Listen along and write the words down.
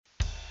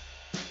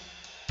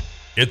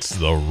It's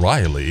the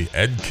Riley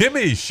and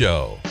Kimmy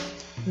Show.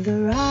 The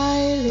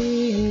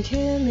Riley and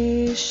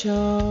Kimmy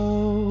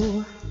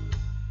Show.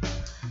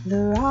 The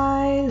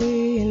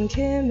Riley and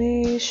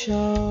Kimmy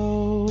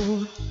Show.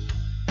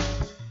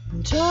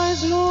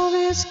 Toys,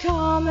 movies,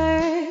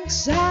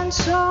 comics, and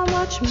so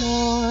much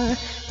more.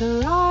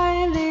 The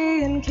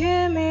Riley and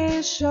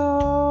Kimmy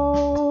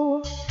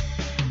Show.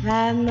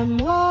 And the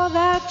more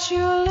that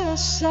you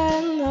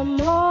listen, the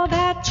more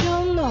that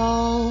you'll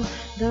know.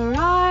 The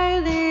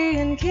Riley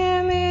and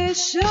Kimmy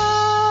Show.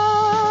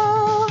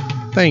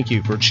 Thank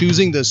you for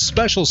choosing this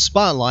special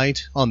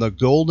spotlight on the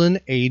golden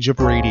age of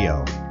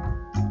radio.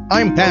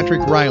 I'm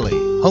Patrick Riley,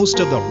 host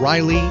of the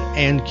Riley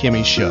and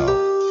Kimmy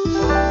Show.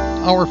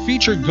 Our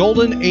featured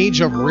golden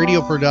age of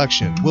radio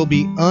production will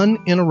be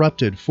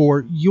uninterrupted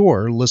for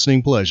your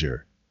listening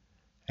pleasure.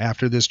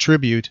 After this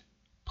tribute,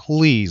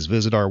 please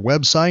visit our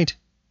website,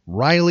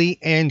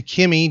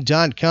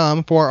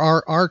 RileyandKimmy.com, for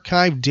our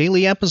archived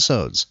daily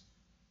episodes.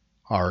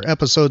 Our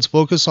episodes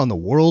focus on the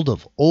world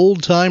of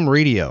old-time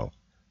radio,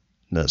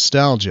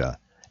 nostalgia,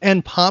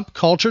 and pop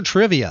culture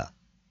trivia.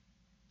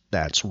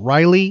 That's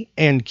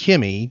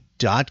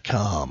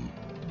RileyandKimmy.com.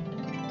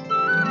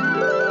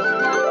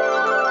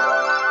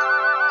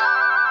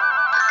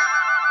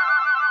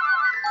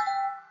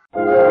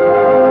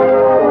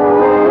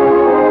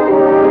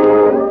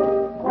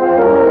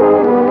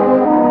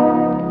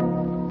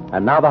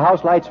 And now the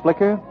house lights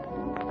flicker,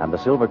 and the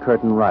silver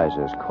curtain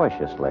rises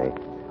cautiously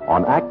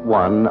on Act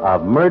One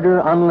of Murder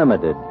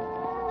Unlimited,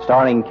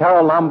 starring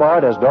Carole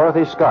Lombard as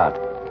Dorothy Scott,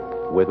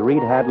 with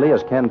Reed Hadley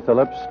as Ken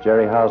Phillips,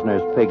 Jerry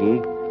Hausner's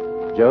Piggy,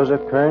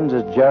 Joseph Kearns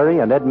as Jerry,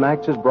 and Ed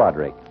Max as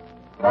Broderick.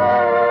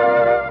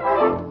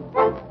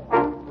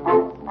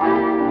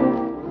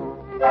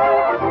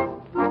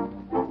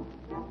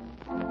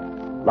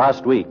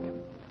 Last week,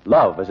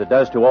 love, as it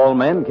does to all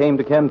men, came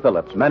to Ken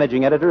Phillips,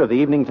 managing editor of the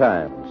Evening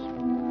Times.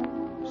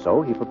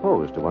 So he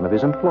proposed to one of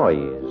his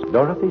employees,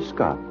 Dorothy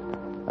Scott,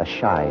 a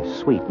shy,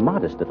 sweet,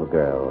 modest little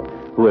girl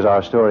who, as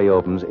our story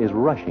opens, is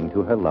rushing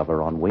to her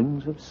lover on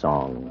wings of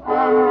song.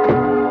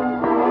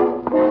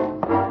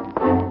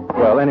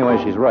 Well, anyway,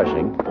 she's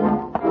rushing.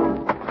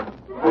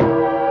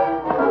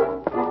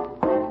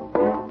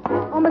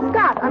 Oh, Miss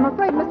Scott, I'm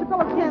afraid Mr.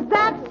 Phillips can't.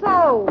 That's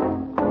so.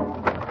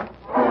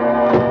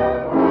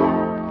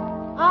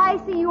 I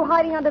see you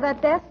hiding under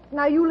that desk.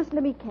 Now you listen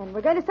to me, Ken.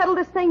 We're going to settle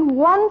this thing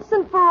once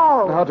and for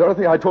all. Now,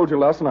 Dorothy, I told you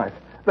last night.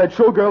 That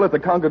showgirl at the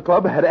Conga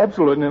Club had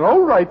absolutely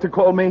no right to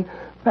call me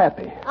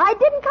Pappy. I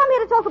didn't come here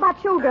to talk about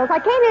showgirls. I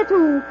came here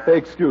to...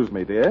 Excuse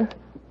me, dear.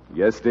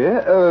 Yes,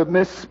 dear.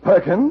 Miss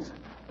Perkins?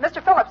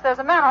 Mr. Phillips, there's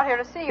a man out here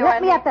to see you.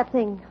 Let me at that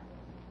thing.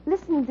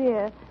 Listen,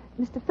 dear.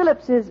 Mr.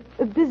 Phillips is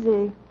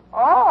busy.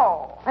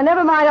 Oh.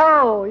 Never mind.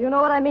 Oh, you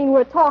know what I mean.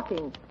 We're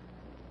talking.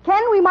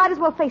 Ken, we might as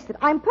well face it.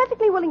 I'm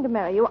perfectly willing to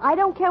marry you. I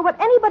don't care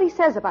what anybody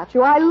says about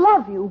you. I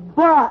love you,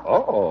 but...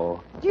 Uh-oh.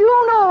 Do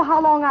you know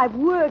how long I've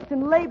worked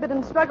and labored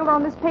and struggled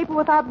on this paper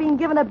without being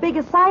given a big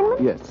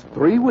assignment? Yes,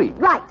 3 weeks.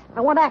 Right.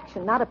 I want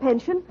action, not a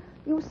pension.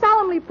 You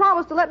solemnly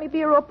promised to let me be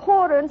a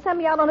reporter and send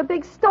me out on a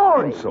big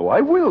story. And so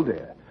I will,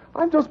 dear.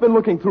 I've just been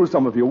looking through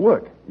some of your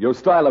work. Your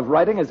style of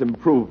writing has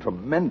improved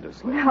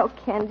tremendously. No,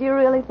 Ken, do you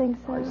really think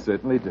so? I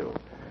certainly do.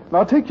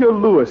 Now, take your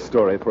Lewis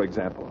story, for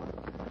example.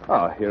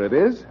 Ah, here it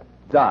is.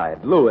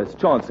 Died, Lewis,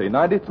 Chauncey,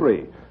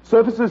 93.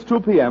 Surfaces 2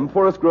 p.m.,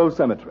 Forest Grove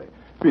Cemetery.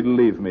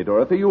 Believe me,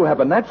 Dorothy, you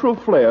have a natural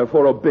flair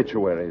for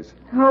obituaries.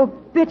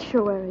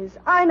 Obituaries.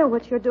 I know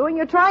what you're doing.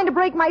 You're trying to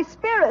break my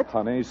spirit.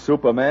 Honey,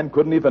 Superman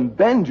couldn't even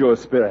bend your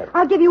spirit.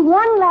 I'll give you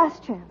one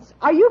last chance.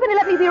 Are you going to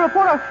let me be a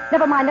reporter?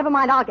 Never mind.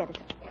 I'll get it.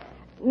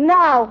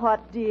 Now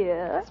what,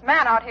 dear? This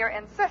man out here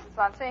insists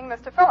on seeing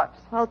Mr. Phillips.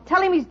 Well,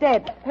 tell him he's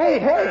dead. Hey!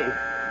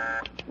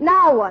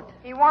 Now what?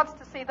 He wants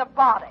to see the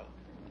body.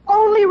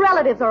 Only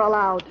relatives are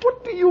allowed.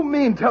 What do you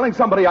mean, telling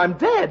somebody I'm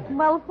dead?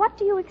 Well, what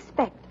do you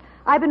expect?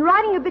 I've been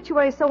writing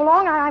obituaries so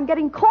long, I'm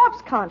getting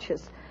corpse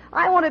conscious.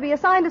 I want to be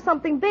assigned to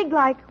something big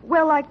like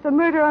the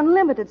Murder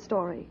Unlimited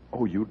story.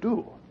 Oh, you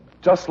do?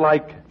 Just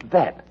like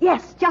that?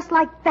 Yes, just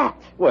like that.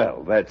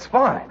 Well, that's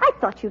fine. I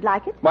thought you'd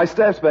like it. My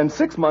staff spends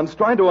 6 months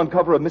trying to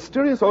uncover a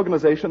mysterious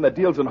organization that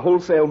deals in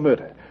wholesale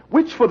murder,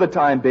 which for the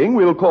time being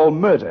we'll call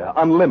Murder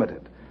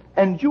Unlimited.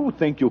 And you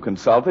think you can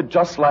solve it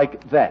just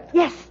like that?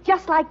 Yes,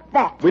 just like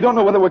that. We don't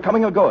know whether we're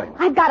coming or going.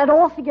 I've got it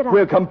all figured out.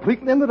 We're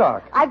completely in the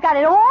dark. I've got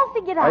it all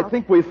figured out. I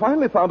think we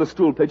finally found a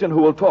stool pigeon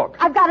who will talk.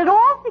 I've got it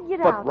all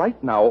figured out. But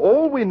right now,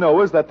 all we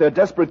know is that they're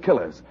desperate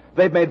killers.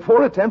 They've made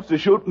 4 attempts to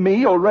shoot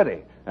me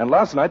already. And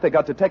last night they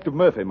got Detective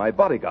Murphy, my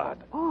bodyguard.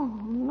 Oh,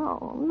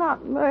 no,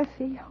 not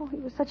Murphy. Oh, he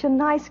was such a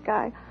nice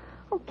guy.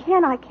 Oh,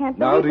 Ken, I can't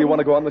Now, believe do you it.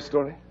 want to go on the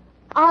story?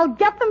 I'll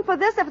get them for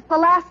this if it's the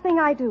last thing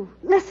I do.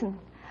 Listen,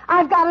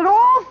 I've got it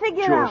all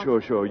figured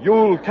out. Sure.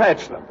 You'll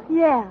catch them.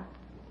 Yeah.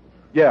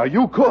 Yeah,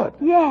 you could.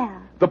 Yeah.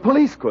 The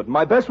police could.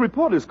 My best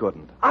reporters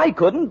couldn't. I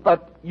couldn't,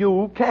 but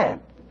you can.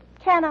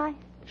 Can I?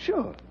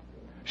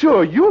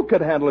 Sure, you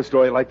could handle a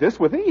story like this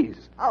with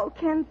ease. Oh,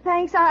 Ken,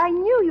 thanks. I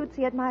knew you'd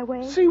see it my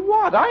way. See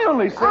what? I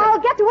only said... I'll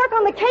get to work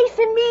on the case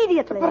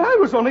immediately. But I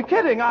was only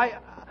kidding.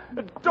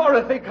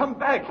 Dorothy, come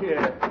back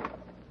here.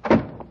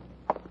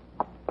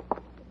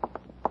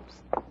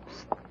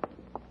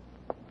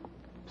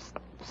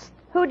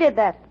 Who did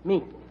that?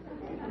 Me.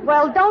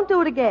 Well, don't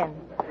do it again.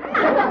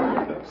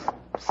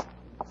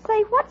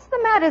 Say, what's the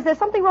matter? Is there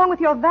something wrong with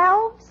your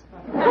valves?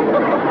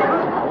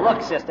 Now,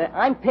 look, sister,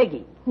 I'm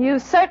Piggy. You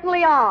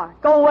certainly are.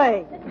 Go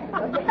away.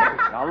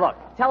 Now, look,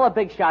 tell a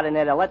big shot in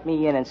there to let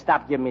me in and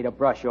stop giving me the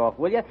brush off,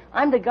 will you?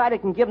 I'm the guy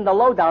that can give him the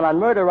lowdown on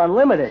Murder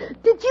Unlimited.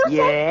 Did you say...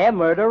 Yeah,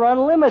 Murder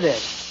Unlimited.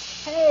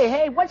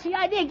 Hey, what's the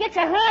idea? Get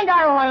your hand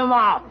out of my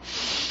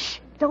mouth.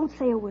 Don't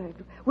say a word.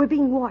 We're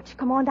being watched.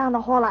 Come on down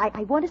the hall. I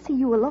want to see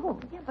you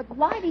alone. Yeah, but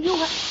why do you...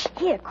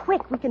 Here,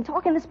 quick. We can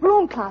talk in this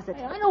broom closet.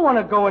 Hey, I don't want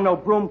to go in no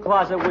broom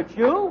closet with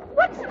you.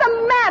 What's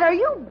the matter? Are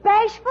you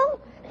bashful?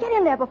 Get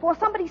in there before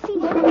somebody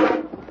sees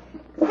you.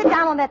 Sit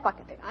down on that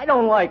bucket. I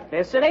don't like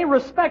this. It ain't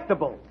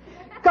respectable.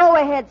 Go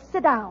ahead.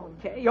 Sit down.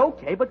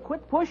 Okay, but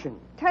quit pushing.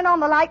 Turn on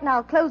the light and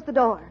I'll close the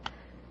door.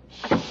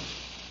 Shh.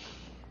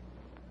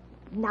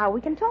 Now we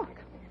can talk.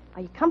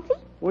 Are you comfy?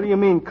 What do you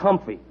mean,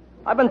 comfy?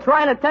 I've been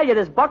trying to tell you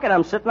this bucket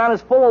I'm sitting on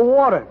is full of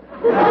water.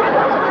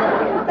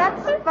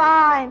 That's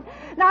fine.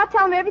 Now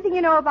tell me everything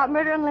you know about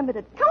Murder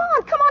Unlimited. Come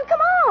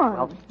on.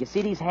 Well, you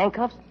see these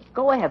handcuffs?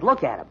 Go ahead,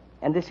 look at them.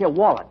 And this here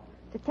wallet.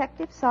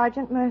 Detective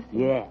Sergeant Murphy.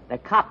 Yeah, the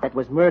cop that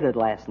was murdered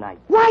last night.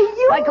 Why,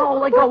 you... Let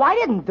go. I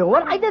didn't do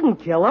it. I didn't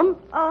kill him.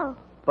 Oh.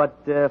 But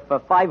for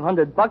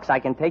 $500, I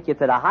can take you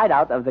to the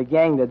hideout of the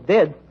gang that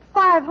did.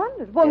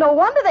 500? Well, no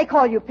wonder they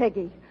call you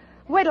Piggy.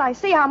 Wait till I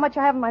see how much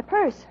I have in my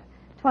purse.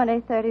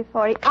 20, 30,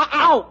 40...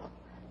 Ow!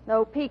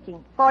 No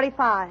peeking.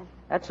 45.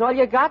 That's all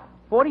you got?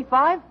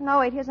 45? No,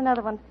 wait, here's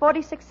another one.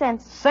 46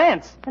 cents.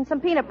 Cents? And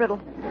some peanut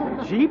brittle.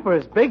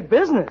 Jeepers, big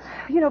business.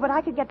 You know, but I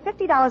could get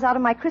 $50 out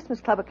of my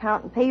Christmas Club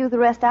account and pay you the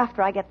rest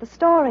after I get the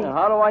story. Now,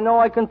 how do I know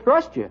I can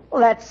trust you?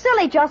 Well, that's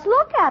silly. Just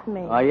look at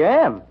me. I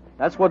am.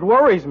 That's what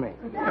worries me.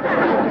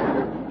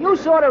 You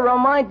sort of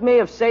remind me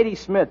of Sadie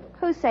Smith.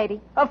 Who's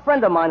Sadie? A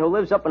friend of mine who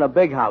lives up in a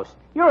big house.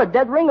 You're a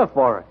dead ringer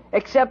for her.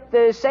 Except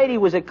Sadie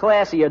was a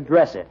classier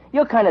dresser.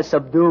 You're kind of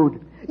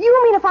subdued.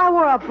 You mean if I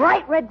wore a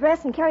bright red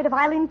dress and carried a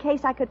violin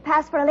case, I could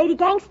pass for a lady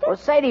gangster? Well,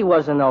 Sadie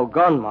wasn't no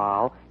gun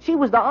moll. She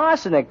was the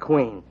arsenic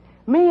queen.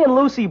 Me and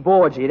Lucy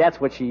Borgie,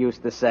 that's what she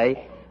used to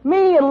say.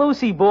 Me and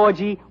Lucy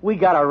Borgie, we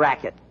got a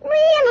racket. Me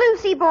and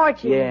Lucy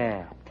Borgie?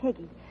 Yeah.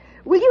 Piggy,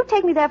 will you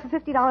take me there for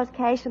 $50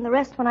 cash and the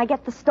rest when I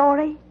get the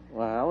story?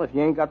 Well, if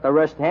you ain't got the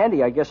rest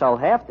handy, I guess I'll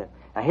have to.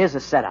 Now, here's the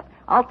setup.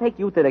 I'll take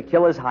you to the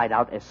killer's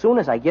hideout as soon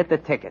as I get the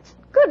tickets.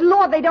 Good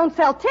Lord, they don't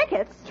sell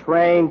tickets.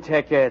 Train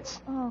tickets.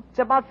 Oh. It's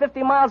about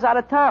 50 miles out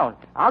of town.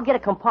 I'll get a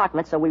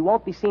compartment so we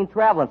won't be seen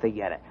traveling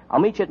together. I'll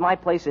meet you at my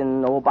place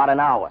in about an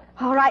hour.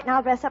 All right, now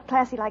I'll dress up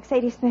classy like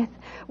Sadie Smith.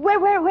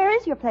 Where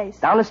is your place?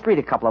 Down the street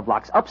a couple of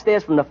blocks,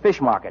 upstairs from the fish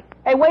market.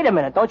 Hey, wait a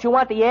minute. Don't you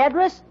want the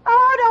address?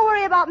 Oh, don't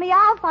worry about me.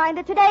 I'll find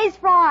it. Today's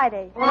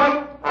Friday.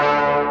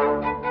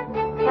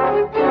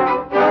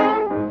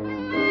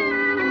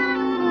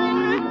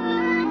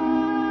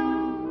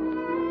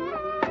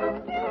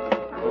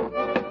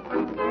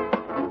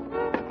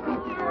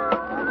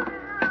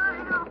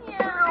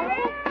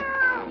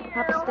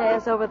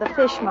 Upstairs over the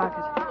fish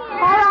market.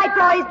 All right,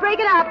 boys, break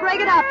it up.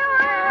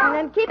 And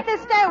then keep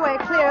this stairway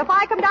clear. If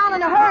I come down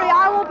in a hurry,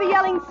 I won't be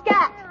yelling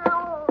scat.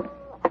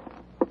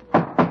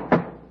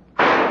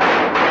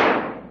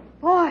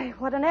 Boy,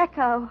 what an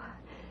echo.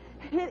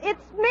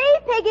 It's me,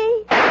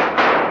 Piggy.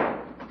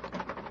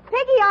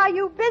 Piggy, are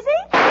you busy?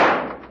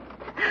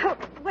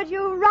 Would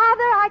you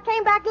rather I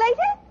came back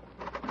later?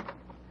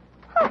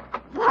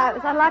 Well, I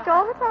was on luck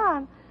all the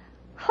time.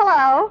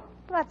 Hello.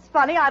 That's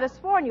funny. I'd have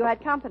sworn you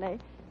had company.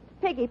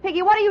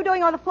 Piggy, what are you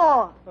doing on the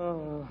floor?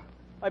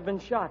 I've been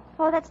shot.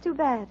 Oh, that's too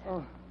bad.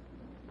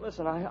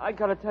 Listen, I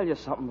gotta tell you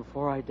something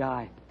before I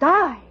die.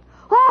 Die?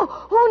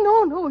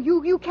 Oh, no.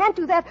 You can't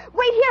do that.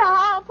 Wait here.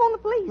 I'll phone the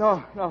police.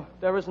 No,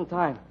 there isn't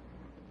time.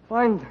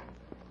 Find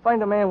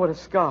a man with a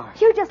scar.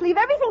 You just leave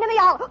everything in the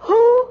out.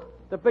 Who?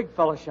 The big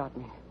fella shot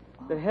me.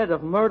 The head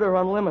of Murder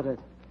Unlimited.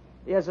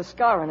 He has a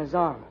scar on his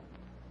arm.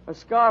 A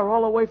scar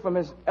all the way from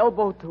his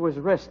elbow to his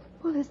wrist.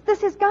 Well, is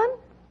this his gun?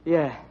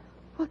 Yeah.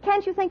 Well,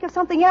 can't you think of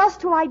something else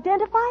to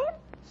identify him?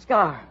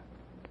 Scar.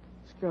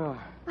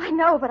 I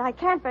know, but I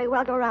can't very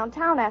well go around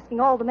town asking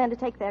all the men to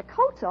take their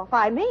coats off.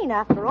 I mean,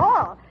 after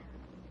all.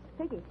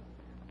 Piggy,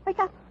 wake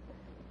up.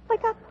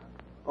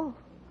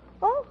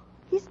 Oh,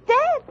 he's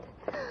dead.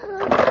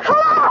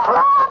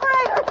 Hello,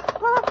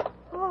 operator.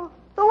 Oh,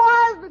 the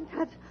wire's been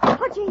cut.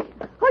 Oh, gee.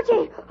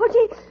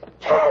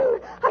 Ken,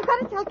 I've got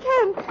to tell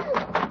Ken.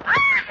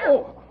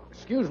 Oh,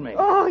 excuse me.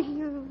 Oh,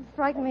 you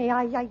frightened me.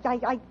 I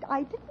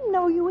didn't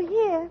know you were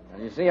here.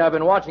 You see, I've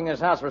been watching this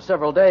house for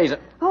several days.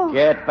 Oh.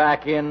 Get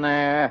back in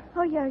there.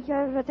 Oh,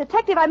 you're a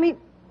detective. I mean,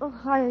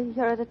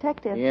 you're a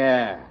detective.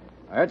 Yeah.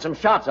 I heard some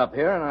shots up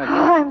here, and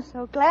Oh, I'm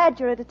so glad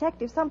you're a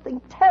detective.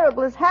 Something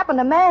terrible has happened.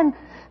 A man...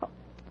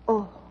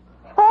 Oh,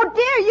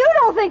 dear, you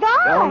don't think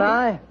Don't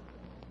I?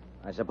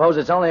 I suppose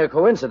it's only a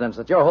coincidence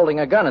that you're holding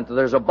a gun until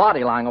there's a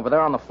body lying over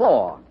there on the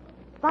floor.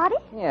 Body?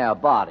 Yeah, a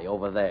body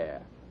over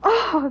there.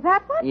 Oh,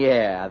 that one?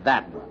 Yeah,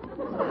 that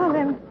one. Well,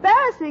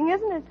 embarrassing,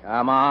 isn't it?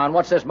 Come on,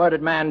 what's this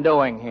murdered man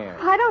doing here?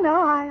 I don't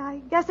know.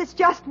 I guess it's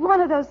just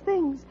one of those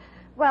things.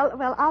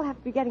 Well, I'll have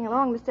to be getting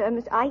along,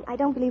 Mr. I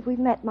don't believe we've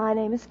met. My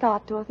name is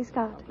Scott, Dorothy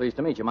Scott. Pleased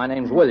to meet you. My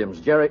name's Williams.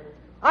 Jerry.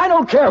 I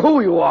don't care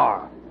who you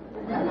are.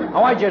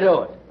 Now, why'd you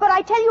do it? But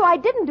I tell you, I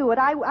didn't do it.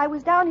 I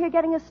was down here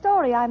getting a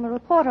story. I'm a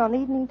reporter on the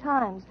Evening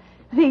Times.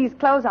 These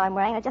clothes I'm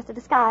wearing are just a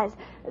disguise.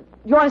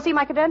 You want to see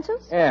my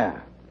credentials? Yeah.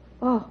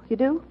 Oh, you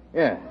do?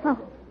 Yeah. Oh.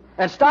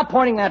 And stop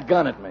pointing that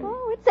gun at me.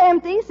 Oh, it's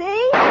empty,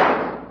 see?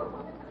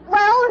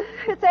 Well,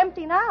 it's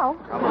empty now.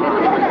 Come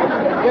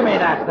on. Give me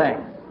that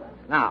thing.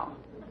 Now,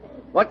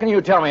 what can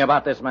you tell me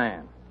about this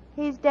man?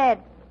 He's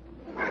dead.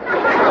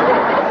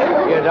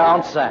 You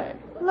don't say.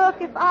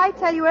 Look, if I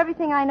tell you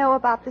everything I know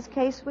about this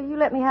case, will you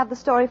let me have the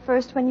story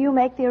first when you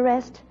make the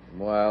arrest?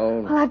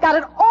 Well, I've got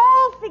it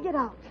all figured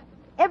out.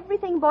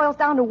 Everything boils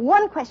down to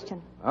one question.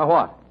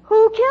 What?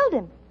 Who killed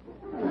him?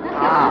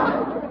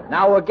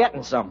 Now we're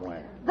getting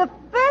somewhere. The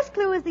first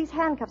clue is these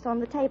handcuffs on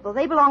the table.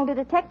 They belong to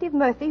Detective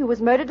Murphy, who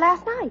was murdered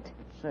last night.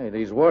 Say,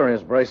 these were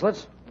his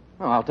bracelets.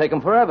 Oh, I'll take them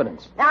for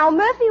evidence. Now,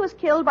 Murphy was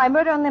killed by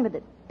Murder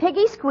Unlimited.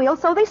 Piggy squealed,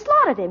 so they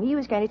slaughtered him. He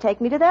was going to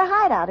take me to their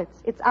hideout.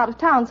 It's out of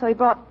town, so he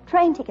brought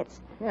train tickets.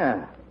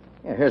 Yeah,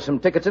 here's some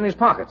tickets in his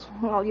pockets.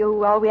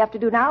 All we have to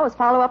do now is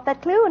follow up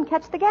that clue and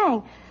catch the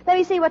gang. Let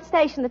me see what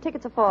station the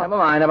tickets are for. Never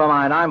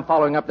mind. I'm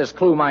following up this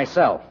clue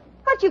myself.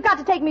 But you've got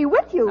to take me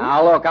with you.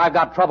 Now, look, I've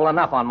got trouble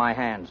enough on my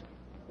hands.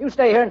 You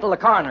stay here until the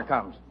coroner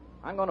comes.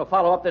 I'm going to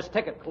follow up this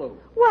ticket clue.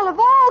 Well, of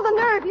all the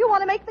nerve, you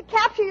want to make the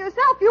capture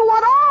yourself. You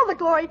want all the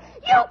glory.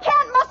 You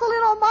can't muscle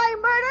in on my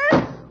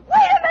murder.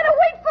 Wait a minute,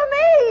 wait for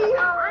me.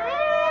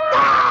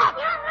 Stop!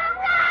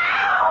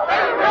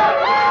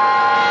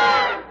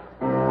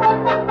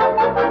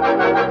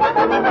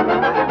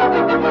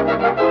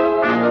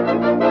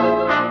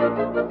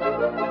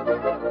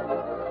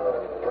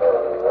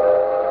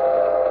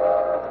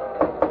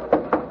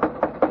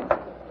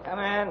 Come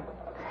in.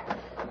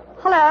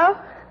 Hello?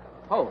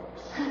 Oh,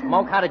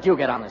 Smoke, how did you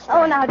get on this thing?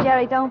 Oh, now,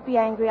 Jerry, don't be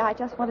angry. I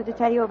just wanted to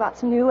tell you about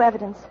some new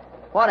evidence.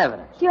 What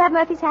evidence? Do you have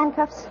Murphy's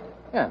handcuffs?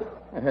 Yeah,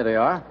 here they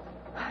are.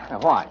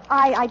 Why?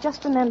 I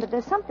just remembered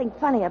there's something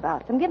funny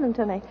about them. Give them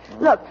to me.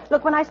 Look,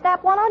 when I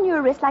snap one on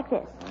your wrist like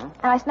this, and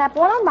I snap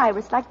one on my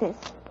wrist like this,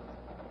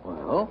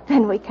 Well?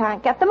 then we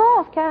can't get them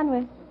off, can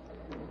we?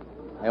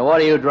 Hey,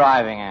 what are you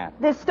driving at?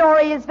 This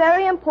story is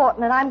very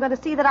important, and I'm going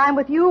to see that I'm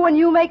with you when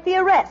you make the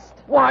arrest.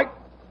 Why?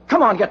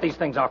 Come on, get these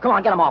things off. Come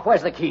on, get them off.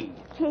 Where's the key?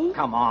 Key?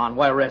 Come on,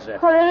 where is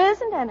it? Well, there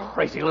isn't any.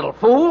 Crazy little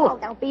fool. Oh,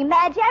 don't be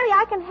mad, Jerry.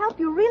 I can help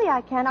you. Really,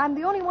 I can. I'm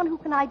the only one who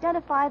can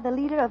identify the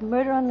leader of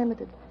Murder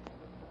Unlimited.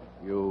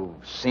 You've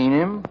seen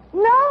him?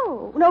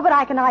 No, but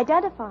I can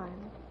identify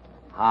him.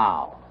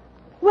 How?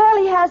 Well,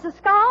 he has a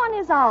scar on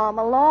his arm,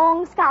 a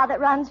long scar that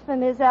runs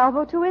from his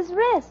elbow to his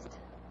wrist.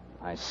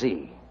 I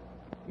see.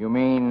 You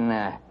mean,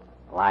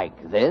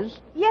 like this?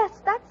 Yes,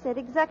 that's it.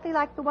 Exactly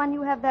like the one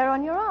you have there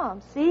on your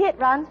arm. See, it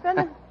runs from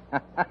the...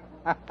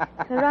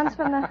 It runs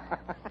from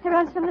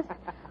the...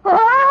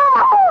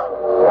 Oh!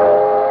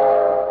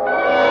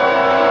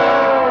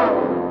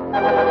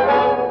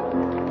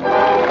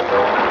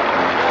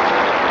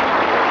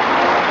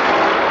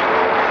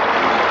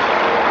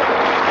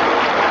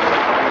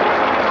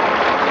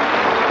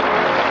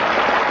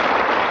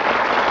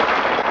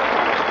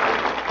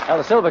 Well,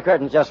 the silver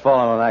curtain's just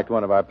fallen on Act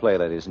One of our play,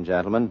 ladies and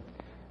gentlemen.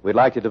 We'd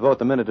like to devote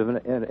the minute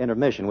of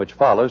intermission which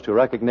follows to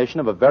recognition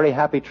of a very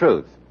happy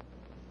truth.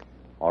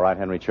 All right,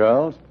 Henry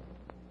Charles.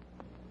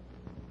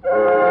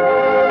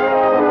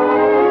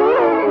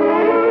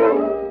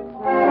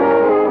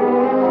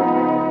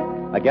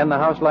 Again, the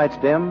house lights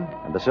dim,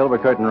 and the silver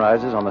curtain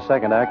rises on the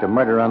second act of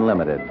Murder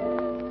Unlimited,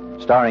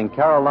 starring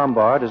Carole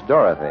Lombard as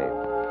Dorothy,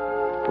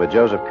 with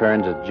Joseph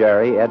Kearns as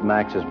Jerry, Ed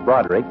Max as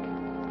Broderick,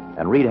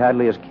 and Reed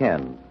Hadley as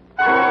Ken.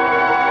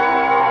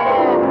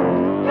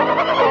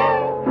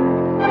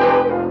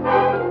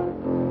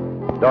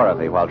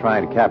 Dorothy, while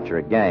trying to capture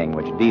a gang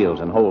which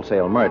deals in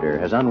wholesale murder,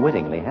 has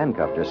unwittingly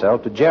handcuffed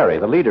herself to Jerry,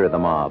 the leader of the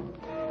mob.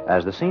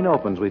 As the scene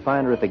opens, we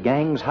find her at the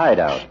gang's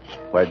hideout,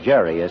 where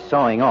Jerry is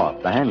sawing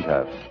off the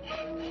handcuffs.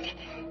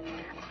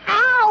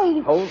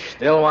 Ow! Hold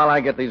still while I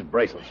get these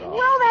bracelets off.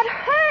 Well, that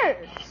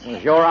hurts. It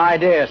was your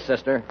idea,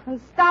 sister.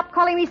 And stop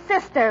calling me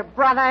sister,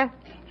 brother.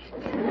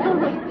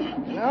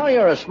 No,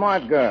 you're a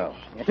smart girl.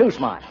 You're too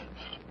smart.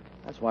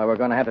 That's why we're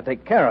going to have to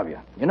take care of you.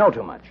 You know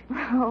too much.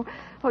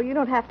 Oh, you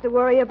don't have to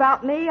worry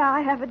about me.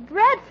 I have a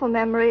dreadful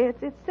memory.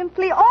 It's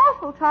simply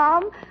awful,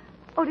 Tom.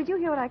 Oh, did you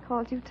hear what I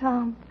called you,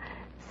 Tom?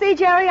 See,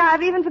 Jerry,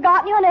 I've even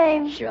forgotten your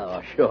name.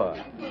 Sure.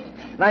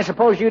 And I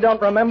suppose you don't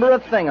remember a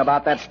thing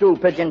about that stool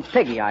pigeon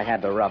Piggy I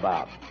had to rub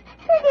out.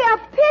 Piggy, a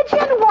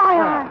pigeon? Why?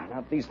 Now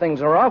that these things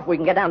are off, we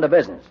can get down to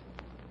business.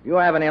 If you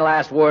have any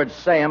last words,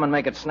 say 'em and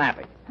make it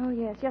snappy. Oh,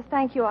 yes,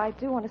 thank you. I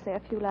do want to say a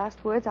few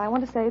last words. I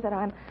want to say that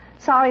I'm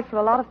sorry for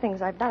a lot of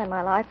things I've done in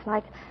my life,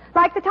 like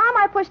the time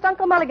I pushed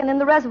Uncle Mulligan in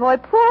the reservoir.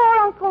 Poor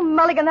Uncle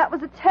Mulligan, that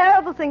was a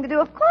terrible thing to do.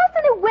 Of course,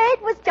 in a way,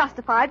 it was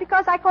justified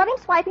because I caught him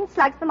swiping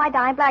slugs for my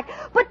dime black.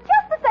 But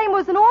just the same, it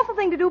was an awful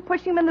thing to do,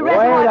 pushing him in the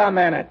reservoir. Wait a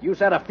minute. You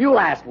said a few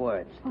last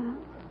words.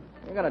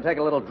 You're going to take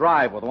a little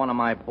drive with one of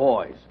my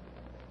boys.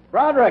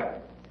 Broderick!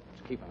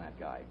 Who's keeping that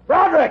guy?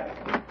 Broderick!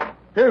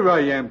 Here I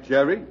am,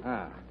 Jerry.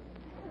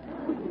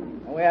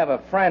 We have a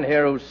friend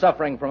here who's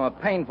suffering from a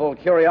painful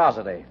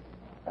curiosity.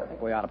 I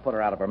think we ought to put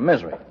her out of her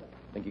misery.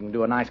 Think you can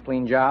do a nice,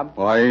 clean job?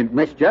 Well, I ain't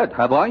missed yet,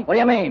 have I? What do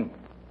you mean?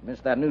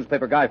 Missed that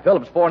newspaper guy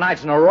Phillips 4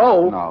 nights in a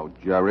row. No,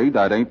 Jerry,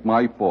 that ain't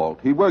my fault.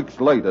 He works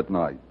late at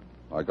night.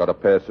 I gotta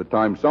pass the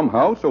time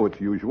somehow, so it's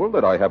usual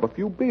that I have a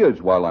few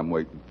beers while I'm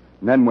waiting.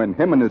 And then when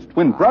him and his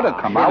twin brother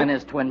come out... Him and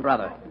his twin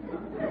brother.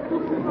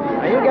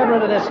 Now, you get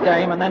rid of this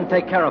dame and then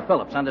take care of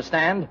Phillips,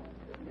 understand?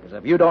 Because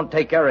if you don't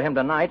take care of him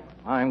tonight,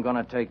 I'm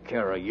gonna take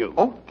care of you.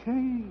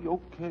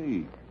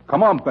 Okay.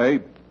 Come on,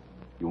 babe.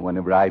 You want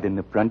to ride in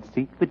the front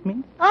seat with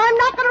me? I'm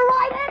not going to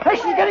ride it. Hey,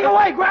 she's getting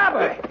away. Grab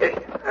her.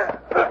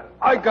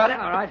 I got it.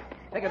 All right.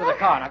 Take her to the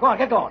car. Now, go on,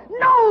 get going.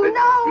 No.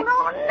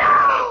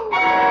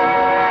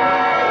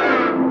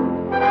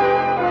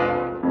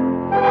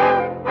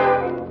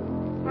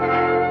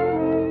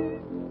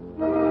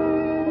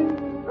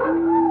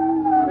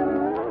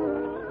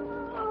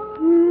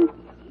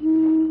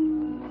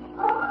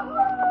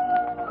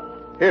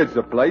 Here's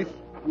the place.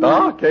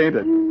 Dark, ain't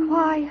it?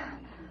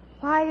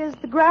 Why is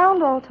the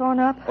ground all torn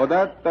up? Oh,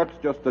 that's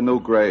just a new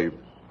grave.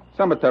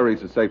 Cemetery's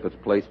the safest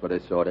place for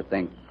this sort of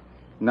thing.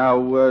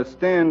 Now,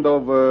 stand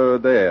over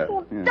there.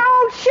 Oh, yeah.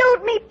 Don't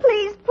shoot me,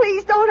 please.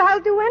 Please don't.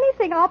 I'll do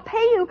anything. I'll pay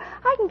you.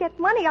 I can get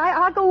money.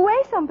 I'll go away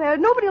somewhere.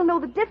 Nobody will know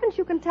the difference.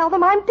 You can tell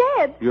them I'm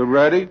dead. You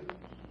ready?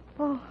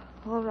 Oh,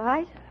 all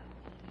right.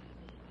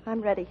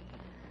 I'm ready.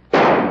 Oh,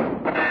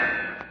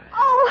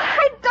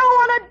 I don't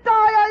want to die.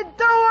 I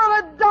don't want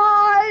to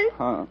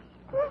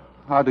die.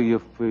 How do you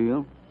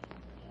feel?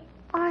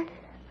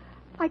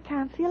 I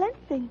can't feel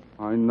anything.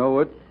 I know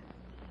it.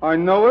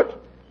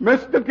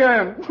 Missed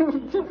again.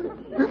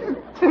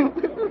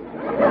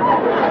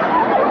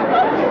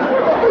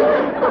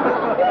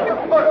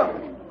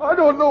 I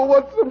don't know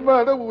what's the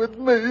matter with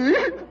me.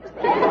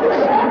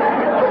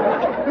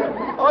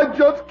 I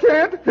just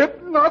can't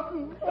hit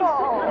nothing.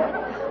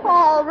 Oh,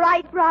 all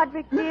right,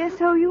 Broderick, dear,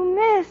 so you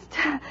missed.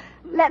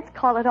 Let's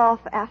call it off.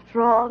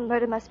 After all,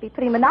 murder must be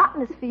pretty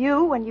monotonous for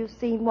you. When you've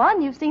seen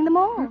one, you've seen them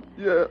all.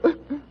 Yeah,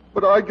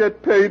 but I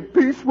get paid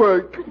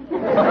piecework.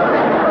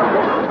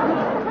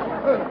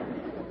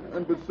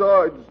 And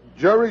besides,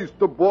 Jerry's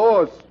the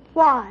boss.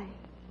 Why?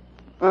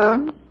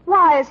 Huh?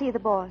 Why is he the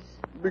boss?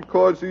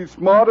 Because he's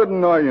smarter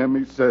than I am,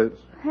 he says.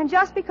 And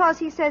just because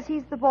he says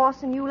he's the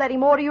boss and you let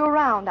him order you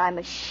around, I'm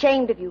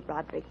ashamed of you,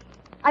 Broderick.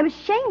 I'm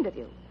ashamed of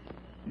you.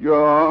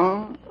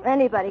 Yeah?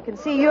 Anybody can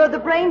see you're the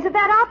brains of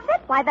that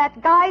outfit. Why,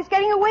 that guy's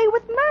getting away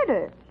with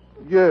murder.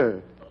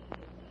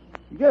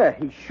 Yeah,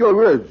 he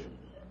sure is.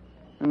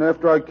 And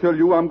after I kill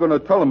you, I'm going to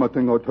tell him a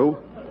thing or two.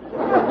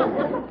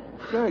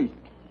 Say,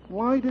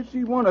 why does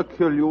he want to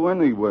kill you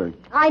anyway?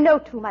 I know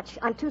too much.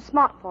 I'm too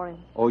smart for him.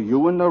 Oh,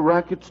 you in the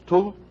rackets,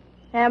 too?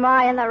 Am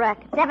I in the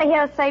rackets? Ever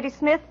hear of Sadie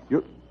Smith?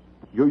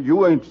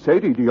 You ain't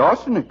Sadie, the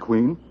arsenic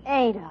queen.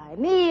 Ain't I?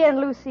 Me and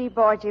Lucy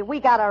Borgie, we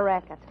got a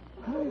racket.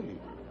 Hey,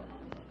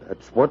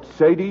 that's what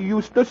Sadie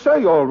used to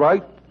say, all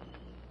right.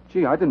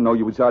 Gee, I didn't know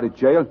you was out of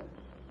jail.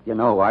 You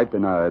know, I've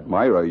been an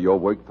admirer of your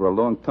work for a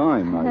long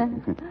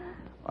time.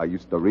 I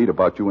used to read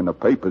about you in the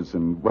papers,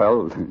 and,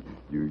 well,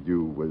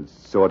 you was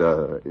sort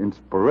of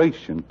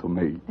inspiration to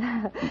me.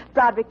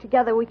 Broderick,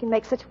 together we can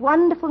make such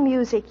wonderful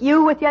music.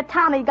 You with your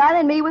Tommy gun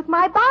and me with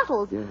my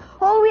bottles. Yeah.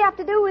 All we have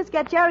to do is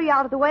get Jerry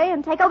out of the way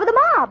and take over the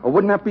mob. Oh,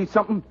 wouldn't that be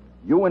something?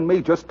 You and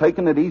me just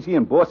taking it easy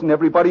and bossing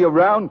everybody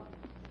around?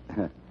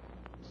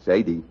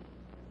 Sadie,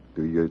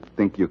 do you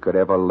think you could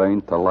ever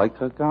learn to like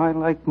a guy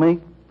like me?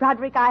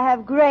 Broderick, I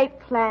have great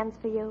plans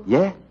for you.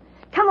 Yeah?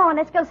 Come on,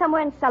 let's go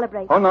somewhere and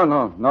celebrate. Oh,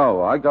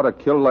 no. I gotta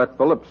kill that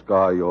Phillips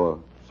guy or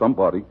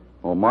somebody,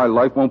 or my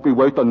life won't be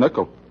worth a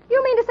nickel.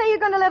 You mean to say you're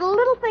going to let a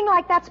little thing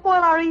like that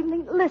spoil our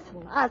evening?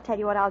 Listen, I'll tell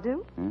you what I'll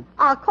do.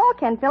 I'll call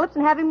Ken Phillips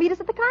and have him meet us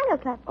at the Kino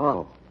Club.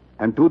 Oh,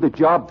 and do the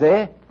job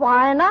there?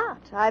 Why not?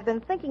 I've been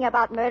thinking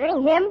about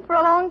murdering him for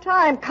a long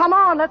time. Come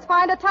on, let's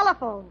find a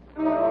telephone.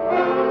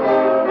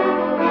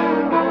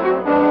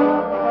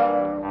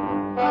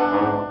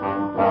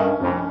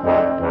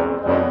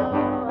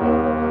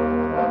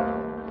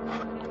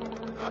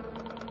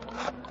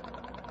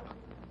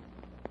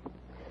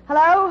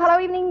 Hello,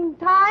 Evening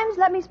Times.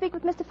 Let me speak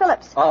with Mr.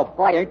 Phillips. Oh,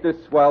 boy, ain't this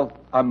swell.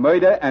 A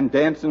murder and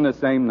dancing the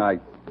same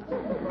night.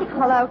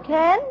 Hello,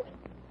 Ken.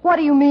 What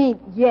do you mean,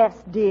 yes,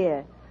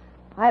 dear?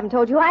 I haven't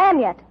told you who I am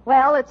yet.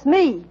 Well, it's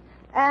me.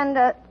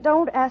 And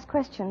don't ask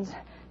questions.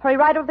 Hurry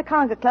right over to the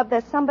Conga Club.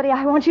 There's somebody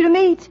I want you to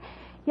meet.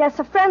 Yes,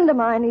 a friend of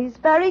mine. He's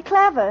very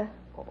clever.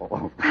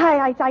 Oh.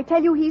 I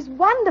tell you, he's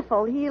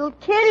wonderful. He'll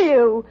kill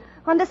you.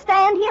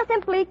 Understand? He'll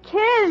simply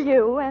kill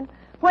you. And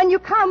when you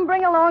come,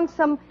 bring along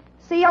some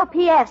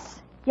COPS.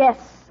 Yes,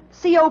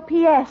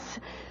 COPS.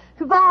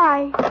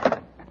 Goodbye.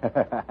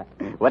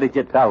 What did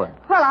you tell him?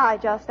 Well, I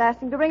just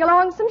asked him to bring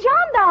along some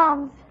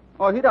gendarmes.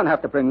 Oh, he don't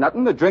have to bring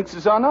nothing. The drinks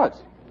is on us.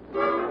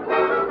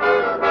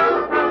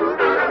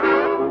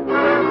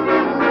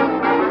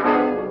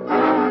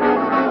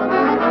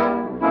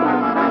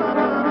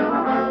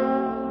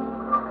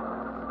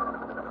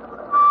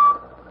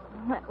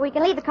 We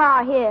can leave the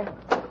car here.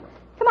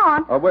 Come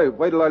on. Oh,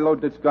 wait till I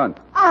load this gun.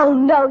 Oh,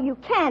 no, you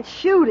can't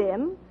shoot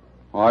him.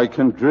 I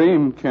can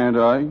dream, can't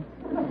I?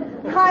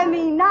 I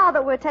mean, now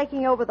that we're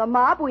taking over the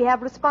mob, we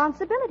have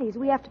responsibilities.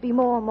 We have to be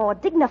more and more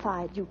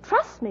dignified. You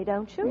trust me,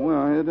 don't you?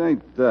 Well, it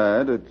ain't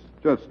that. It's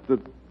just that,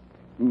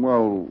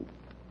 well,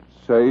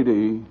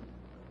 Sadie,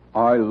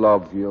 I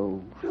love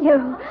you.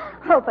 You?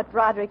 Oh, but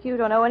Roderick, you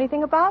don't know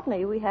anything about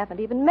me. We haven't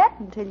even met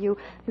until you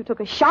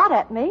took a shot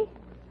at me.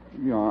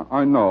 Yeah,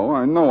 I know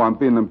I'm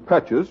being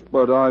impetuous,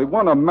 but I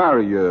want to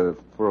marry you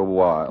for a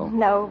while.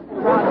 No,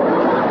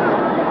 Roderick.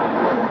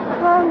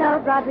 Oh, no,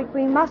 Roderick,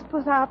 we must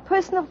put our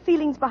personal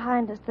feelings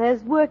behind us.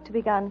 There's work to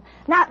be done.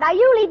 Now,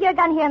 you leave your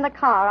gun here in the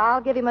car. I'll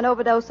give him an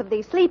overdose of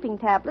these sleeping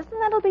tablets,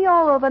 and that'll be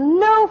all over.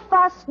 No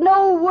fuss,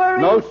 no worry.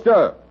 No,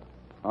 sir.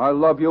 I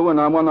love you, and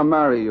I want to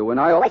marry you. And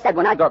I always said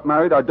when I got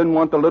married, I didn't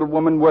want the little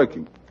woman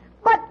working.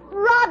 But,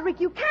 Roderick,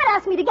 you can't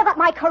ask me to give up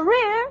my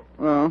career.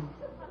 Oh,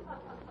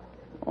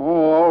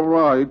 all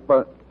right,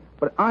 but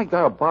I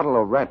got a bottle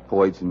of rat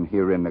poison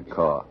here in the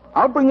car.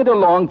 I'll bring it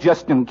along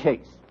just in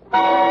case.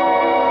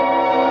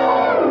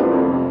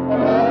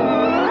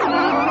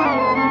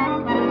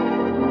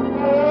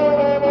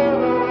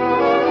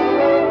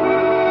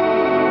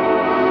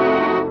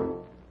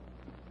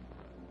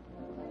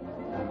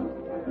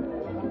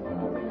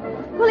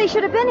 Well, he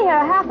should have been here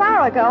a half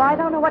hour ago. I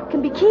don't know what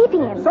can be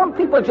keeping him. Some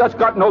people just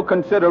got no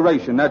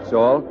consideration, that's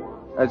all.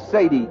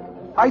 Sadie,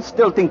 I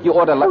still think you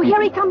ought to let me... Oh,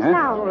 here he comes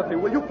now. Dorothy,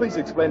 will you please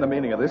explain the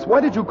meaning of this?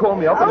 Why did you call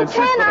me up and insist...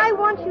 Ken, I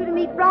want you to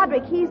meet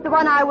Roderick. He's the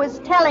one I was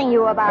telling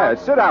you about.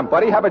 Sit down,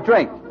 buddy. Have a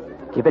drink.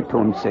 Give it to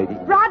him, Sadie.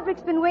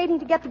 Roderick's been waiting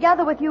to get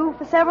together with you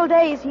for several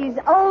days. He's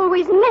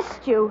always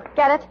missed you.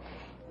 Get it?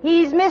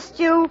 He's missed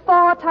you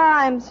 4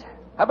 times.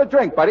 Have a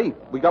drink, buddy.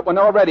 We got one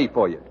all ready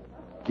for you.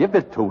 Give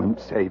it to him,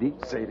 Sadie.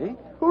 Sadie?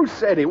 Who's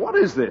Sadie? What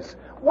is this?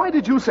 Why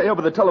did you say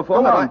over the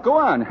telephone Go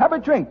on. Have a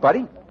drink,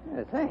 buddy.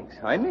 Thanks.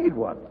 I need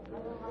one.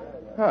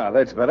 Ah,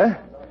 that's better.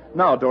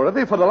 Now,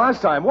 Dorothy, for the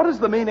last time, what is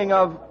the meaning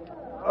of...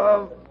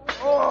 Ken,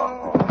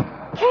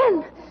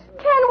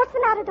 what's the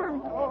matter,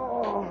 darling?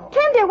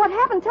 Ken, dear, what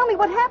happened? Tell me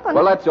what happened.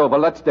 Well, that's over.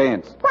 Let's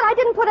dance. But I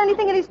didn't put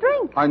anything in his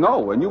drink. I know.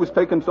 When you was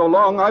taking so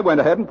long, I went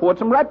ahead and poured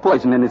some rat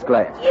poison in his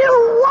glass.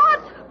 You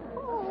what?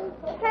 Oh,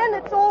 Ken,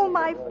 it's all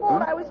my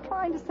fault. I was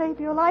trying to save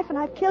your life, and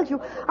I've killed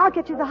you. I'll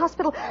get you to the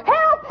hospital.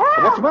 Help!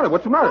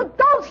 What's the matter? Oh,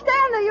 don't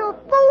stand there, you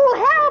fool!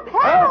 Help!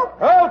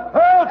 Help!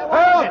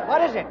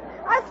 What is it?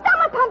 A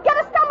stomach pump! Get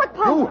a stomach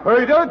pump! You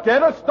heard her.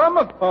 Get a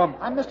stomach pump.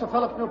 I'm Mr.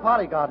 Phillips' new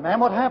bodyguard, ma'am.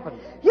 What happened?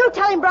 You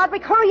tell him,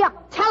 Broderick. Hurry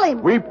up. Tell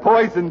him. We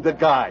poisoned the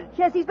guy.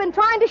 Yes, he's been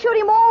trying to shoot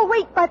him all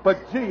week, but... But,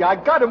 gee, I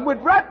got him with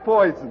rat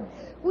poison.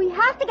 We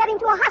have to get him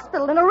to a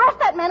hospital and arrest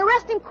that man.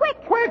 Arrest him quick.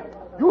 Quick!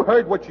 You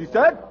heard what she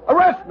said.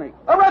 Arrest me.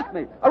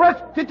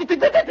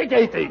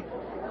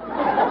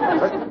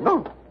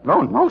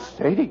 No,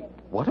 Sadie.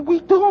 What are we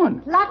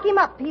doing? Lock him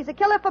up. He's a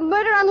killer for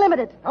murder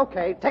unlimited.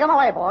 Okay, take him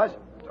away, boys.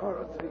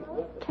 Dorothy,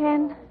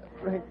 Ken.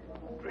 drink.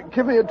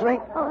 Give me a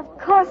drink. Oh, of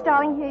course,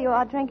 darling. Here you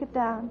are. Drink it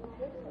down.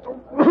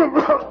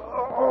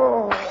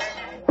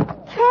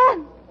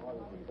 Ken!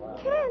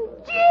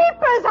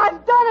 Jeepers,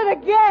 I've done it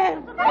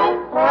again!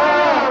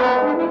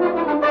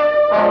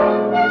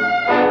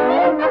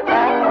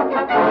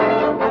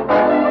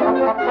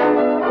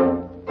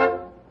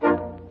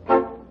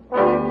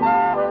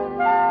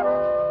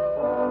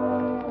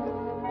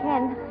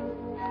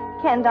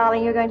 Ken,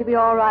 darling, you're going to be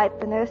all right.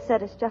 The nurse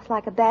said it's just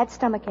like a bad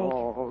stomachache.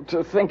 Oh,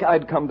 to think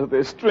I'd come to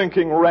this,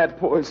 drinking rat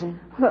poison.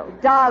 Well,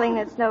 darling,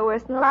 it's no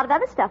worse than a lot of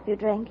other stuff you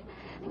drink.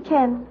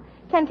 Ken,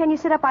 can you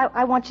sit up?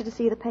 I want you to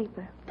see the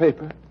paper.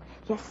 Paper?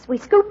 Yes, we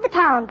scooped the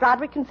town.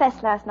 Broderick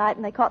confessed last night,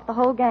 and they caught the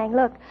whole gang.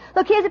 Look,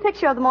 here's a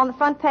picture of them on the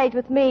front page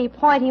with me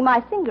pointing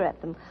my finger at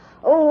them.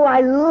 Oh,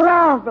 I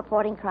love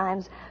reporting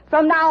crimes.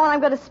 From now on, I'm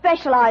going to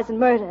specialize in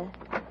murder.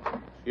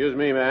 Excuse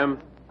me, ma'am.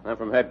 I'm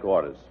from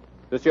headquarters.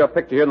 This your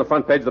picture here on the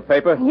front page of the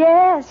paper?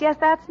 Yes,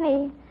 that's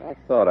me. I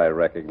thought I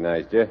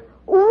recognized you.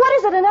 What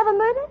is it, another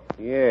murder?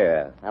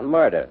 Yeah, a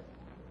murder.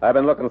 I've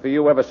been looking for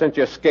you ever since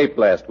you escaped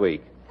last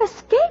week.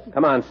 Escape?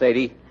 Come on,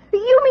 Sadie.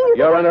 You mean...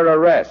 You're under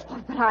arrest.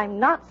 Oh, but I'm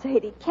not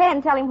Sadie.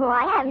 Ken, tell him who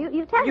I am.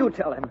 You tell him. You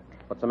tell him.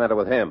 What's the matter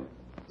with him?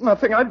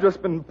 Nothing. I've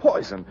just been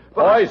poisoned.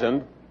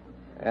 Poisoned?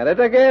 At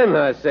it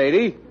again,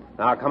 Sadie.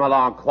 Now, come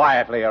along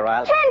quietly, or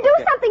else... Ken, do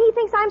something. He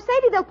thinks I'm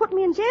Sadie. They'll put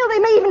me in jail. They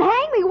may even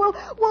hang me. Well,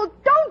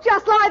 don't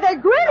just lie there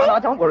grinning. No,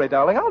 don't worry,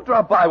 darling. I'll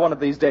drop by one of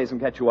these days and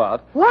get you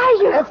out. Why,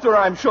 you... After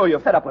I'm sure you're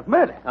fed up with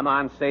murder. Come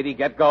on, Sadie,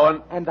 get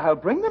going. And I'll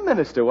bring the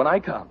minister when I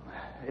come.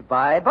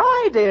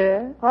 Bye-bye,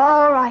 dear.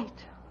 All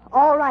right.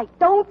 All right,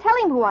 don't tell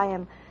him who I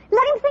am.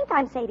 Let him think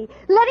I'm Sadie.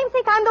 Let him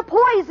think I'm the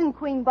Poison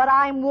Queen. But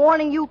I'm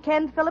warning you,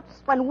 Ken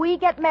Phillips, when we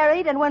get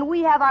married and when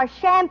we have our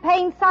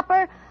champagne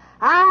supper,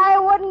 I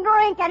wouldn't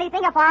drink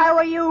anything if I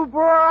were you,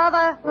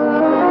 brother.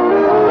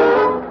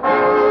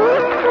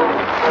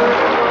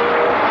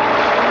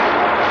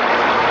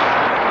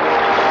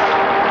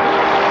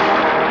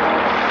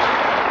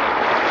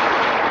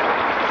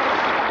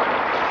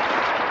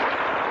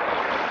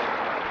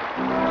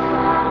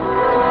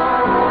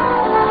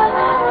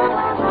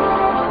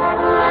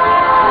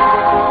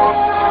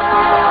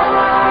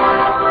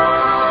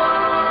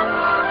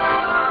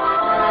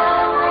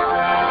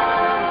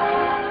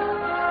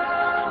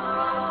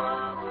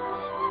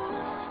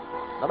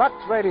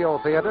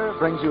 Radio Theater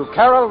brings you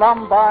Carole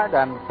Lombard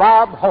and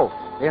Bob Hope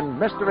in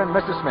Mr. and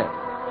Mrs. Smith.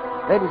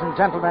 Ladies and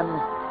gentlemen,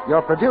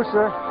 your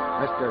producer,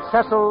 Mr.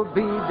 Cecil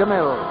B.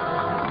 DeMille.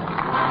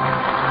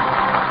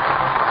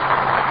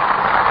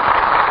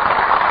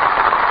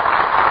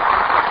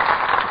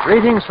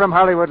 Greetings from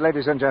Hollywood,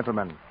 ladies and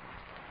gentlemen.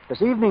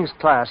 This evening's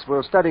class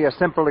will study a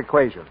simple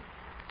equation.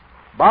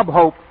 Bob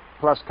Hope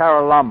plus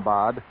Carole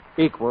Lombard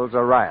equals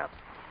a riot.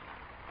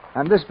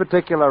 And this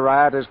particular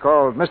riot is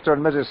called Mr.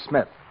 and Mrs.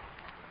 Smith.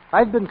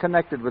 I've been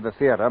connected with the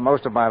theater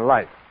most of my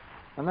life,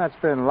 and that's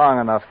been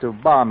long enough to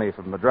bar me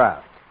from the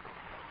draft.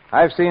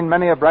 I've seen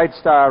many a bright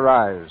star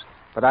rise,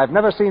 but I've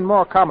never seen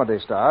more comedy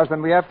stars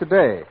than we have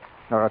today,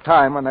 nor a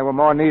time when they were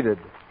more needed.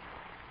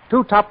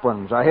 Two top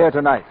ones are here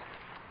tonight,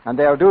 and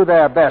they'll do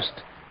their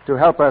best to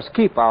help us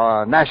keep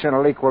our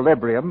national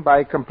equilibrium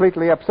by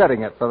completely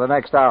upsetting it for the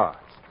next hour.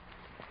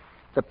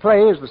 The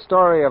play is the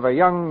story of a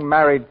young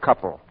married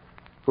couple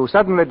who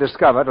suddenly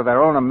discover, to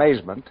their own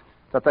amazement,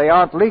 that they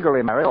aren't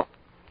legally married.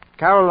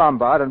 Carole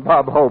Lombard and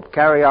Bob Hope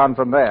carry on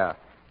from there,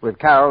 with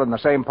Carole in the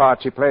same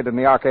part she played in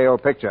the RKO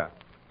picture,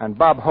 and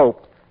Bob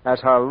Hope as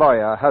her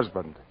lawyer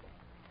husband.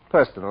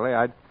 Personally,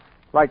 I'd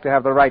like to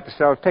have the right to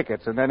sell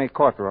tickets in any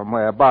courtroom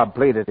where Bob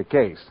pleaded a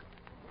case.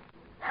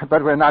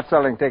 But we're not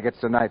selling tickets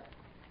tonight.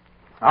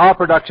 Our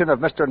production of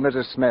Mr. and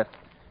Mrs. Smith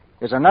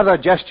is another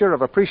gesture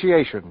of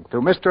appreciation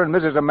to Mr. and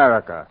Mrs.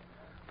 America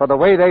for the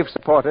way they've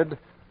supported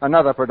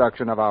another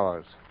production of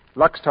ours,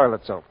 Lux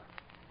Toilet Soap.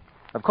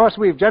 Of course,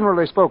 we've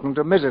generally spoken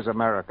to Mrs.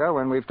 America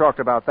when we've talked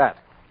about that,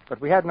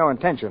 but we had no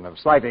intention of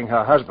slighting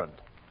her husband.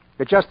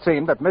 It just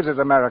seemed that Mrs.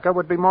 America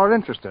would be more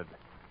interested.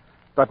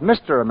 But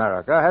Mr.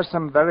 America has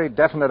some very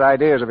definite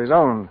ideas of his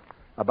own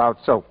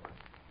about soap,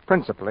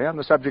 principally on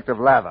the subject of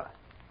lather.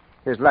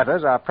 His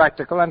letters are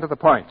practical and to the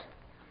point.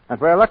 And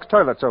where Lux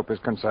Toilet Soap is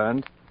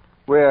concerned,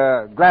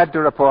 we're glad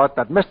to report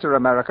that Mr.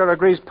 America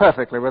agrees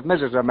perfectly with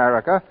Mrs.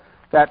 America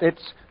that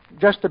it's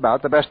just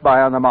about the best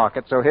buy on the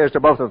market, so here's to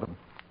both of them.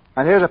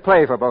 And here's a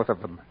play for both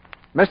of them.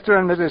 Mr.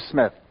 and Mrs.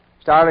 Smith,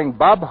 starring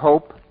Bob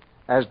Hope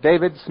as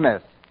David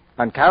Smith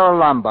and Carole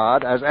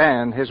Lombard as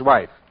Anne, his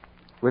wife,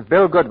 with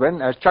Bill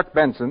Goodwin as Chuck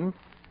Benson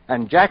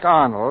and Jack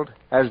Arnold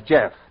as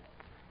Jeff.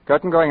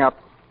 Curtain going up.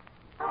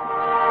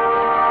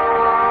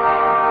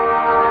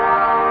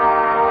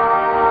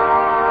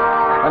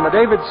 When the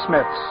David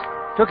Smiths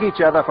took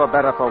each other for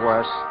better for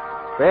worse,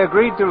 they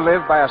agreed to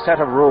live by a set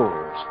of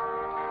rules.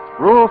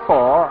 Rule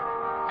 4,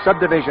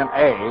 Subdivision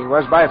A,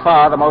 was by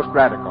far the most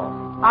radical.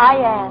 I,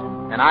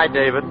 Anne. And I,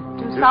 David,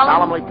 do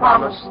solemnly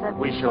promise that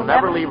we shall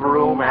never leave a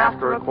room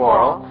after a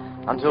quarrel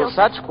until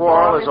such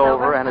quarrel is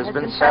over and has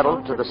been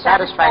settled to the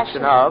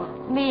satisfaction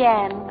of me,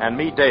 Anne. And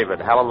me, David.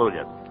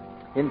 Hallelujah.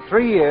 In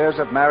 3 years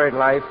of married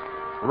life,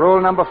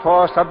 Rule number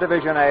 4,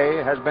 Subdivision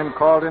A, has been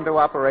called into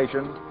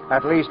operation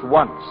at least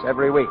once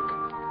every week.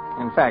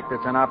 In fact,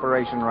 it's in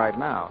operation right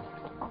now.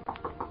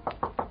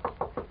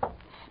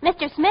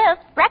 Mr. Smith,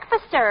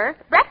 breakfast, sir.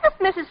 Breakfast,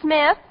 Mrs.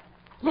 Smith.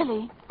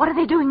 Lily, what are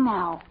they doing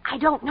now? I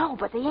don't know,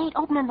 but they ain't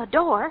opening the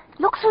door.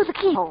 Look through the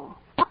keyhole.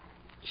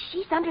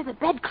 She's under the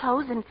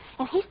bedclothes, and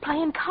he's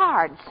playing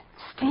cards.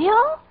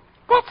 Still?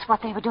 That's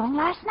what they were doing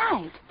last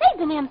night. They've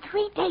been in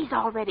 3 days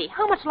already.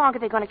 How much longer are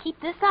they going to keep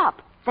this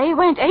up? They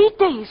went 8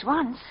 days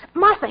once.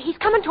 Martha, he's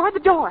coming toward the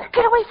door.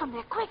 Get away from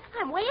there, quick.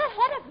 I'm way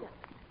ahead of you.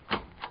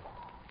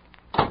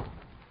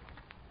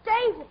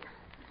 David!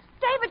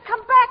 David,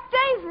 come back,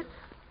 David!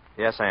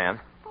 Yes, Anne?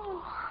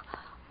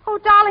 Oh,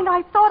 darling,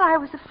 I thought I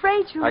was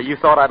afraid you... You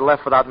thought I'd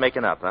left without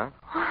making up, huh?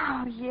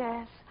 Oh,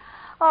 yes.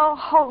 Oh,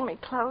 hold me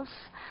close.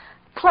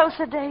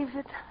 Closer,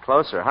 David.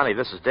 Closer? Honey,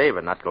 this is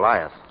David, not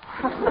Goliath.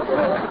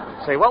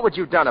 Say, what would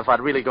you done if I'd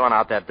really gone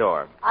out that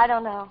door? I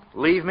don't know.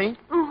 Leave me?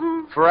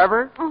 Mm-hmm.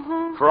 Forever?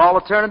 Mm-hmm. For all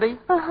eternity?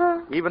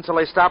 Uh-huh. Even till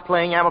they stop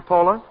playing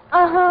Amapola?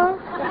 Uh-huh.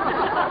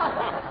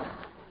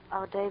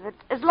 Oh, David,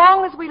 as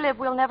long as we live,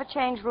 we'll never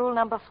change rule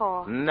number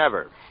 4.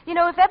 Never. You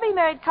know, if every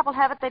married couple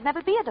have it, there'd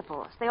never be a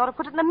divorce. They ought to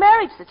put it in the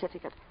marriage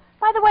certificate.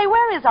 By the way,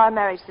 where is our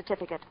marriage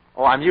certificate?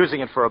 Oh, I'm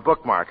using it for a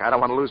bookmark. I don't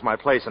want to lose my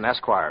place in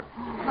Esquire.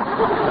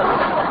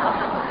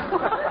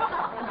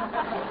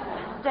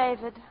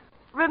 David,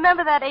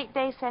 remember that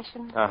 8-day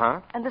session?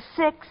 Uh-huh. And the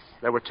 6?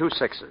 There were 2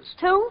 6s.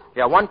 2?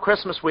 Yeah, one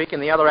Christmas week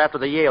and the other after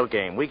the Yale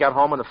game. We got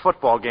home and the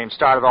football game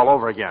started all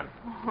over again.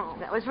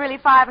 That was really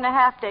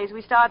 5.5 days.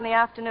 We start in the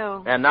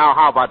afternoon. And now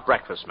how about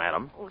breakfast,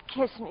 madam? Well,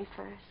 kiss me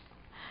first.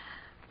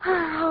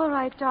 All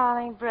right,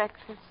 darling,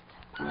 breakfast.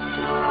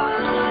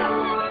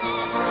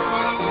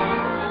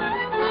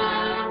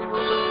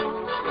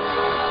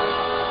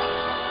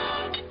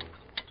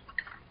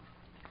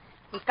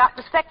 We've got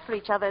respect for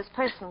each other as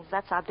persons.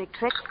 That's our big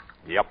trick.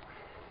 Yep.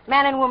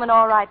 Man and woman,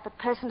 all right, but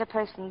person to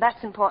person.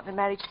 That's important in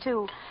marriage,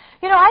 too.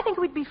 You know, I think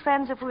we'd be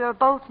friends if we were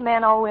both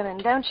men or women,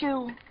 don't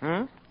you?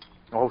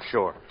 Oh,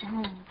 sure.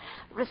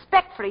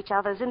 Respect for each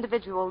other as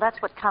individual, that's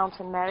what counts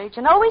in marriage.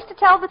 And always to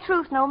tell the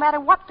truth, no matter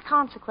what the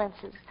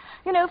consequences.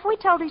 You know, if we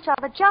told each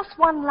other just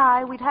one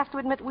lie, we'd have to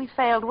admit we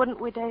failed, wouldn't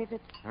we, David?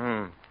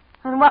 And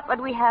what would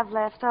we have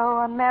left? Oh,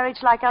 a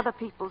marriage like other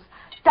people's.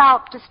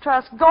 Doubt,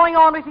 distrust, going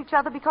on with each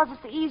other because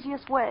it's the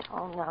easiest way.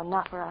 Oh, no,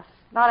 not for us.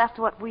 Not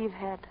after what we've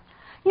had.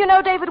 You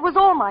know, David, it was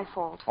all my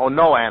fault. Oh,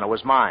 no, Anna, it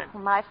was mine.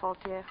 My fault,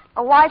 dear.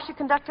 A wife should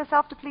conduct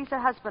herself to please her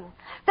husband.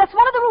 That's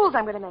one of the rules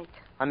I'm going to make.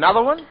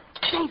 Another one?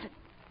 David,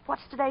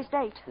 what's today's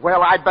date?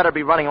 Well, I'd better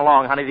be running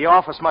along, honey. The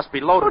office must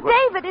be loaded with...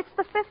 David, it's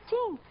the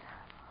 15th.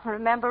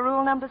 Remember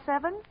rule number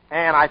 7?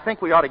 Anne, I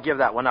think we ought to give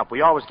that one up.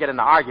 We always get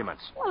into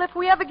arguments. Well, if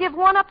we ever give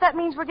one up, that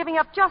means we're giving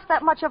up just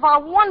that much of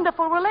our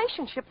wonderful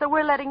relationship that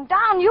we're letting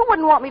down. You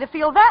wouldn't want me to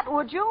feel that,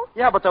 would you?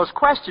 Yeah, but those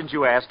questions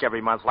you ask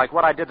every month, like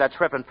what I did that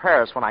trip in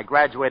Paris when I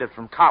graduated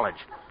from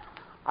college.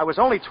 I was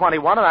only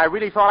 21, and I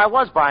really thought I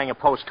was buying a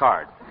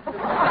postcard.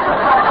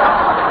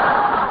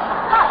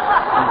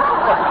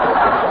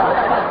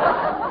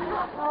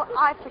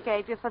 I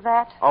forgave you for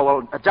that. Oh,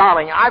 well,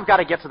 darling, I've got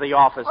to get to the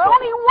office. Well,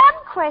 only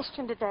one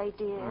question today,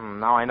 dear.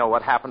 Now I know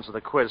what happens to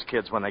the quiz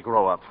kids when they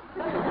grow up.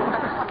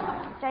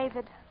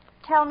 David,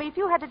 tell me, if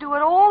you had to do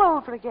it all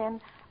over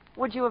again,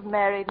 would you have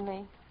married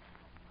me?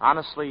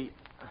 Honestly,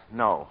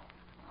 no.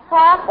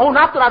 What? Oh,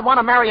 not that I'd want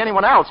to marry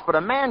anyone else, but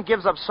a man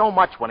gives up so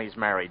much when he's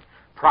married.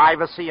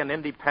 Privacy and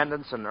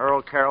independence and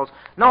Earl Carols.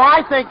 No,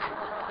 I think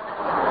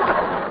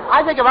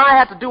if I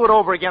had to do it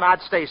over again,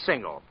 I'd stay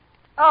single.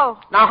 Oh.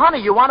 Now, honey,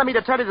 you wanted me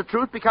to tell you the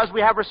truth because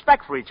we have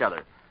respect for each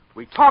other.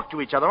 We talk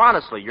to each other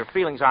honestly. Your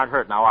feelings aren't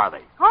hurt now, are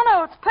they? Oh,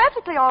 no, it's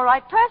perfectly all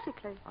right,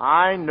 perfectly.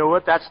 I knew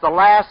it. That's the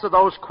last of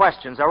those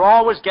questions. They're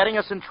always getting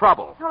us in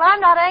trouble. Well, I'm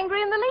not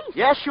angry in the least.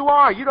 Yes, you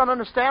are. You don't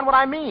understand what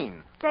I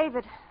mean.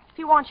 David, if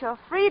you want your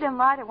freedom,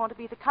 I don't want to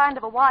be the kind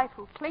of a wife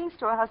who clings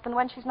to her husband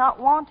when she's not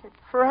wanted.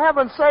 For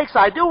heaven's sakes,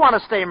 I do want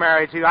to stay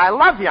married to you. I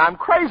love you. I'm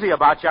crazy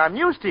about you. I'm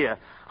used to you.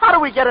 How do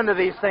we get into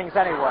these things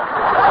anyway?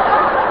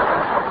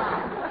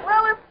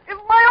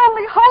 My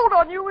only hold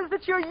on you is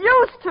that you're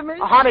used to me.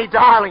 Honey,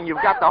 darling,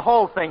 you've got the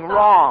whole thing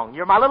wrong.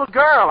 You're my little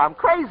girl. I'm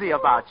crazy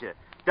about you.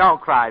 Don't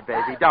cry,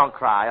 baby. Don't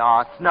cry.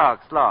 Oh,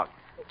 Snugs, look.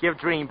 Give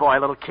Dream Boy a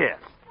little kiss.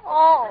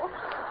 Oh.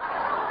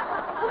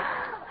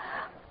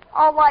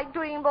 All right,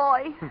 Dream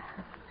Boy.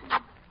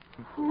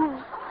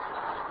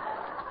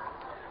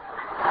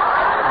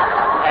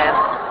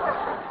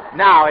 And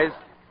now,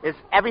 is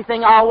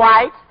everything all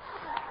right?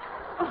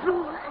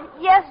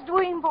 Yes,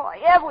 Dream Boy,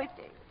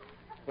 everything.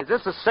 Is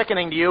this as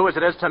sickening to you as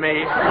it is to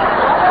me? Oh,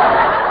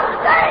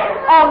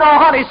 no,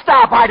 honey,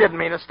 stop. I didn't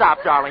mean to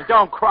stop, darling.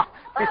 Don't cry.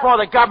 Before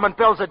the government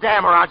builds a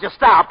dam around you,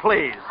 stop,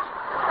 please.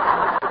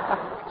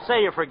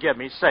 Say you forgive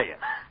me. Say it.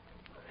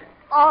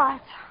 All right.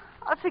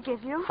 I'll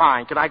forgive you.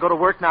 Fine. Can I go to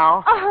work now?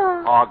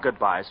 Uh-huh. Oh,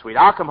 goodbye, sweet.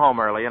 I'll come home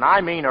early, and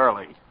I mean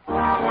early.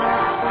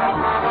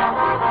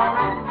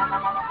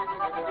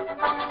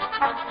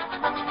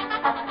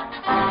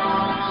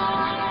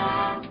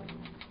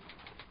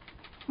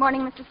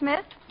 Morning, Mr.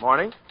 Smith.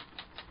 Morning.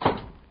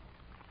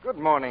 Good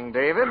morning,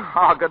 David.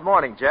 Oh, good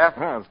morning, Jeff.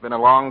 Well, it's been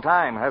a long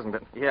time, hasn't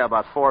it? Yeah,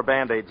 about 4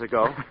 Band-Aids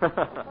ago.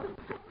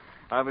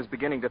 I was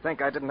beginning to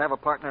think I didn't have a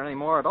partner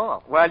anymore at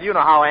all. Well, you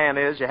know how Ann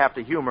is. You have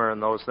to humor in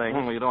those things.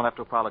 Well, you don't have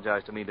to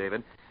apologize to me,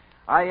 David.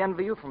 I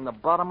envy you from the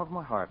bottom of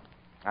my heart.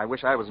 I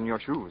wish I was in your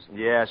shoes.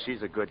 Yeah,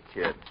 she's a good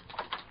kid.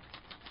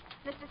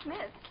 Mr.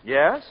 Smith.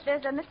 Yes?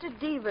 There's a Mr.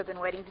 Deaver been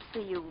waiting to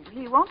see you.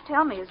 He won't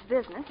tell me his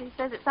business. He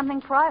says it's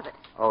something private.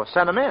 Oh,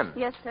 send him in.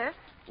 Yes, sir.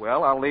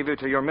 Well, I'll leave you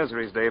to your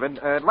miseries, David.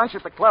 Lunch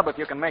at the club if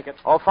you can make it.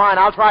 Oh, fine.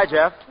 I'll try,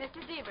 Jeff.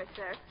 Mr. Deaver,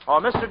 sir. Oh,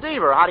 Mr.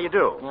 Deaver, how do you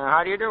do?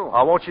 How do you do?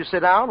 Oh, won't you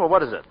sit down? Well,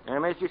 what is it?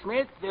 Mr.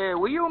 Smith,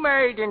 were you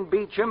married in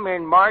Beecham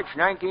in March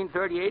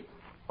 1938?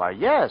 Why,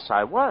 yes,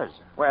 I was.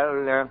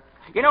 Well,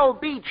 you know,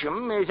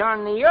 Beecham is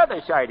on the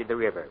other side of the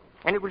river,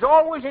 and it was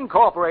always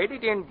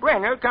incorporated in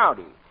Brenner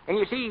County. And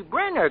you see,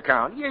 Brenner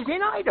County is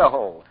in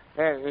Idaho.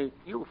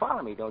 You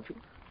follow me, don't you?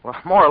 Well,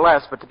 more or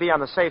less, but to be on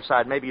the safe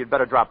side, maybe you'd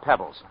better drop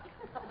pebbles.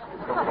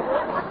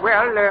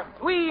 Well,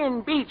 we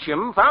in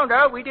Beecham found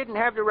out we didn't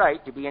have the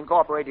right to be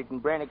incorporated in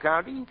Brenner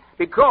County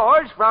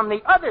because from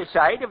the other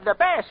side of the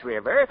Bass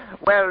River,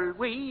 well,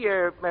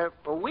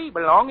 we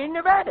belong in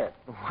Nevada.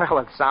 Well,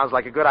 it sounds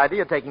like a good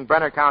idea. Taking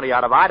Brenner County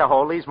out of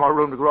Idaho leaves more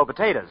room to grow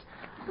potatoes.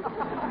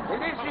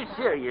 This is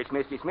serious,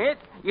 Mr. Smith.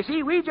 You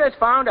see, we just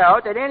found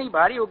out that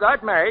anybody who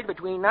got married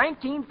between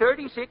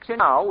 1936 and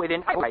now with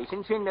an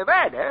license in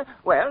Nevada,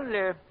 well,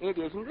 it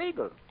isn't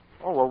legal.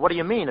 Oh, well, what do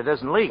you mean it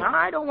isn't legal? Now,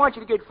 I don't want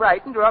you to get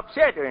frightened or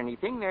upset or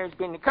anything. There's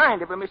been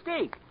kind of a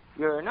mistake.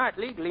 You're not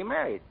legally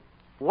married.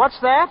 What's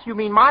that? You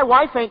mean my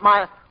wife ain't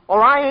my...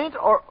 Or I ain't,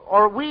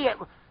 or we...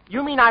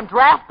 You mean I'm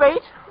draft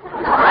bait?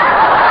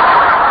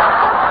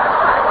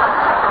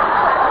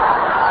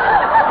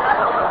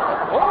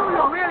 Oh,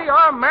 you really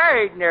are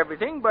married and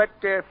everything, but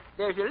there's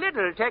a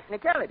little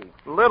technicality.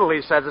 Little,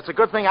 he says. It's a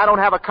good thing I don't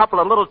have a couple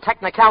of little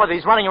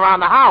technicalities running around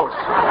the house.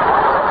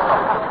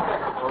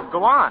 Well,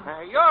 go on.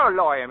 You're a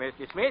lawyer,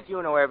 Mr. Smith.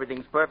 You know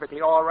everything's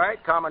perfectly all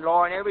right, common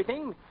law and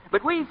everything.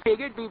 But we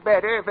figured it'd be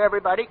better if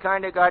everybody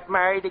kind of got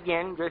married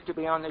again just to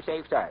be on the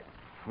safe side.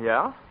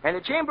 Yeah? And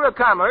the Chamber of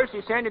Commerce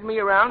is sending me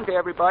around to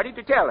everybody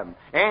to tell them.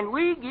 And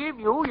we give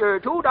you your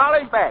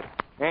 $2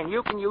 back. And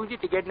you can use it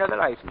to get another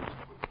license.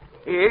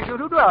 Here's your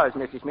 $2,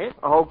 Mr. Smith.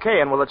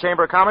 Okay, and will the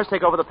Chamber of Commerce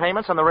take over the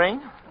payments on the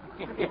ring?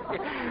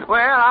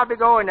 Well, I'll be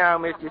going now,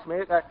 Mr.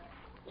 Smith.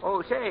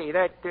 Oh, say,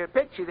 that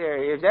picture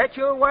there, is that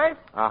your wife?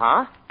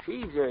 Uh-huh.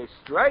 She's a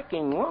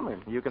striking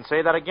woman. You can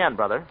say that again,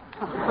 brother.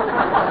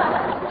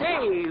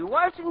 Say,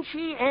 wasn't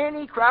she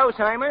Annie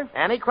Krausheimer?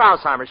 Annie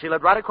Krausheimer. She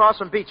lived right across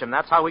from Beecham.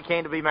 That's how we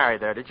came to be married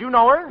there. Did you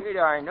know her? Did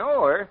I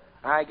know her?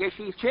 I guess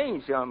she's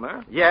changed some,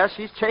 huh? Yes,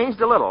 she's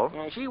changed a little.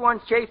 Yeah, she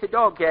once chased a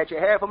dog catcher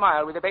half a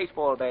mile with a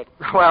baseball bat.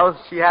 Well,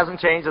 she hasn't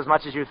changed as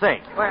much as you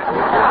think.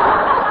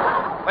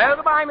 Well,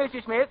 goodbye,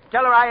 Mr. Smith.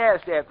 Tell her I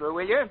asked after her,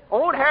 will you?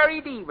 Old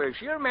Harry Deaver.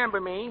 She'll remember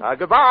me.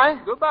 Goodbye.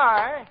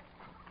 Goodbye.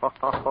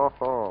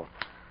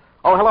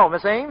 Oh, hello,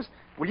 Miss Ames.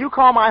 Will you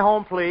call my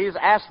home, please?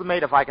 Ask the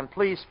maid if I can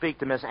please speak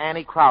to Miss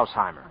Annie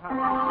Krausheimer.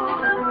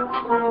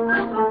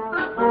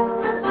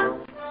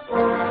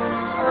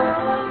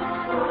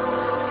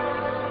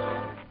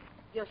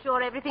 You're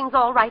sure everything's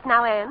all right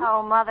now, Anne?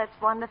 Oh, Mother,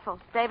 it's wonderful.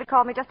 David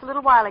called me just a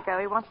little while ago.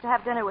 He wants to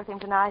have dinner with him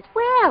tonight.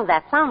 Well,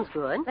 that sounds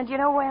good. And you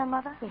know where,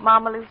 Mother?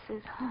 Mama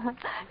Lucy's.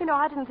 You know,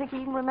 I didn't think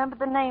he even remembered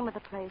the name of the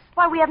place.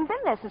 Why, we haven't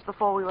been there since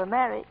before we were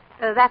married.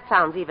 That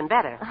sounds even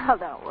better. Oh,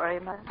 don't worry,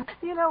 Mother.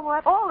 You know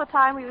what? All the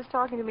time he was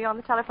talking to me on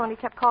the telephone, he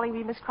kept calling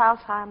me Miss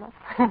Krausheimer.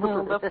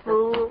 The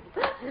fool.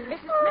 Mrs.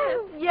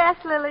 Smith? Yes,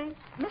 Lily?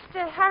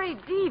 Mr. Harry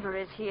Deaver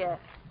is here.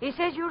 He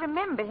says you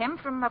remember him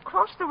from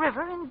across the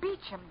river in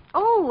Beecham.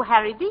 Oh,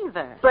 Harry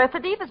Deaver. Bertha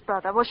Deaver's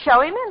brother. We'll show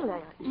him in,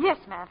 Lily. Yes,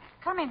 ma'am.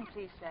 Come in,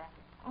 please, sir.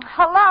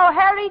 Hello,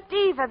 Harry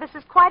Deaver. This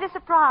is quite a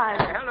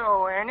surprise.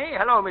 Hello, Annie.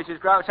 Hello, Mrs.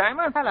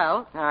 Krausheimer.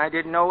 Hello. I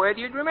didn't know whether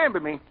you'd remember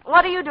me.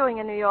 What are you doing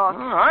in New York?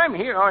 Oh, I'm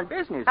here on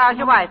business. How's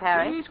your wife,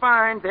 Harry? She's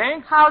fine,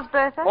 thanks. How's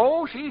Bertha?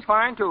 Oh, she's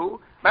fine, too.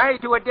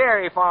 Married to a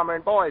dairy farmer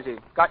in Boise.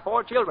 Got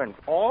 4 children,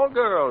 all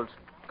girls.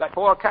 Got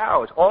 4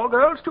 cows, all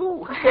girls,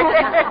 too.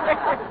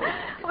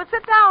 Well,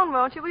 sit down,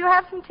 won't you? Will you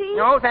have some tea?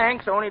 No,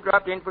 thanks. Only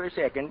dropped in for a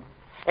second.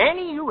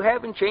 Annie, you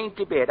haven't changed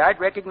a bit. I'd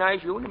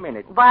recognize you in a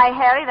minute. Why,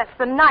 Harry, that's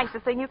the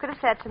nicest thing you could have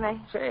said to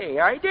me. Say,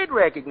 I did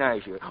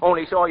recognize you.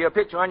 Only saw your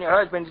picture on your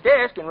husband's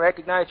desk and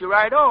recognized you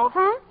right off.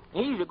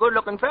 He's a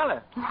good-looking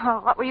fella.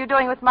 Well, what were you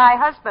doing with my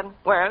husband?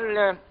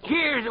 Well,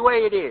 here's the way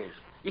it is.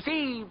 You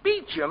see,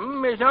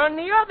 Beecham is on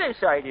the other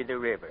side of the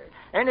river,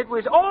 and it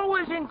was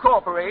always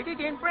incorporated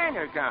in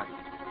Brenner County.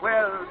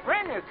 Well,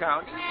 Brenner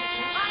County is in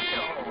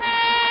Idaho.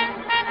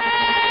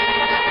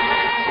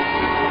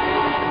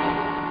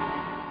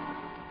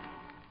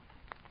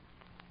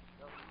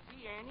 So, you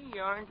see, Annie,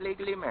 you aren't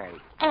legally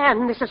married.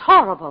 Anne, this is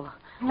horrible.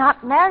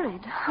 Not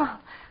married.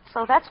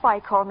 So that's why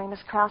he called me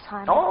Miss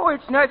Krausheimer. Oh,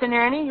 it's nothing,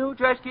 Annie. You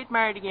just get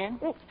married again.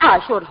 I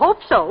should hope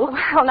so.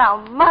 Well,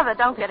 now, Mother,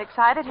 don't get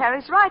excited.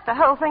 Harry's right. The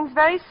whole thing's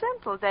very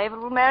simple. David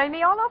will marry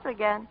me all over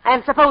again.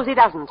 And suppose he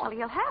doesn't? Well,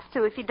 he'll have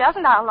to. If he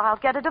doesn't, I'll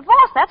get a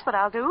divorce. That's what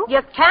I'll do.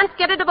 You can't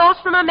get a divorce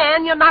from a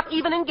man you're not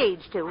even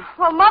engaged to.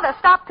 Well, Mother,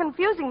 stop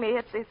confusing me.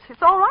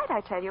 It's all right,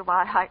 I tell you.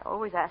 Why, I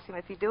always ask him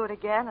if he'd do it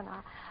again, and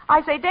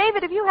I say,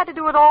 David, if you had to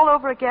do it all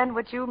over again,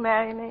 would you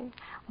marry me?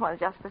 Well,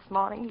 just this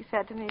morning he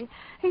said to me,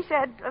 he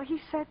said,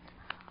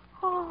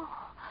 oh,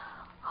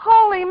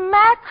 holy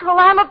mackerel,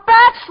 I'm a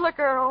bachelor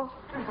girl.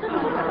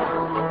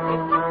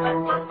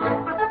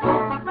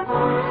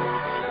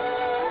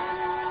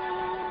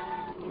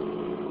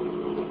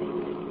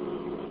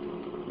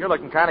 You're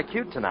looking kind of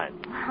cute tonight.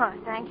 Oh,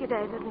 thank you,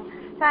 David.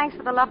 And thanks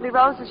for the lovely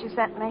roses you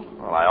sent me.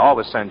 Well, I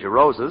always send you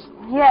roses.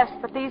 Yes,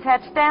 but these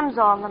had stems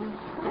on them.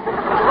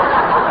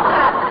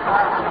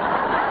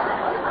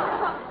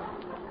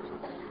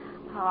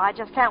 Oh, I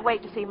just can't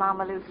wait to see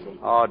Mama Lucy.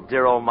 Oh,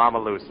 dear old Mama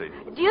Lucy.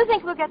 Do you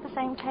think we'll get the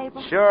same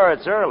table? Sure,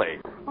 it's early.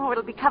 Oh,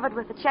 it'll be covered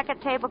with a checkered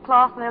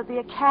tablecloth, and there'll be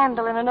a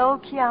candle in an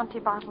old Chianti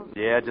bottle.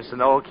 Yeah, just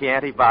an old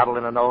Chianti bottle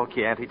in an old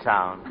Chianti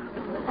town.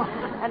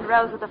 And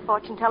Rosa the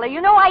fortune teller. You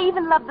know, I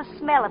even love the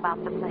smell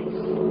about the place.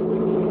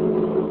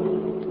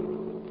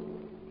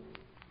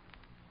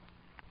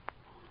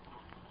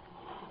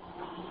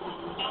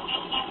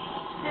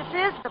 This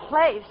is the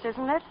place,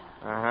 isn't it?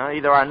 Uh-huh.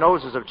 Either our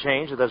noses have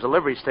changed or there's a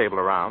livery stable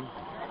around.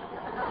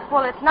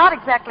 Well, it's not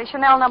exactly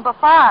Chanel number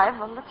 5.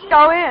 Well, let's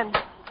go in.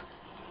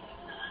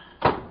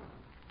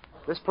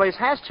 This place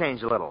has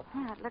changed a little.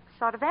 Yeah, it looks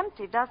sort of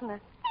empty, doesn't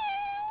it?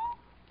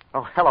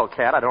 Oh, hello,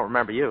 Cat. I don't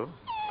remember you.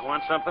 You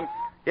want something?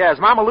 Yeah, is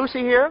Mama Lucy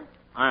here?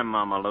 I'm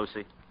Mama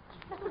Lucy.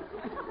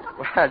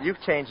 Well,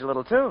 you've changed a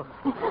little, too.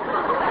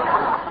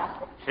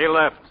 She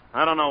left.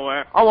 I don't know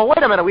where. Oh, well,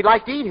 wait a minute. We'd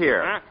like to eat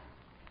here. Huh?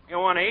 You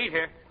want to eat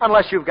here?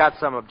 Unless you've got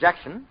some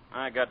objection.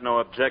 I got no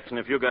objection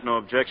if you got no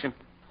objection.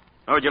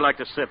 How would you like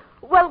to sit?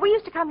 Well, we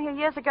used to come here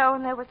years ago,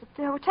 and there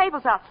were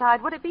tables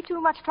outside. Would it be too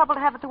much trouble to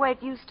have it the way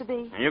it used to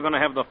be? Are you going to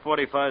have the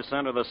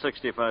 45-cent or the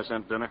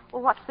 65-cent dinner?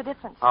 Well, what's the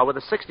difference? With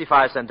a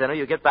 65-cent dinner,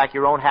 you get back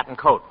your own hat and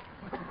coat.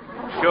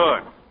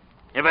 Sure.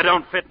 If it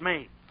don't fit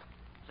me.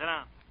 Sit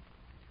down.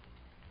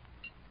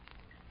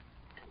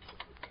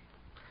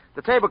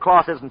 The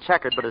tablecloth isn't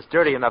checkered, but it's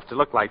dirty enough to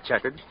look like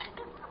checkered.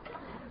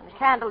 The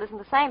candle isn't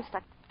the same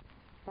stuck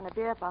in a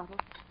beer bottle.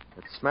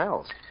 It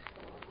smells.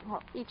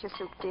 Well, eat your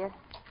soup, dear.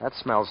 That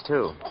smells,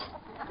 too.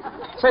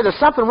 Say, there's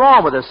something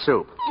wrong with this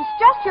soup. It's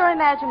just your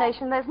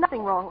imagination. There's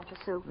nothing wrong with the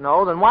soup.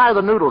 No, then why are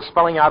the noodles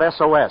spelling out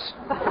SOS?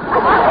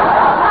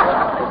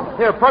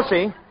 Here,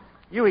 Pussy,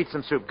 you eat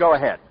some soup. Go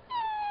ahead.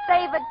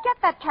 David, get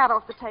that cat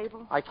off the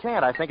table. I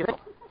can't. I think it...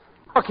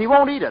 Look, he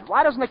won't eat it.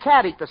 Why doesn't the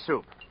cat eat the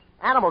soup?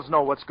 Animals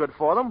know what's good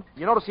for them.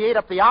 You notice he ate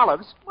up the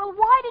olives. Well,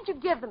 why did you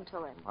give them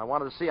to him? I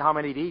wanted to see how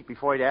many he'd eat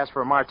before he'd ask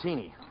for a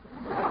martini.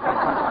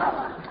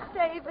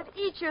 David,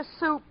 eat your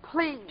soup,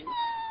 please.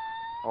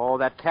 Oh,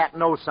 that cat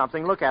knows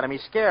something. Look at him.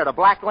 He's scared. A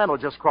black lentil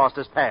just crossed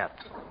his path.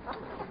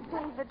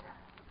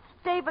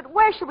 David,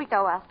 where should we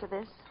go after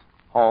this?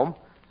 Home.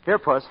 Here,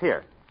 Puss,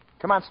 here.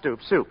 Come on,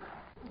 Stoop, soup.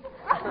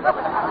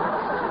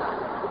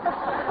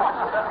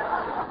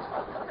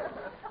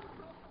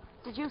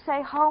 Did you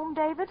say home,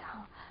 David?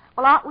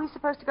 Well, aren't we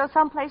supposed to go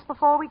someplace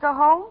before we go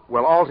home?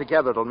 Well,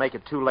 altogether, it'll make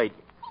it too late.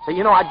 So,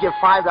 you know, I'd give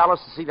 $5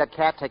 to see that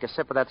cat take a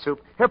sip of that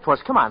soup. Here,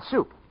 Puss, come on,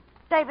 soup.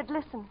 David,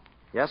 listen.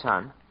 Yes,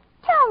 hon?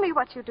 Tell me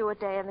what you do a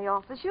day in the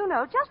office. You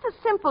know, just a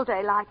simple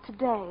day like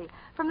today.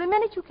 From the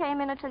minute you came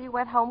in until you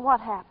went home,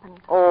 what happened?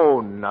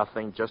 Oh,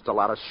 nothing. Just a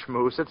lot of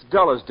schmooze. It's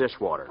dull as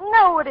dishwater.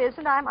 No, it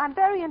isn't. I'm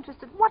very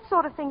interested. What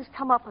sort of things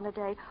come up in a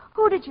day?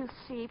 Who did you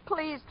see?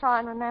 Please try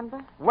and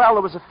remember. Well,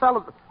 there was a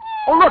fellow...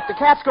 Oh, look, the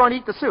cat's going to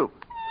eat the soup.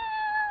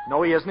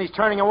 No, he isn't. He's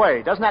turning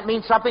away. Doesn't that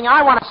mean something?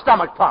 I want a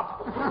stomach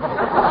pump.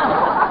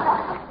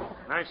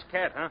 Nice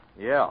cat, huh?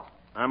 Yeah.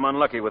 I'm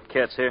unlucky with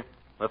cats here.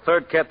 The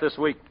third cat this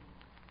week.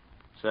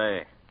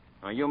 Say,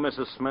 are you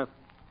Mrs. Smith?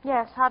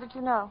 Yes, how did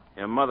you know?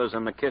 Your mother's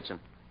in the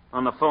kitchen.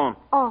 On the phone.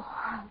 Oh,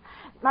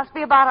 it must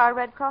be about our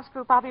Red Cross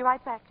group. I'll be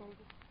right back, David.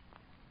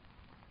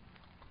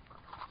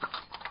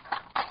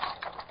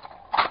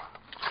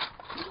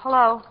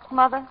 Hello,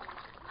 Mother.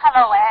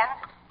 Hello, Anne.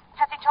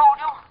 Has he told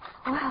you?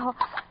 Well,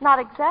 not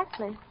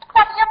exactly.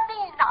 What do you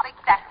mean, not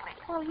exactly?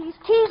 Well, he's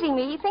teasing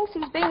me. He thinks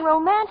he's being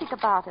romantic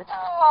about it.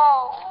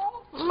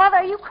 Oh. Mother,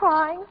 are you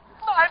crying?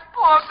 My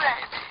poor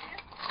baby.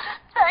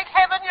 Thank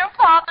heaven your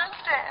father's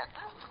dead.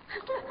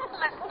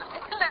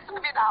 Listen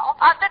to me now.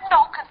 Under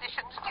no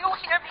conditions, do you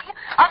hear me?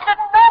 Under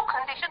no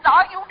conditions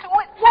are you to...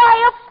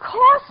 Why, of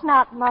course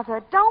not,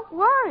 Mother. Don't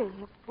worry.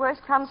 If worse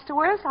comes to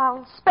worse,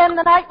 I'll spend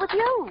the night with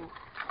you.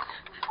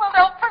 Well,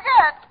 don't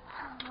forget.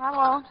 I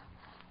won't.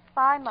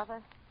 Bye,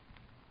 Mother.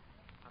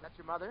 That's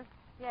your mother?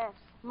 Yes,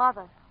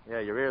 Mother. Yeah,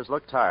 your ears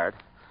look tired.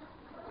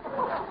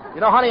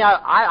 You know, honey,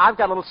 I've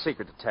got a little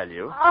secret to tell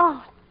you.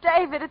 Oh,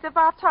 David, it's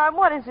about time.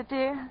 What is it,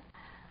 dear?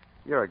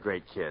 You're a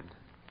great kid.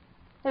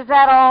 Is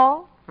that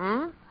all?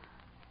 Hmm?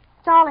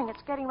 Darling,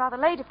 it's getting rather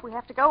late if we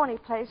have to go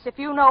anyplace, if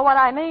you know what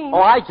I mean.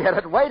 Oh, I get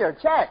it. Waiter,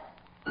 check.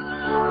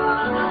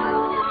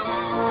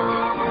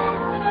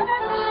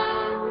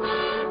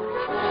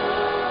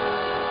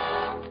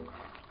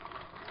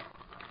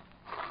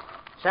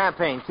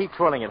 Champagne. Keep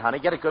twirling it, honey.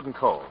 Get it good and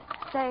cold.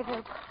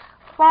 David,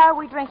 why are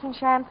we drinking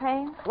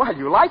champagne? Well,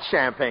 you like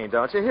champagne,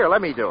 don't you? Here,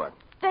 let me do it.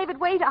 David,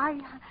 wait.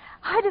 I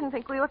didn't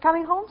think we were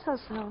coming home so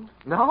soon.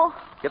 No?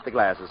 Get the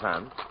glasses,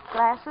 hon.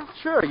 Glasses?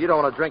 Sure, you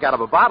don't want to drink out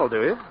of a bottle,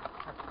 do you?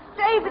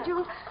 David,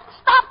 you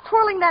stop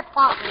twirling that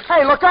bottle.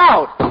 Hey, look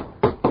out!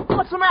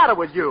 What's the matter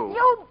with you?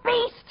 You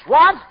beast!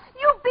 What?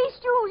 You beast,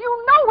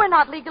 you know we're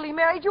not legally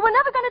married. You were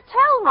never going to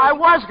tell me. I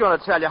was going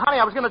to tell you. Honey,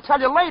 I was going to tell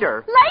you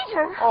later.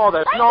 Later? Oh,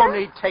 there's no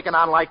need taking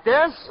on like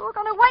this. You were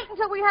going to wait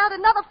until we had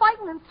another fight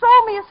and then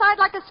throw me aside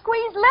like a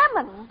squeezed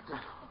lemon.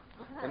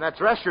 In that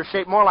dress, you're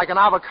shaped more like an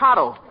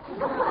avocado.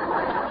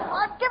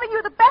 I've given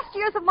you the best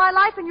years of my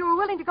life, and you were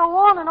willing to go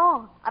on and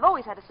on. I've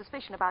always had a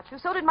suspicion about you.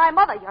 So did my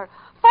mother. Your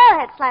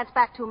forehead slants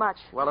back too much.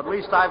 Well, at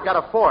least I've got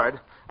a Ford.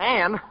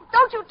 Anne.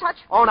 Don't you touch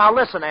me. Oh, now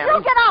listen, Annie.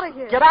 You get out of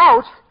here. Get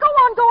out? Go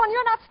on.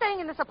 You're not staying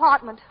in this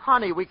apartment.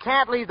 Honey, we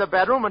can't leave the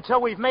bedroom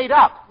until we've made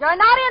up. You're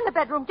not in the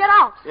bedroom. Get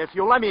out. If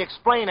you'll let me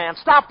explain, Anne,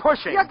 stop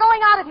pushing. You're going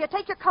out of here.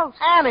 Take your coat.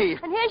 Annie.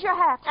 And here's your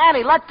hat.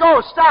 Annie, let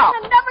go. Stop.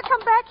 And never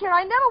come back here.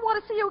 I never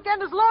want to see you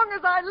again as long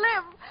as I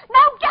live.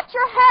 Now get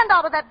your hand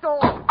out of that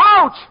door.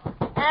 Ouch!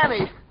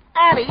 Annie,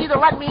 either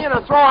let me in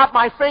or throw out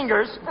my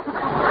fingers.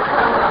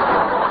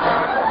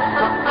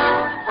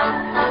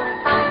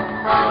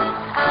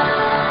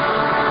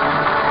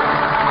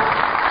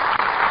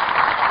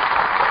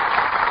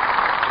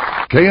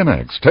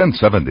 KNX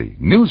 1070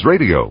 News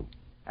Radio.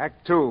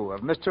 Act 2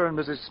 of Mr. and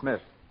Mrs.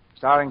 Smith,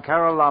 starring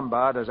Carole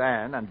Lombard as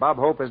Anne and Bob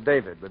Hope as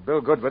David, with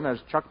Bill Goodwin as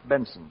Chuck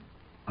Benson.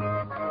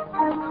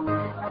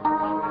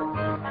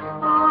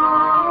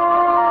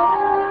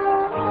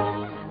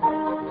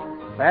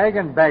 Bag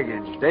and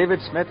baggage, David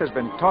Smith has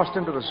been tossed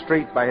into the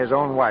street by his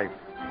own wife,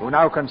 who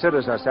now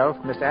considers herself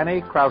Miss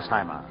Annie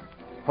Krausheimer.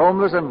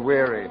 Homeless and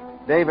weary,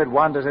 David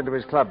wanders into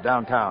his club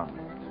downtown.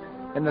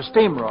 In the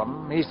steam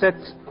room, he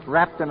sits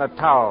wrapped in a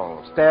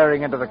towel,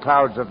 staring into the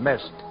clouds of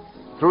mist.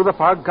 Through the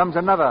fog comes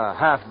another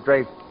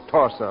half-draped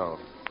torso,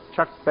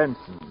 Chuck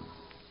Benson.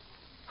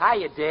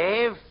 Hiya,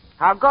 Dave.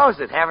 How goes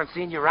it? Haven't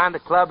seen you around the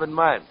club in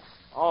months.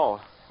 Oh,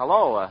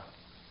 hello.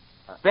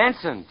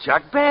 Benson,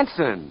 Chuck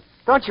Benson.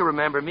 Don't you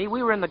remember me?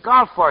 We were in the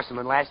golf foursome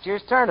in last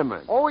year's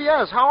tournament. Oh,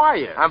 yes. How are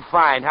you? I'm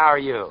fine. How are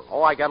you?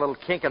 Oh, I got a little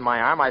kink in my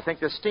arm. I think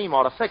this steam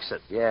ought to fix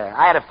it. Yeah,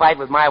 I had a fight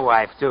with my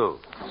wife, too.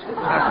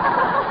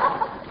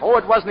 Oh,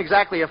 it wasn't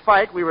exactly a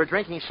fight. We were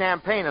drinking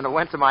champagne, and it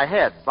went to my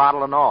head,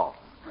 bottle and all.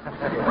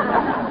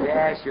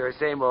 Yeah, sure,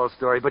 same old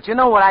story. But you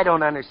know what I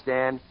don't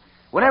understand?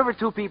 Whenever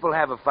two people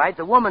have a fight,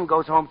 the woman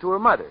goes home to her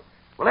mother.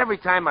 Well, every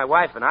time my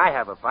wife and I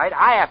have a fight,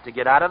 I have to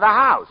get out of the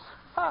house.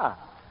 Huh.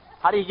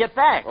 How do you get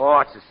back? Oh,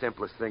 it's the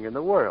simplest thing in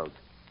the world.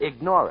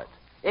 Ignore it.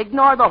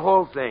 Ignore the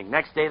whole thing.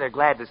 Next day, they're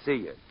glad to see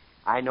you.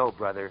 I know,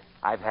 brother.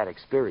 I've had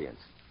experience.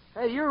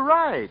 Hey, you're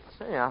right.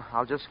 Say,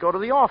 I'll just go to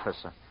the office.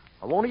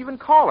 I won't even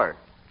call her.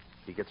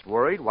 She gets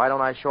worried. Why don't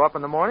I show up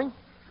in the morning?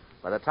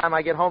 By the time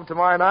I get home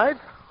tomorrow night?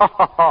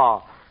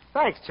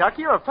 Thanks, Chuck.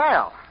 You're a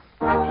pal.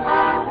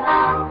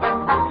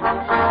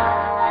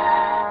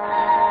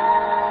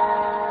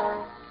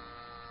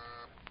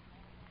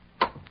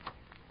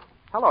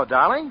 Hello,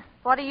 darling.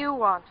 What do you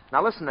want?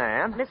 Now listen,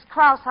 Ann. Miss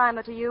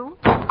Krausheimer to you.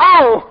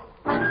 Oh!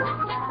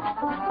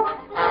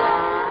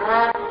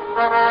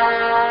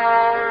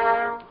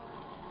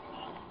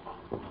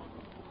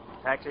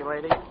 Taxi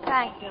lady?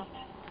 Thank you.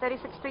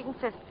 36th Street and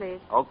 5th, please.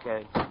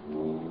 Okay.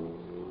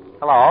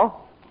 Hello?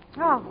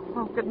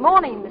 Oh, good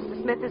morning,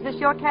 Mr. Smith. Is this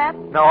your cab?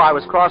 No, I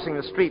was crossing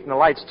the street and the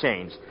lights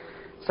changed.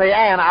 Say,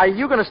 Ann, are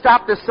you going to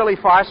stop this silly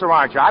farce or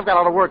aren't you? I've got a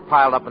lot of work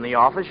piled up in the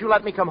office. You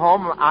let me come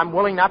home. I'm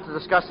willing not to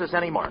discuss this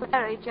anymore.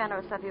 Very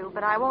generous of you,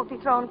 but I won't be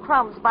thrown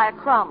crumbs by a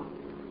crumb.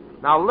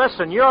 Now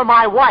listen, you're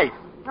my wife.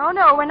 Oh,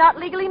 no, we're not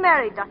legally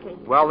married, Ducky.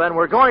 Well, then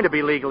we're going to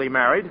be legally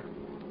married.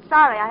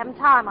 Sorry, I haven't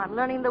time. I'm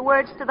learning the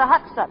words to the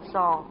Hut Sut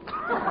song.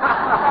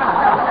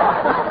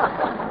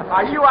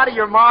 Are you out of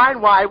your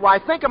mind? Why,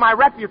 think of my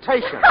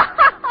reputation.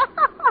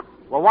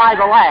 Well, why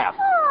the laugh?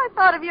 Oh, I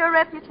thought of your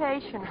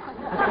reputation.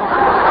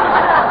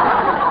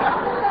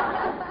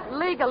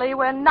 Legally,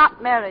 we're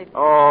not married.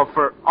 Oh,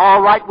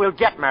 all right, we'll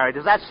get married.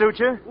 Does that suit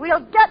you? We'll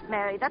get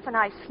married. That's a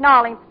nice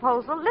snarling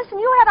proposal. Listen,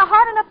 you had a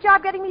hard enough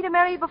job getting me to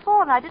marry you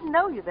before, and I didn't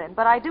know you then.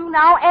 But I do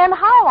now, and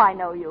how I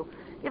know you.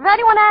 If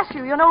anyone asks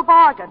you, you're no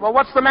bargain. Well,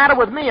 what's the matter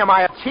with me? Am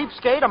I a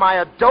cheapskate? Am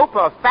I a dope,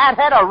 a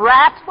fathead, a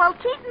rat? Well,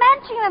 keep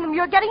mentioning them.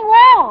 You're getting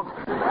warm.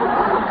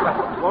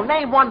 Well,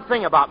 name one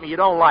thing about me you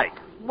don't like.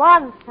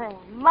 One thing.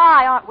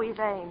 My, aren't we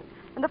vain?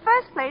 In the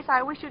first place,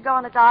 I wish you'd go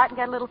on a diet and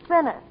get a little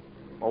thinner.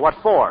 Well, what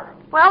for?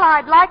 Well,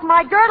 I'd like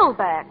my girdle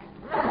back.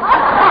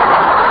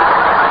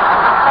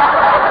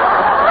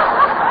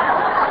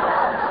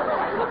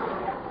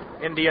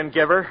 Indian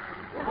giver.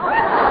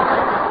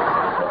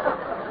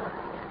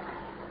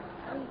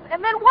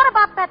 And then what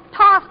about that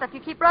tar stuff you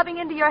keep rubbing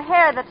into your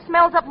hair that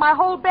smells up my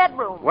whole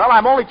bedroom? Well,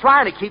 I'm only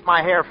trying to keep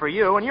my hair for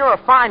you, and you're a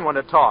fine one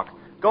to talk.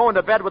 Going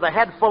to bed with a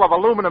head full of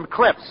aluminum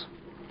clips.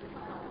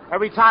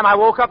 Every time I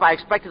woke up, I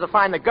expected to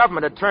find the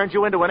government had turned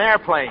you into an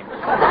airplane.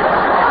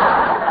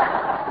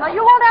 Now,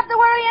 you won't have to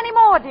worry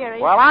anymore,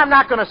 dearie. Well, I'm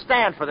not going to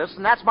stand for this,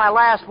 and that's my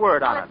last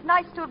word on it. It's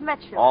nice to have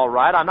met you. All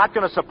right, I'm not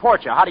going to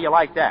support you. How do you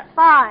like that?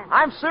 Fine.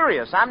 I'm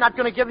serious. I'm not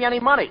going to give you any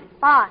money.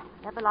 Fine.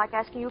 Never like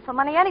asking you for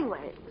money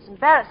anyway. It was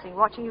embarrassing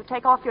watching you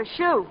take off your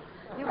shoe.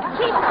 You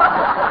keep...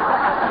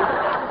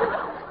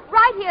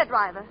 Right here,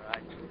 driver.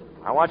 Right.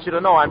 I want you to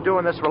know I'm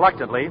doing this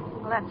reluctantly.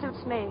 Well, that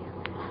suits me.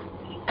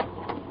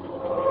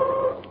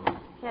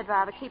 Here,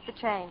 driver, keep the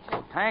change.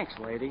 Thanks,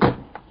 lady.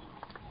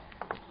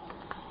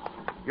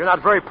 You're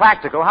not very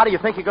practical. How do you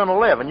think you're going to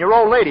live? And your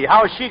old lady,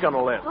 how is she going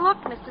to live? Look,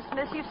 Mr.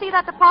 Smith, you see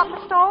that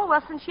department store?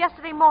 Well, since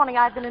yesterday morning,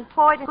 I've been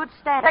employed in good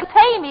standing. They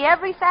pay me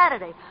every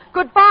Saturday.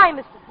 Goodbye,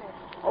 Mr. Smith.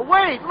 Oh,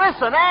 wait,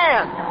 listen,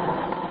 Ann.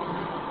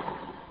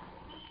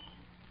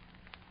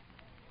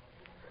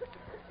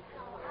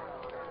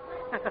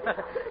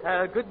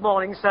 Good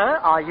morning, sir.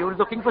 Are you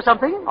looking for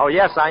something? Oh,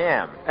 yes, I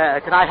am.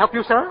 Can I help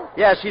you, sir?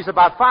 Yes, she's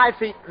about 5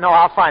 feet. No,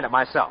 I'll find it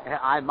myself.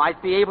 I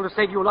might be able to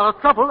save you a lot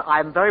of trouble.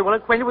 I'm very well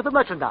acquainted with the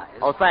merchandise.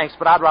 Oh, thanks,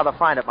 but I'd rather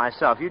find it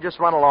myself. You just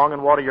run along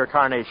and water your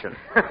carnation.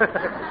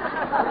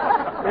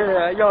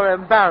 You're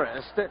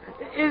embarrassed.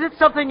 Is it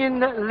something in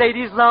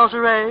ladies'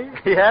 lingerie?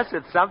 Yes,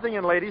 it's something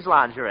in ladies'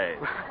 lingerie.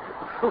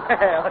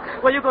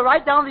 Well, you go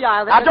right down the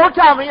aisle. Now, don't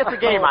tell me it's a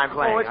game I'm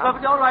playing. Oh, it's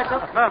perfectly all right, sir.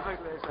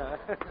 Perfectly, sir.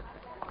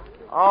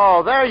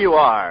 Oh, there you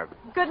are.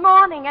 Good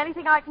morning.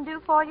 Anything I can do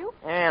for you?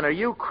 Ann, are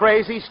you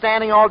crazy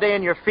standing all day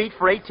on your feet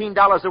for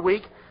 $18 a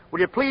week? Will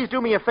you please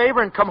do me a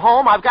favor and come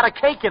home? I've got a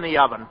cake in the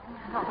oven.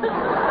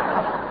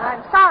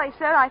 I'm sorry,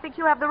 sir. I think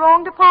you have the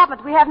wrong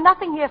department. We have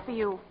nothing here for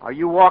you. Are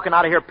you walking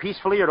out of here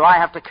peacefully, or do I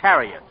have to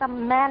carry you? The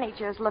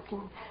manager's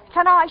looking.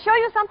 Can I show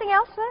you something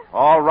else, sir?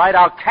 All right,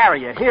 I'll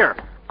carry you. Here.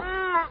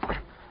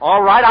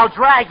 All right, I'll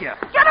drag you.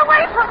 Get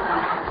away from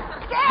me!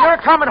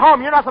 You're coming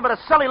home. You're nothing but a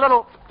silly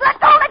little...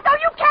 Let go!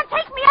 You can't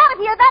take me out of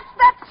here. That's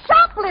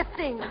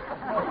shoplifting.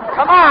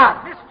 Come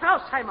on. Miss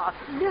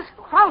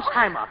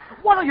Krausheimer,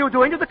 what are you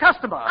doing to the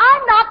customer?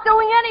 I'm not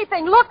doing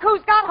anything. Look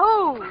who's got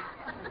who.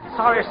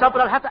 Sorry, sir,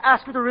 but I'll have to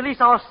ask you to release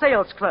our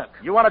sales clerk.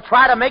 You want to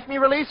try to make me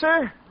release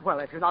her? Well,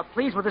 if you're not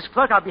pleased with this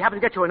clerk, I'll be happy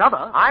to get you another.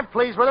 I'm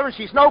pleased with her, and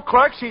she's no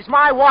clerk. She's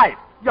my wife.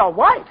 Your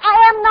wife?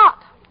 I am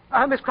not.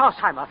 Miss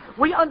Krausheimer,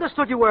 we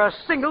understood you were a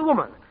single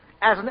woman.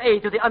 As an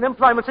aid to the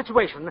unemployment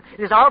situation,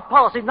 it is our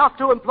policy not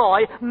to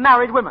employ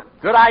married women.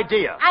 Good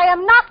idea. I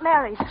am not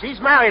married. She's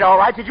married, all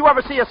right. Did you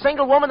ever see a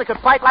single woman that could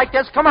fight like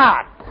this? Come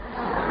on.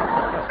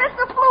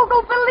 Mr.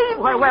 Flugel, believe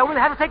me. Well, we'll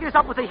have to take this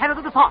up with the head of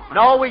the department.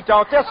 No, we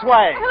don't. This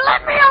way.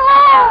 Let me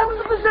alone.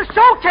 This is a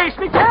showcase.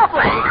 Be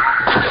careful.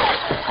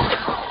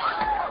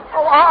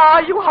 Oh,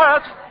 are you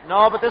hurt?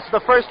 No, but this is the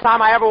first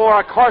time I ever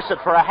wore a corset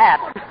for a hat.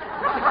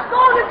 Go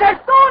on,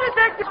 detective.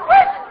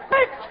 Quick.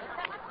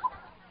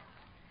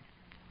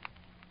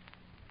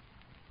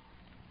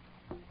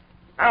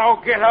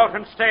 Now get out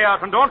and stay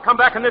out, and don't come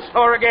back in this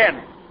store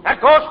again. That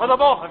goes for the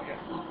both of you.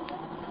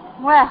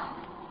 Well,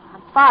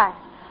 I'm fine.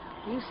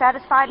 Are you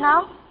satisfied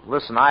now?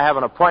 Listen, I have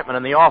an appointment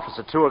in the office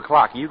at 2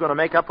 o'clock. Are you going to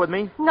make up with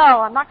me?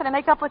 No, I'm not going to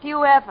make up with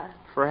you ever.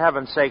 For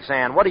heaven's sakes,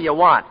 Ann, what do you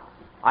want?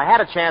 I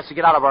had a chance to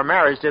get out of our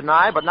marriage, didn't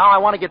I? But now I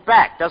want to get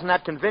back. Doesn't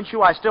that convince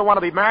you I still want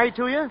to be married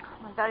to you?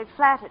 I'm very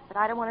flattered, but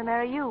I don't want to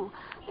marry you.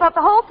 Thought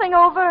the whole thing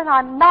over, and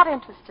I'm not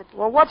interested.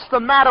 Well, what's the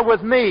matter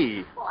with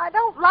me? Well, I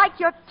don't like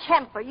your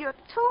temper. You're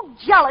too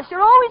jealous.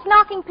 You're always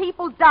knocking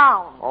people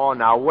down. Oh,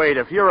 now, wait.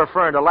 If you're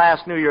referring to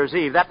last New Year's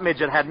Eve, that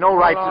midget had no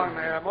right to... Move along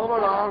there. Move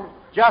along.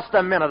 Just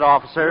a minute,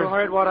 officer. You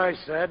heard what I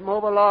said.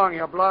 Move along.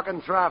 You're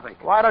blocking traffic.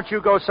 Why don't you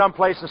go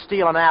someplace and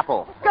steal an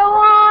apple? Go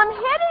on.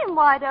 Hit him,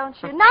 why don't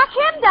you? Knock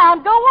him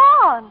down. Go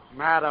on.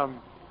 Madam,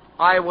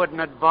 I wouldn't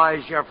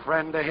advise your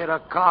friend to hit a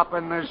cop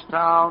in this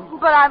town.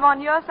 But I'm on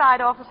your side,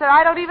 officer.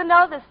 I don't even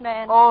know this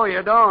man. Oh,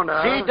 you don't,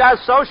 huh? She does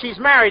so. She's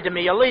married to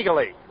me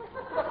illegally.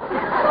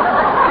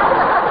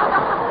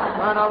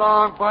 Run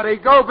along, buddy.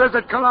 Go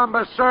visit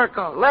Columbus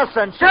Circle.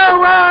 Listen, you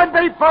run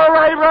before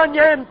I run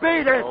you and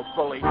beat it. Oh,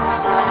 bully.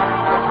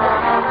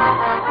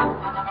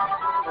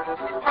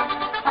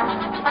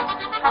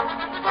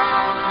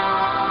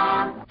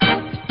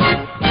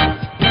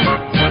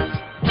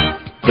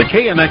 The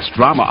KMX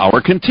Drama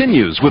Hour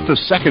continues with the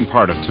second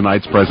part of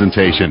tonight's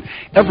presentation.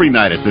 Every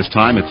night at this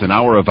time, it's an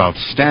hour of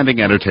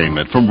outstanding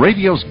entertainment from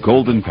radio's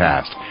golden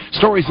past.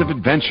 Stories of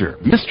adventure,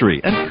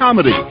 mystery, and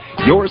comedy.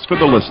 Yours for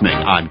the listening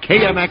on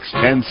KMX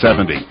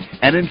 1070,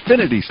 an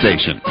Infinity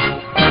station.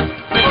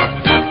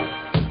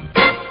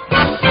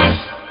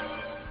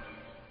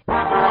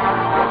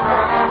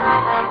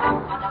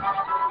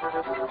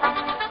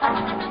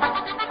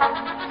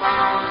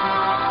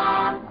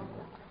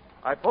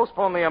 I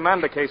postponed the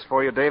Amanda case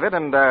for you, David,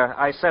 and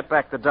I set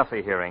back the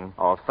Duffy hearing.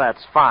 Oh,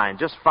 that's fine.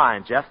 Just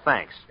fine, Jeff.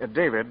 Thanks.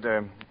 David,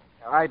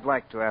 I'd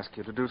like to ask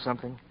you to do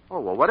something. Oh,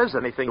 well, what is it?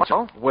 Anything?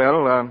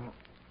 Well,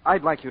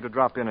 I'd like you to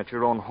drop in at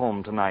your own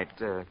home tonight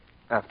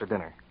after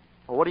dinner.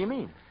 Well, what do you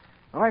mean?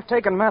 Well, I've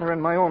taken matter in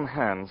my own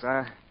hands.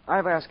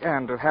 I've asked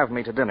Anne to have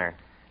me to dinner.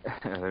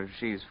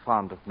 She's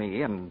fond of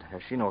me, and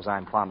she knows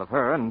I'm fond of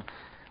her, and,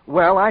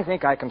 well, I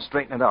think I can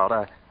straighten it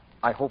out.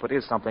 I hope it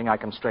is something I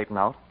can straighten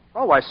out.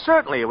 Oh, why,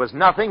 certainly. It was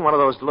nothing. One of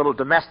those little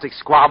domestic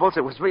squabbles.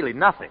 It was really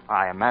nothing.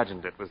 I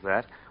imagined it was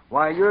that.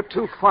 Why, you're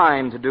too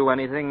fine to do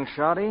anything,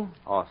 Shoddy.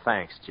 Oh,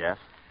 thanks, Jeff.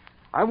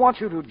 I want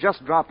you to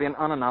just drop in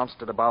unannounced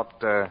at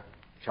about,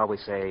 shall we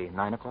say,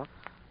 9 o'clock?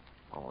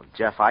 Oh,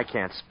 Jeff, I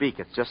can't speak.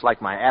 It's just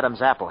like my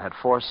Adam's apple had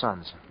 4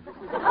 sons.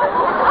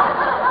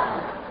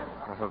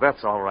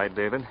 That's all right,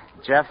 David.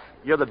 Jeff,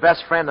 you're the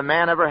best friend a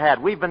man ever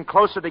had. We've been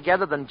closer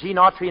together than Gene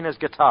Autry and his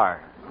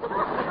guitar.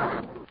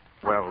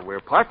 Well, we're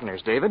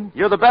partners, David.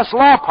 You're the best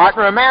law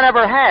partner a man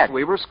ever had.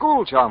 We were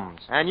school chums.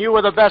 And you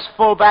were the best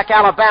fullback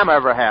Alabama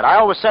ever had. I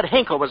always said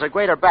Hinkle was a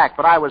greater back,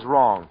 but I was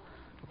wrong.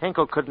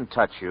 Hinkle couldn't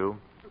touch you.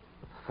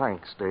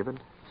 Thanks, David.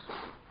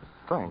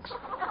 Thanks.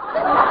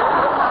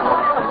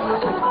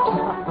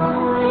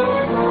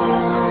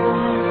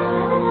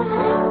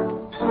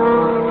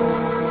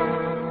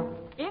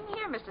 In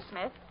here, Mr.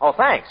 Smith. Oh,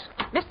 thanks.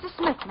 Mr.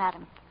 Smith,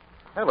 madam.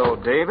 Hello,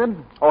 David.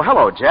 Oh,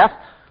 hello, Jeff.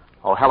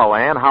 Oh, hello,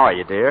 Ann. How are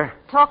you, dear?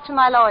 Talk to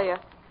my lawyer.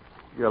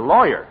 You're a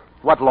lawyer?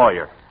 What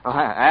lawyer?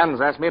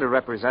 Anne's asked me to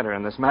represent her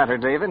in this matter,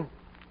 David.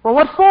 Well,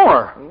 what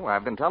for? Oh,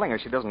 I've been telling her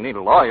she doesn't need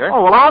a lawyer.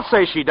 Oh, well, I'll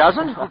say she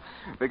doesn't.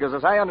 Because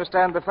as I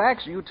understand the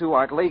facts, you two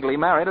aren't legally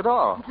married at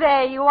all.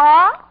 There you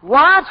are.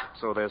 What?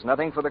 So there's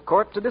nothing for the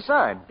court to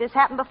decide. This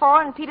happened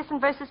before in Peterson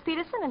versus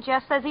Peterson, and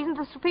Jeff says even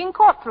the Supreme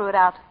Court threw it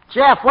out.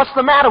 Jeff, what's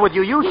the matter with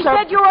you? He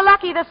said you were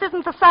lucky this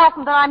isn't the South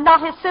and that I'm not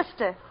his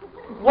sister.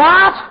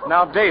 What?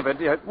 Now, David...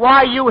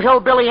 Why, you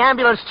hillbilly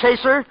ambulance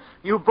chaser?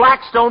 You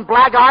Blackstone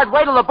blackguard,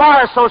 wait till the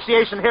Bar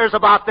Association hears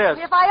about this.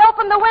 If I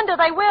open the window,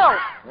 they will.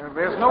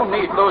 There's no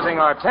need losing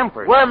our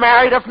tempers. We're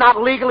married, if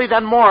not legally,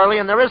 then morally,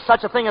 and there is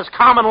such a thing as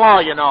common law,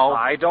 you know.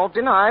 I don't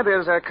deny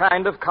there's a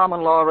kind of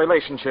common law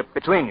relationship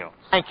between you.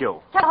 Thank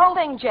you. The whole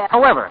thing, Jeff.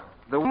 However,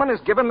 the woman is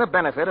given the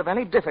benefit of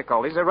any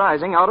difficulties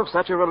arising out of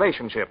such a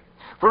relationship.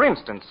 For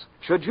instance,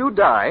 should you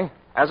die,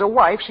 as a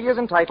wife, she is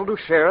entitled to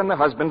share in the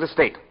husband's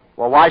estate.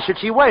 Well, why should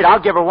she wait?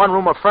 I'll give her one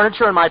room of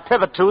furniture and my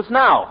pivot tooth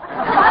now.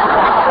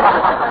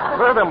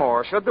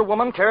 Furthermore, should the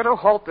woman care to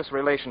halt this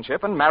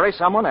relationship and marry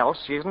someone else,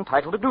 she is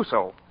entitled to do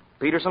so.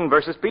 Peterson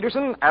versus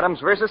Peterson, Adams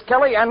versus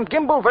Kelly, and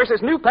Gimbel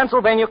versus New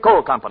Pennsylvania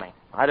Coal Company.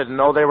 I didn't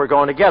know they were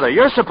going together.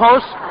 You're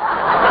supposed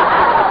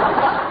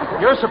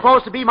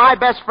to be my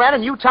best friend,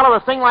 and you tell her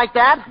a thing like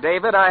that?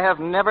 David, I have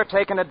never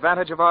taken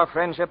advantage of our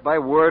friendship by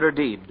word or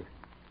deed.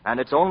 And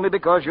it's only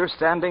because you're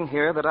standing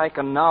here that I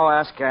can now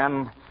ask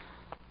Anne,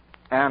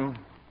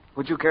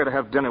 would you care to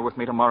have dinner with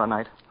me tomorrow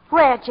night?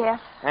 Where, Jeff?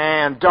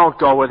 And don't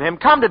go with him.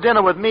 Come to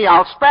dinner with me.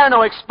 I'll spare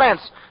no expense.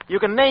 You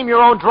can name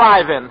your own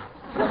drive-in.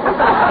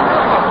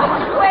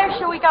 Where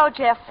shall we go,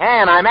 Jeff?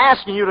 Anne, I'm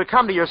asking you to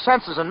come to your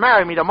senses and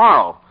marry me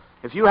tomorrow.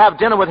 If you have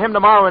dinner with him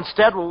tomorrow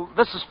instead, well,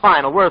 this is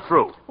final. We're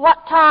through.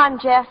 What time,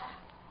 Jeff?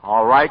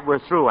 All right, we're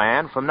through,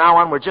 Anne. From now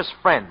on, we're just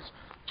friends.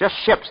 Just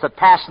ships that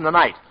pass in the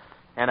night.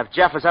 And if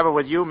Jeff is ever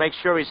with you, make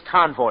sure he's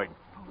convoyed.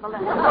 Well,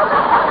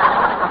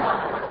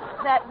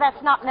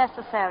 that's not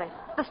necessary.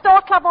 The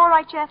store club all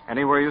right, Jeff?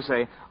 Anywhere you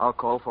say. I'll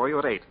call for you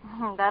at 8.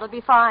 That'll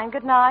be fine.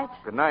 Good night.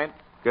 Good night.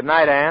 Good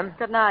night, Anne.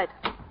 Good night.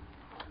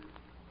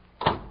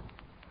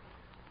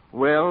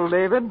 Well,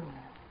 David?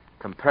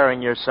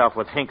 Comparing yourself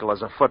with Hinkle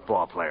as a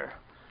football player.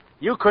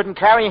 You couldn't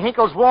carry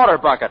Hinkle's water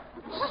bucket.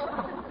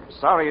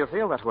 Sorry you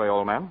feel that way,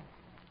 old man.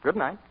 Good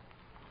night.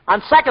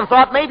 On second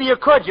thought, maybe you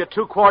could, you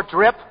 2-quart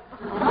drip.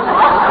 Who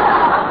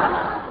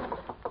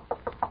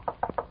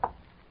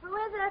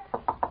is it?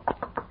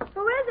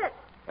 Who is it?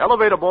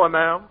 Elevator boy,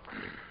 ma'am.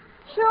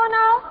 Sure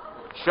now?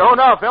 Sure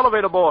enough,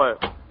 elevator boy.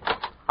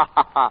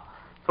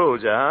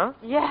 Fooled you, huh?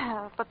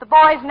 Yeah, but the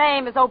boy's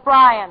name is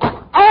O'Brien.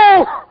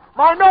 Oh!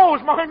 My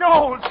nose, my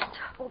nose!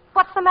 Well,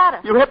 what's the matter?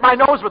 You hit my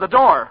nose with the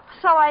door.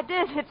 So I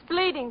did. It's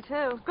bleeding,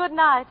 too. Good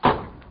night.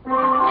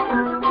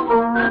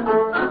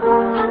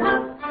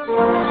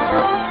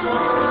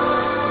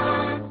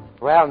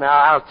 Well, now,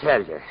 I'll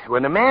tell you.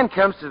 When a man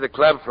comes to the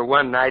club for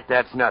one night,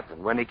 that's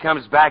nothing. When he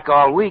comes back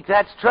all week,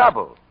 that's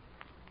trouble.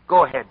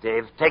 Go ahead,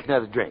 Dave. Take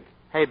another drink.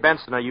 Hey,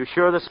 Benson, are you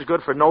sure this is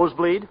good for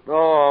nosebleed?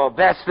 Oh,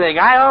 best thing.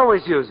 I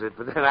always use it,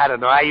 but then I don't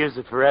know. I use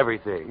it for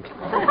everything.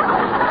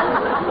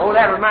 Oh,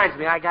 that reminds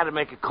me. I got to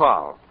make a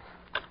call.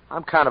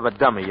 I'm kind of a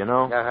dummy, you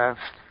know. Uh-huh.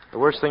 The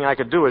worst thing I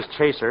could do is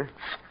chase her.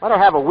 Let her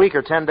have a week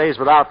or 10 days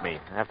without me.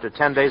 After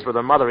 10 days with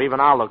her mother, even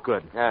I'll look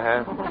good.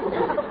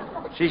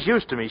 Uh-huh. She's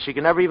used to me. She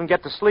can never even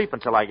get to sleep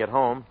until I get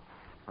home.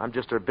 I'm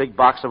just her big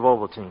box of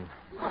Ovaltine.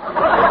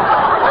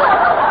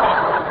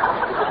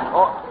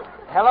 Oh,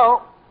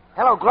 hello.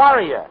 Hello,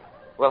 Gloria.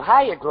 Well,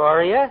 hiya,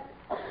 Gloria.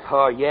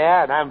 Oh,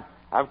 yeah, and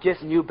I'm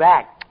kissing you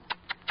back.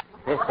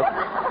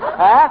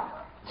 Huh?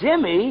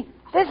 Jimmy?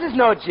 This is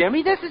no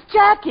Jimmy. This is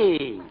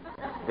Jackie.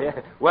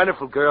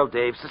 Wonderful girl,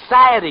 Dave.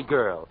 Society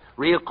girl.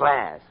 Real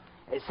class.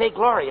 Say,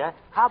 Gloria,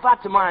 how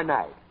about tomorrow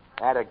night?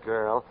 Atta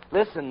girl.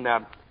 Listen,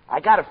 I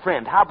got a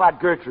friend. How about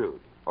Gertrude?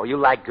 Oh, you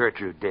like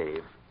Gertrude,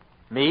 Dave.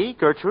 Me,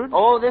 Gertrude?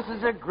 Oh, this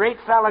is a great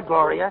fella,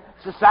 Gloria.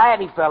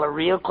 Society fella,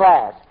 real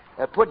class.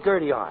 Put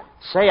Gertie on.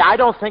 Say, I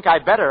don't think I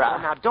better. Oh,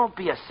 now, don't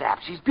be a sap.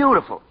 She's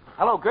beautiful.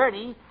 Hello,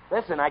 Gertie.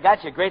 Listen, I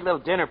got you a great little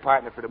dinner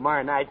partner for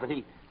tomorrow night, but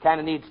he kind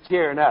of needs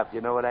cheering up,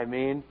 you know what I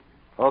mean?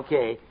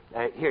 Okay.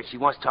 Here, she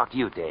wants to talk to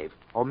you, Dave.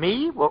 Oh,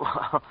 me? Well,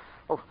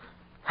 oh.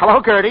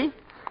 Hello, Gertie.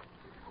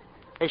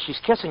 Hey, she's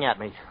kissing at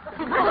me.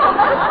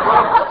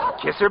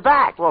 Kiss her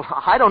back. Well,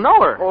 I don't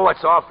know her. Oh,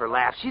 it's all for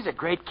laughs. She's a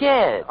great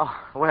kid. Oh,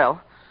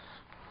 well.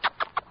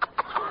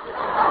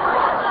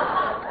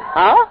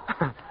 Huh?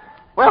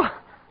 Well,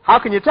 how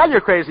can you tell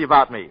you're crazy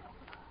about me?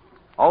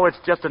 Oh, it's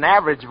just an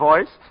average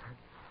voice.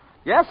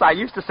 Yes, I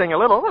used to sing a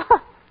little.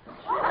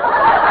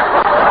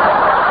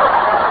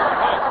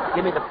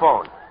 Give me the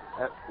phone.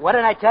 What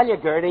did I tell you,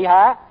 Gertie,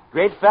 huh?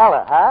 Great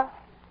fella, huh?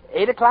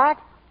 8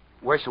 o'clock?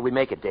 Where shall we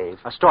make it, Dave?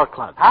 A stork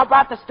club. How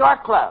about the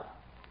stork club?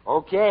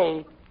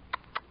 Okay.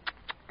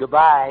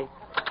 Goodbye.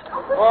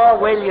 Oh,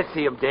 wait till you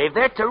see them, Dave.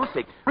 They're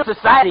terrific.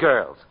 Society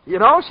girls. You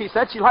know, she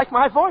said she liked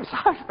my voice.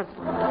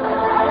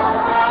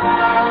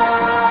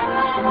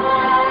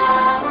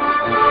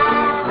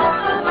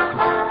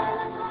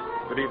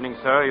 Good evening,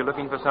 sir. Are you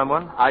looking for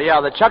someone? Yeah,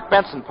 the Chuck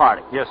Benson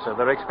party. Yes, sir.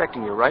 They're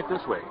expecting you right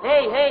this way.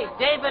 Hey,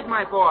 David,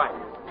 my boy.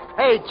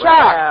 Hey, Chuck.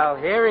 Well,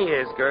 here he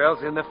is,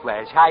 girls, in the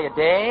flesh. Hiya,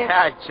 Dave.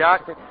 Hi,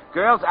 Chuck.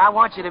 Girls, I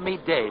want you to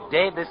meet Dave.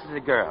 Dave, this is a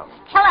girl.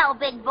 Hello,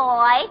 big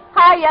boy.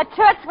 Hiya,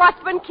 Toots.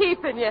 What's been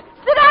keeping you?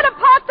 Sit down and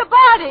park the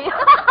body.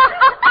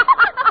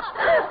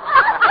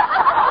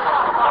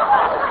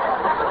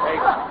 Hey,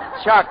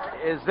 Chuck,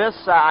 is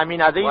this, are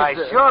these... Why,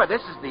 sure.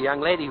 This is the young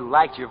lady who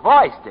liked your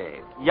voice,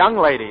 Dave. Young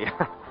lady?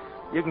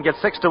 You can get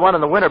 6 to 1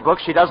 in the winter book.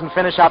 She doesn't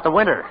finish out the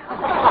winter.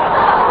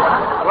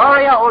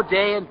 Gloria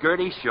O'Day and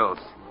Gertie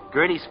Schultz.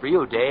 Gertie's for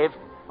you, Dave.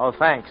 Oh,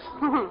 thanks.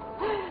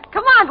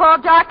 Come on,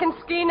 Bob Dark and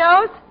Ski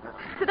Nose.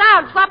 Sit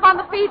down, slap on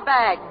the feed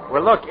bag.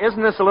 Well, look,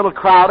 isn't this a little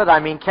crowded? I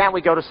mean, can't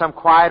we go to some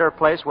quieter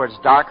place where it's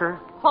darker?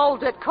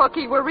 Hold it,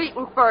 Cookie. We're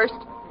eating first.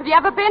 Have you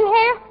ever been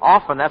here?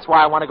 Often. That's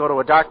why I want to go to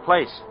a dark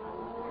place.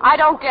 I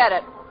don't get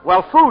it.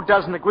 Well, food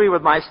doesn't agree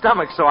with my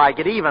stomach, so I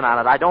get even on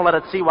it. I don't let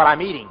it see what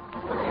I'm eating.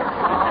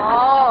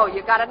 Oh,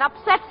 you got an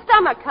upset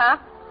stomach, huh?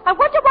 I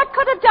wonder what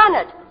could have done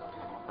it.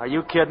 Are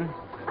you kidding?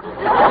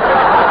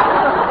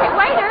 Hey,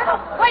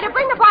 waiter,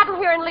 bring the bottle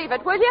here and leave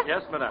it, will you?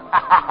 Yes, madam.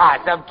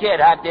 Some kid,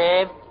 huh,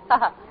 Dave?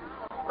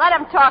 Let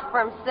him talk for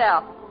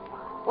himself.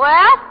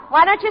 Well,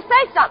 why don't you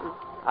say something?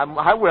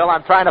 I will.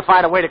 I'm trying to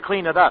find a way to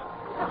clean it up.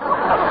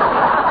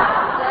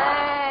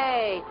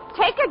 Say,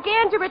 take a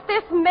gander at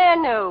this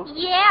menu.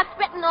 Yeah, it's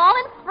written all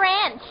in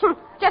French.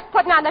 Just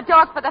putting on the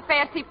dog for the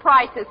fancy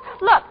prices.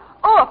 Look,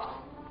 oops,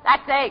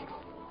 that's eggs.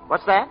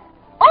 What's that?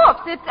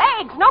 Oops, it's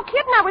eggs. No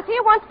kidding, I was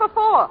here once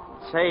before.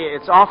 Say,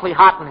 it's awfully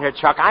hot in here,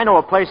 Chuck. I know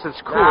a place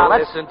that's cool. Now,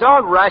 listen,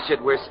 don't rush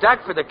it. We're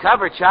stuck for the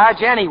cover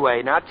charge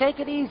anyway. Now, take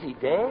it easy,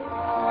 Dave.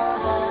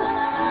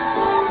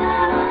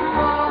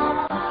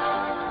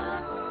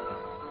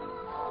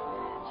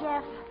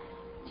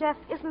 Jeff,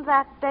 isn't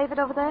that David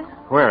over there?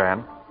 Where,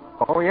 Ann?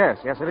 Oh, yes,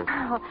 it is.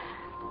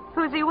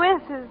 Who's he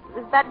with?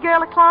 Is that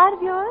girl a client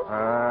of yours?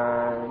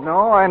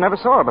 No, I never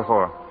saw her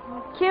before.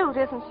 Cute,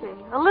 isn't she?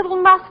 A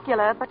little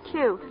muscular, but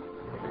cute.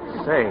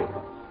 Say,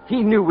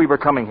 he knew we were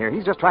coming here.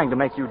 He's just trying to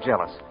make you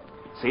jealous.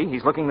 See,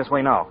 he's looking this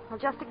way now. Well,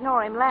 just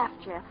ignore him. Laugh,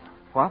 Jeff.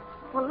 What?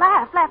 Well,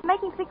 laugh.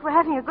 Make him think we're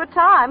having a good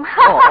time.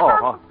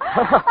 Oh.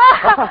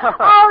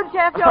 Oh,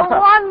 Jeff, you're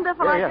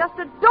wonderful. Yeah. I just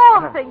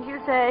adore things you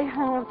say.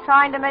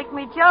 Trying to make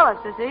me jealous,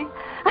 is he?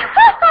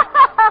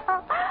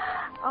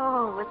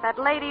 Oh, with that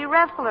lady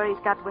wrestler he's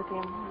got with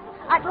him.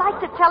 I'd like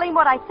to tell him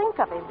what I think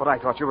of him. But I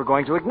thought you were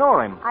going to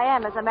ignore him. I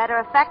am, as a matter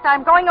of fact.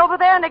 I'm going over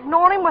there and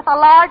ignore him with a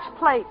large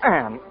plate.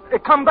 Ann,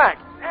 come back.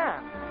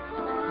 Ann.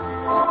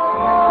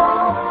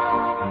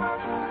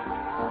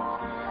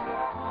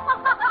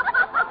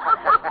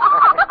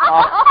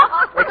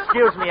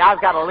 Excuse me, I've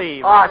got to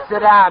leave. Oh,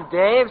 sit down,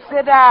 Dave.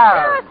 Sit down.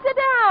 Yeah, sit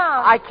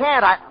down. I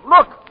can't.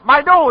 Look,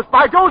 my nose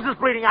is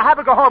bleeding. I have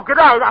to go home. Get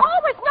out.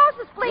 Oh, his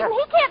nose is bleeding.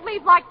 He can't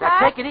leave like Now,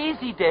 that. take it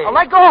easy, Dave.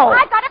 Let go.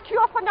 I got a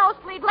cure for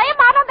nosebleed. Lay him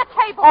out on the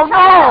table. Oh,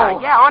 no.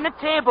 Yeah, on the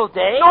table,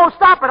 Dave. No,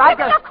 stop it.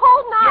 Give me a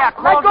cold knife.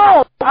 Yeah, Let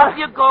go. Up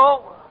you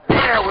go.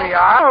 There we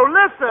are. Oh,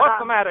 listen.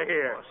 What's the matter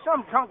here?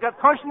 Some chunk got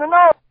punched in the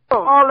nose.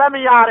 Oh, let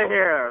me out of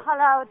here.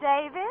 Hello,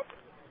 David.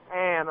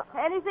 Ann.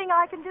 Anything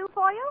I can do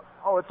for you?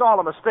 Oh, it's all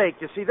a mistake.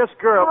 You see, this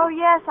girl... Oh,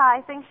 yes,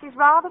 I think she's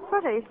rather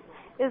pretty.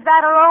 Is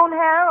that her own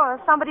hair, or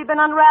has somebody been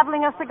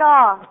unraveling a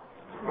cigar?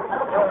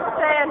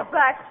 Stand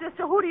back,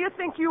 sister. Who do you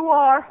think you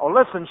are? Oh,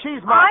 listen,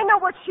 she's my... I know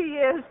what she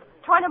is.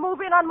 Trying to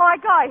move in on my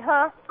guy,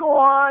 huh? Go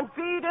on,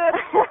 beat it.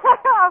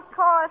 Of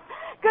course.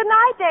 Good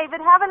night,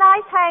 David. Have a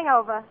nice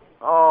hangover.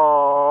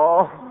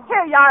 Oh.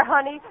 Here you are,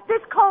 honey.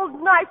 This cold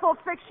knife will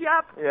fix you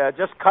up. Yeah,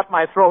 just cut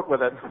my throat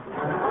with it. We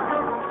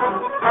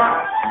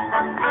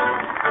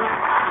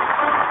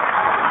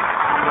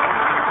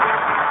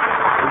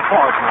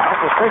pause now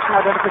for station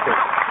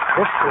identification.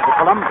 This is the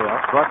Columbia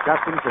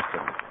Broadcasting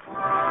System.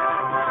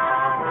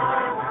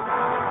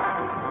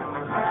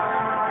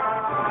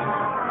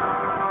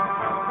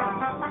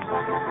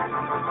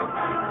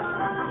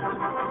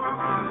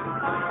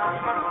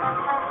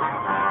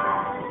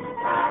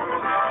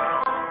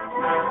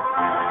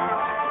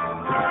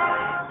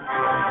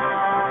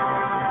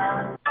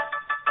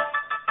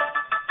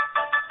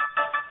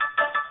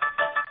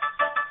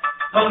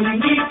 Oh, you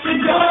need to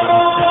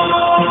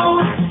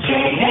know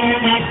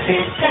KNX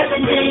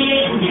 1070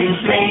 News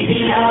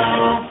Radio.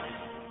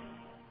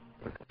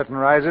 The curtain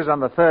rises on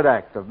the third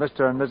act of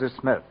Mr. and Mrs.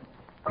 Smith.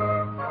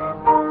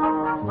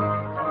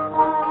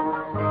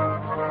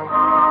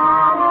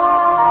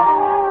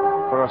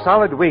 For a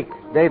solid week,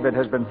 David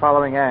has been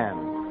following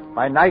Anne.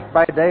 By night,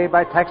 by day,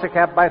 by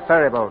taxicab, by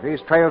ferryboat,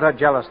 he's trailed her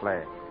jealously.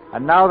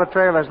 And now the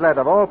trail has led,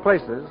 of all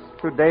places,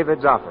 to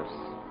David's office.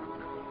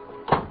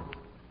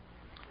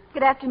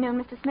 Good afternoon,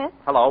 Mr. Smith.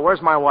 Hello,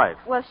 where's my wife?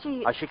 Well,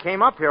 she... She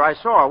came up here. I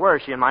saw her. Where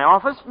is she, in my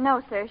office?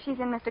 No, sir. She's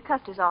in Mr.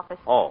 Custer's office.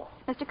 Oh.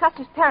 Mr.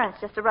 Custer's parents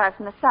just arrived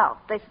from the South.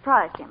 They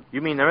surprised him. You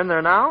mean they're in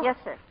there now? Yes,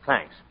 sir.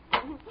 Thanks.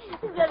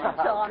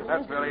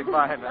 That's really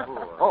fine.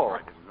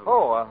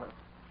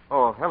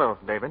 Hello,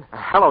 David.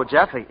 Hello,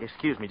 Jeff.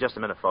 Excuse me just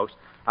a minute, folks.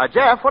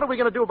 Jeff, what are we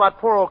going to do about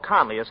poor old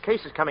Conley? His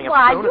case is coming up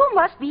Why, soon. you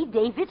must be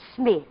David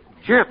Smith.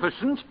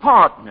 Jefferson's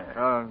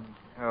partner.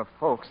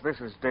 Folks,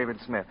 this is David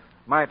Smith.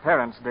 My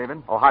parents,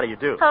 David. Oh, how do you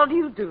do? How do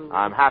you do?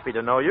 I'm happy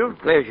to know you.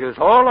 Pleasure's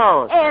all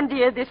ours. And,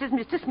 dear, this is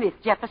Mr. Smith,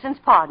 Jefferson's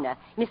partner.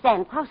 Miss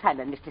Ann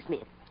Krausheimer, Mr.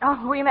 Smith.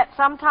 Oh, we met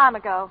some time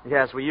ago.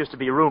 Yes, we used to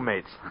be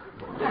roommates.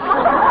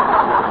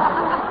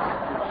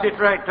 Sit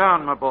right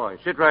down, my boy.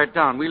 Sit right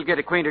down. We'll get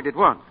acquainted at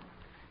once.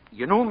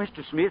 You know,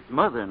 Mr. Smith,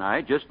 Mother and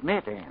I just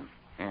met Anne.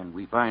 And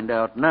we find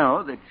out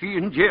now that she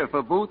and Jeff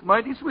are both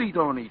mighty sweet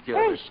on each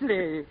other.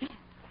 Ashley.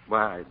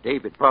 Why,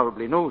 David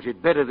probably knows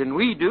it better than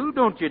we do,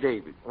 don't you,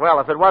 David? Well,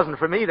 if it wasn't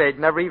for me, they'd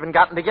never even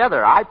gotten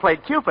together. I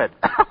played Cupid.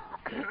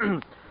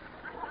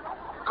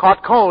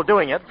 Caught cold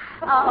doing it.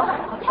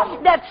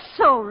 Oh, that's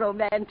so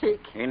romantic.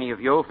 Any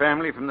of your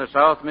family from the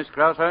South, Miss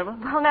Krausheimer?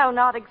 Well, no,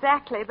 not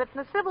exactly. But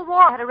in the Civil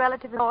War, I had a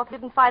relative in the North who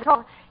didn't fight at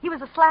all. He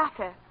was a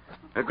slacker.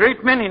 A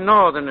great many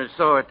Northerners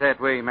saw it that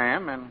way,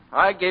 ma'am, and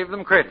I gave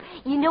them credit.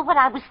 You know what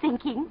I was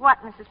thinking? What,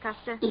 Mrs.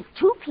 Custer? If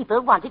two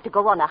people wanted to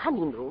go on a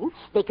honeymoon,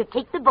 they could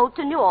take the boat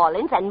to New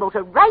Orleans and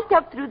motor right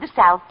up through the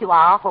South to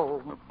our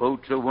home. A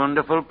boat's a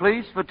wonderful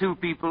place for two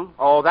people.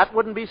 Oh, that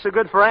wouldn't be so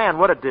good for Anne,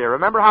 would it, dear?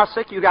 Remember how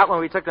sick you got when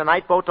we took the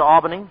night boat to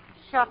Albany?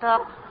 Shut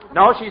up.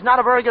 No, she's not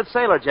a very good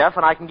sailor, Jeff,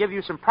 and I can give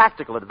you some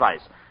practical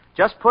advice.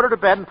 Just put her to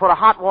bed and put a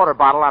hot water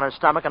bottle on her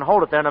stomach and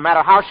hold it there no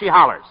matter how she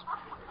hollers.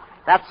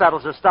 That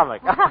settles her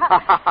stomach.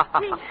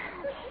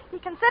 He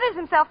considers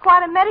himself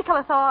quite a medical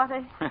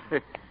authority.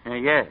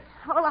 Yes.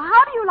 Well,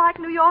 how do you like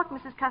New York,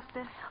 Mrs.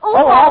 Custer? Oh,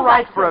 all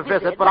right for a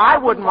visit, but I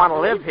wouldn't want to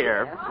live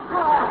here.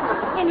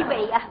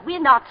 Anyway,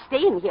 we're not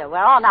staying here. We're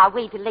on our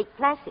way to Lake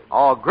Placid.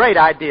 Oh, great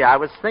idea. I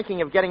was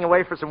thinking of getting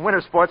away for some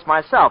winter sports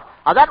myself.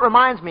 That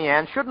reminds me,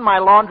 Anne, shouldn't my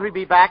laundry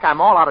be back?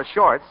 I'm all out of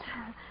shorts.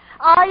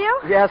 Are you?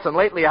 Yes, and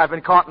lately I've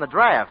been caught in the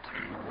draft.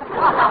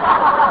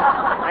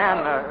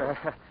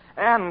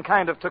 Anne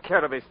kind of took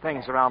care of his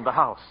things around the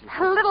house.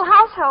 Little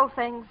household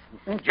things.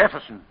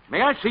 Jefferson,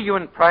 may I see you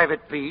in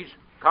private, please?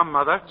 Come,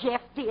 Mother.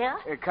 Jeff, dear.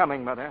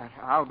 Coming, Mother.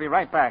 I'll be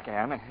right back,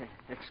 Anne.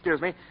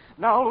 Excuse me.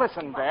 Now,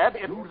 listen, Dad.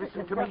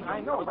 Listen to me.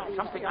 I know that's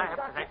something I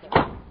have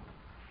to...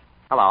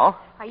 Hello?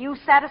 Are you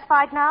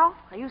satisfied now?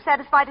 Are you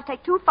satisfied to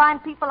take two fine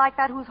people like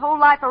that whose whole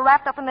life are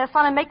wrapped up in their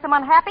son and make them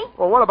unhappy?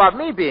 Well, what about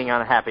me being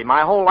unhappy?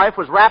 My whole life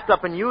was wrapped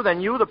up in you,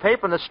 then you, the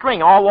paper, and the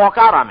string all walk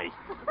out on me.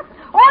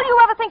 All you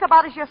ever think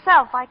about is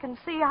yourself. I can't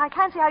see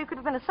how you could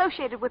have been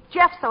associated with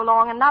Jeff so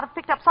long and not have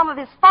picked up some of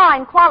his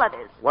fine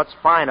qualities. What's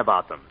fine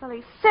about them? Well,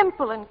 he's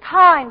simple and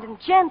kind and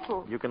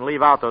gentle. You can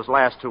leave out those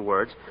last two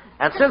words.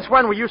 And since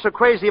when were you so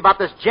crazy about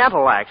this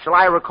gentle act? Shall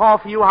I recall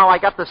for you how I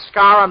got the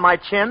scar on my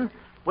chin?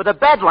 With a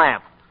bed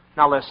lamp.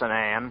 Now listen,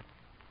 Anne.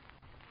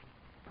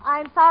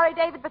 I'm sorry,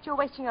 David, but you're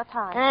wasting your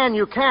time. Anne,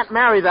 you can't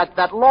marry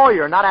that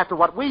lawyer, not after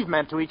what we've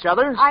meant to each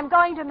other. I'm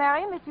going to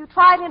marry him. If you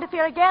try to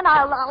interfere again,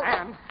 I'll...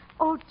 Anne.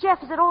 Oh,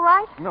 Jeff, is it all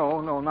right?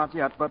 No, not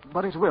yet, but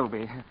it will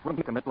be. We'll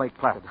meet them at Lake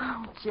Placid.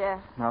 Oh, Jeff.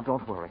 Now,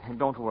 don't worry.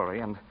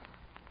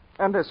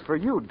 And as for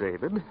you,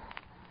 David,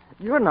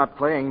 you're not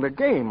playing the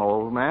game,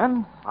 old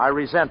man. I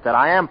resent that.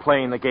 I am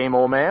playing the game,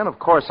 old man. Of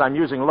course, I'm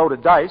using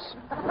loaded dice.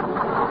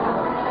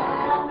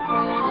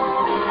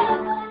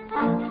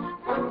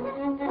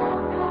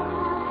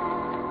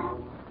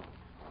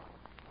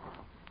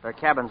 Their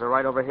cabins are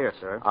right over here,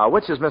 sir.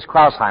 Which is Miss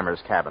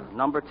Krausheimer's cabin?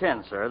 Number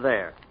 10, sir,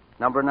 there.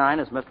 Number 9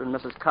 is Mr. and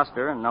Mrs.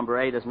 Custer, and number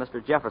 8 is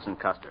Mr. Jefferson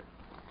Custer.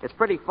 It's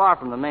pretty far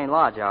from the main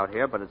lodge out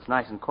here, but it's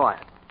nice and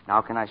quiet.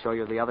 Now, can I show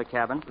you the other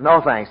cabin? No,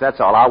 thanks. That's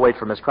all. I'll wait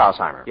for Miss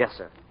Krausheimer. Yes,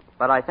 sir.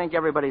 But I think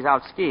everybody's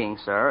out skiing,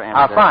 sir, and...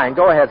 Fine.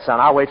 Go ahead, son.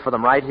 I'll wait for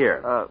them right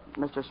here.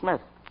 Mr.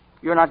 Smith,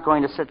 you're not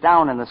going to sit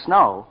down in the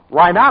snow.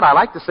 Why not? I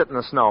like to sit in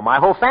the snow. My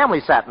whole family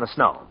sat in the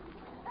snow.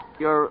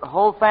 Your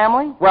whole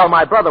family? Well,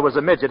 my brother was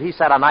a midget. He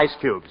sat on ice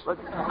cubes.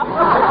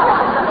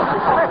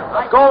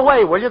 Go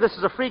away, will you? This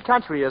is a free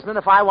country, isn't it?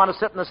 If I want to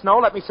sit in the snow,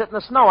 let me sit in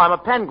the snow. I'm a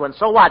penguin.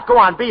 So what? Go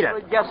on, beat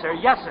it. Yes, sir.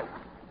 Yes, sir.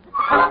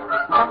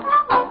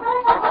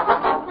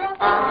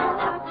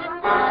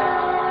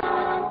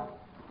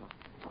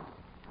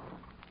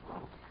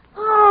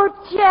 Oh,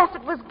 Jeff,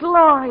 it was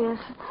glorious.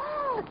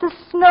 The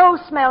snow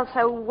smelled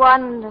so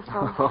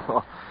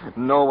wonderful.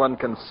 No one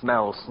can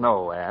smell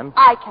snow, Anne.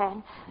 I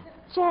can.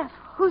 Jeff,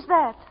 who's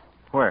that?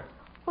 Where?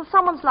 Well,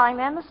 someone's lying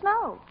there in the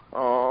snow.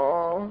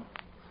 Oh.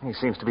 He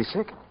seems to be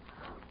sick.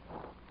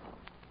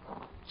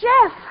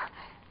 Jeff,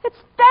 it's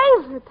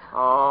David.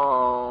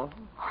 Oh.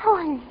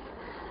 Oh,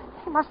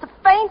 he must have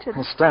fainted.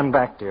 Stand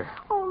back, dear.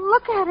 Oh,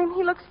 look at him.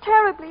 He looks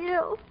terribly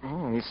ill.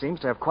 He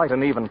seems to have quite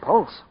an even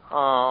pulse.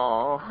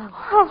 Oh.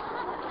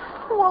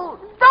 Well,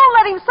 don't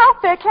let him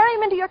soak there. Carry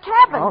him into your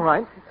cabin. All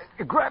right.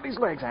 Grab his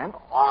legs, Anne.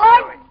 Oh,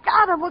 I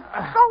got him. Well,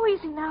 go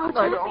easy now.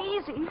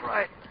 Just easy.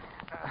 Right.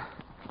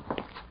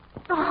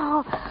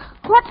 Oh,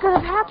 what could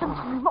have happened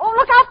to him? Oh,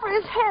 look out for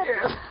his head.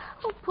 Yes.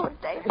 Oh, poor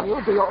David.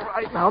 You'll be all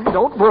right now.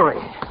 Don't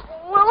worry.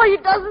 Well, he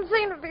doesn't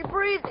seem to be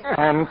breathing.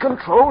 And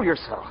control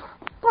yourself.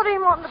 Put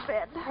him on the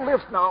bed.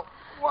 Lift now.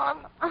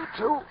 1,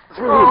 2,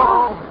 3.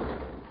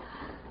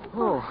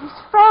 Oh, he's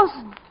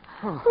frozen.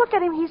 Look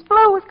at him. He's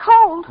blue with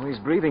cold. Well, he's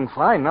breathing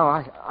fine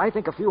now. I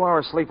think a few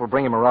hours' sleep will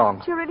bring him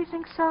around. Do you really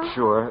think so?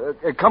 Sure.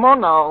 Come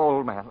on now,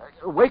 old man.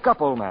 Wake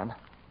up, old man.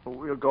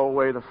 We'll go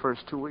away the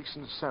first 2 weeks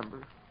in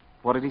December.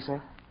 What did he say?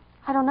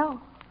 I don't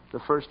know. The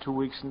first 2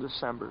 weeks in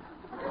December.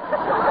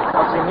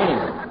 What's he mean?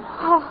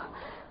 Oh,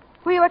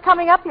 we were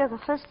coming up here the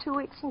first 2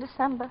 weeks in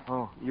December.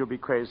 Oh, you'll be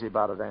crazy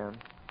about it, Anne.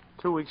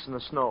 2 weeks in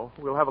the snow.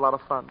 We'll have a lot of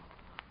fun.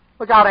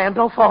 Look out, Anne.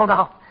 Don't fall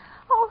now.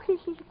 Oh, he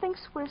thinks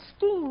we're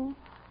skiing.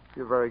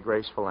 You're very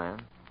graceful,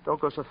 Anne. Don't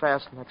go so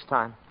fast next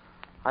time.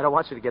 I don't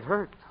want you to get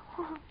hurt.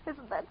 Oh,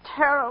 isn't that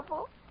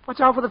terrible? Watch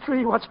out for the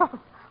tree. Watch out.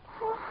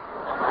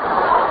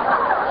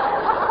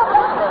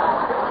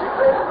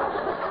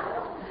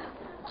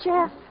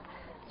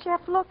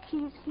 Jeff, look,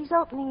 he's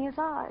opening his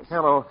eyes.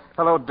 Hello,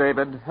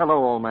 David.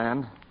 Hello, old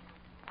man.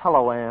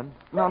 Hello, Ann.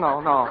 No.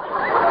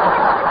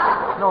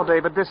 No,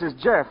 David, this is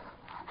Jeff.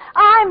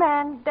 I'm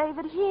Ann,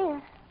 David,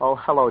 here. Oh,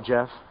 hello,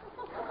 Jeff.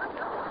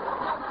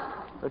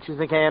 Don't you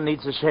think Ann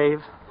needs a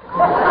shave?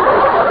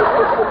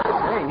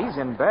 Hey, he's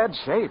in bad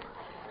shape.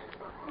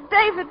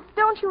 David,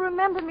 don't you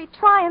remember me?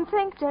 Try and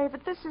think,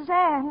 David. This is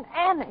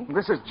Annie.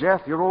 This is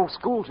Jeff, your old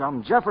school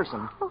chum,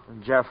 Jefferson.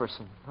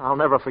 Jefferson. I'll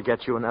never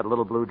forget you in that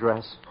little blue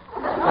dress.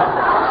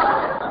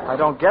 I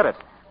don't get it.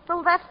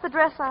 Well, that's the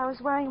dress I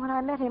was wearing when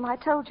I met him. I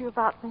told you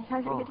about me.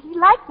 He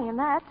liked me in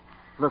that.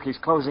 Look, he's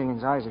closing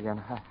his eyes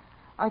again.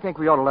 I think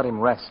we ought to let him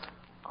rest.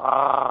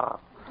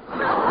 Well,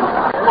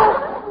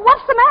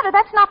 what's the matter?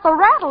 That's not the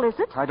rattle, is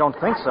it? I don't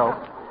think so.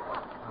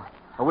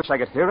 I wish I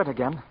could hear it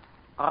again.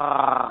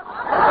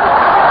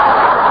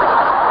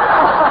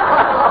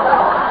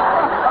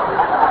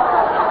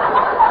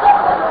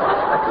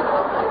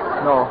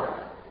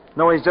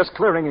 No, he's just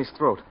clearing his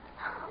throat.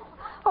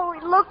 Oh, he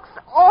looks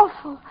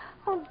awful.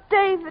 Oh,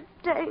 David.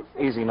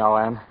 Easy now,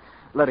 Ann.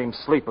 Let him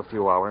sleep a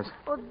few hours.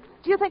 Well,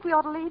 do you think we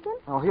ought to leave him?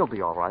 Oh, he'll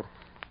be all right.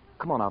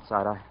 Come on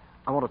outside.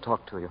 I want to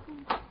talk to you.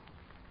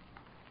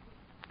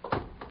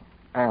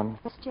 Ann.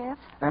 Yes, Jeff?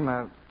 Ann,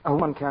 a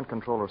woman can't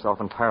control herself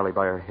entirely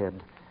by her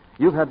head.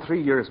 You've had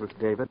 3 years with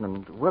David,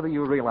 and whether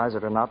you realize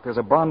it or not, there's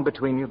a bond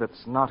between you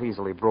that's not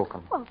easily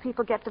broken. Well,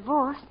 people get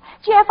divorced.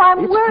 Jeff, I'm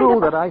worried. It's true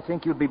that I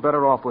think you'd be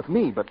better off with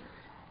me, but,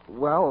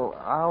 well,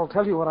 I'll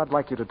tell you what I'd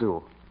like you to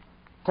do.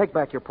 Take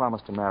back your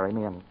promise to marry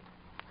me and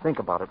think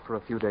about it for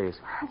a few days.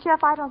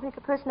 Jeff, I don't think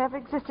a person ever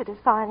existed as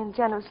fine and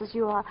generous as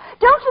you are.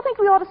 Don't you think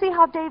we ought to see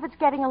how David's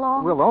getting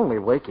along? We'll only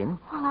wake him.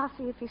 Well, I'll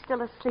see if he's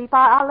still asleep.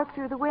 I'll look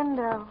through the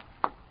window.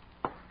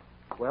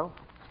 Well?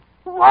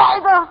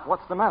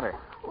 What's the matter?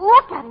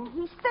 Look at him.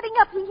 He's sitting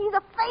up. He's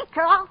a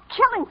faker. I'll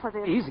kill him for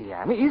this. Easy,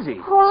 Ann,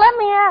 easy. Well, let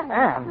me in.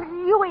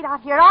 Ann. You wait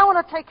out here. I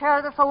want to take care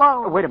of this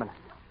alone. Oh, wait a minute.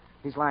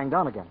 He's lying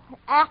down again.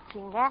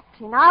 Acting.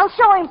 I'll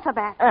show him some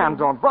acting. Ann,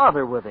 don't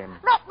bother with him.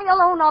 Let me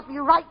alone. I'll be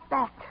right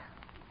back.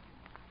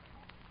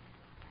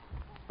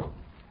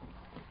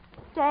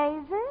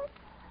 David?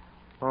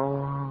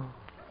 Oh.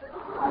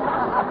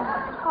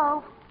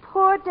 Oh,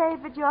 poor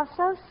David. You're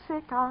so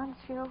sick, aren't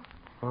you?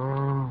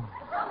 Oh.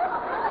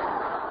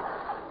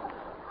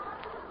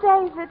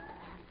 David,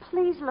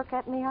 please look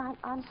at me.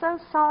 I'm so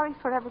sorry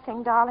for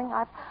everything, darling.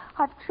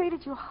 I've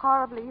treated you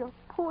horribly. Your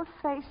poor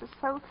face is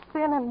so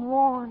thin and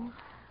worn.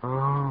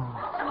 Oh.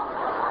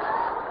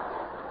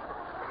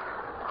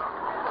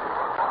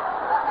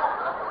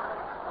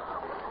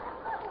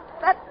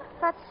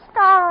 That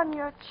scar on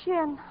your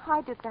chin,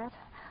 I did that.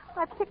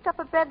 I picked up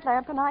a bed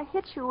lamp and I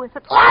hit you with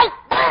it. Right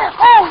there!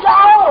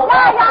 Oh,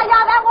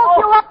 Yeah, that woke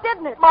you up,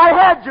 didn't it? My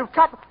head, you've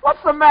cut.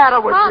 What's the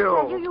matter with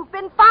you? You've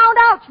been found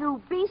out,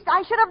 you beast.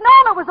 I should have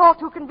known it was all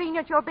too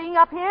convenient your being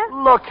up here.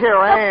 Look here,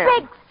 Ann.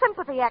 The big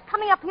sympathy act,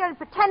 coming up here and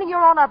pretending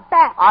you're on her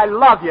back. I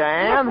love you,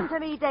 Ann. Listen to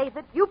me,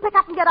 David. You pick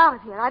up and get out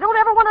of here. I don't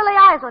ever want to lay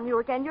eyes on you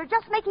again. You're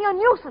just making a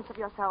nuisance of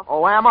yourself.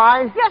 Oh, am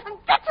I? Yes, and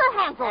get your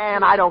hands off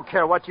Ann, me. I don't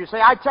care what you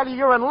say. I tell you,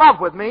 you're in love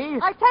with me.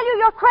 I tell you,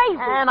 you're crazy.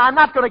 And I'm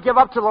not going to give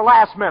up till the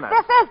last minute.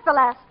 This is the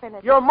last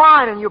minute. You're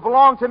mine and you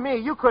belong to me.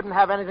 You couldn't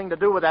have anything to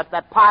do with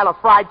that pile of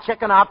fried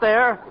chicken out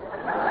there.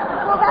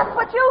 Well, that's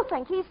what you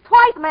think. He's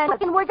twice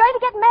married, and we're going to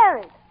get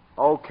married.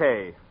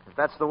 Okay. If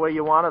that's the way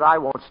you want it, I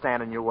won't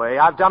stand in your way.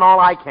 I've done all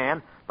I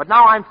can. But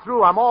now I'm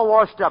through. I'm all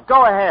washed up.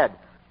 Go ahead.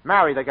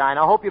 Marry the guy, and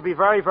I hope you'll be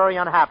very, very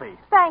unhappy.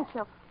 Thank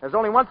you. There's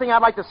only one thing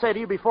I'd like to say to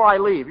you before I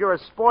leave. You're a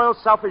spoiled,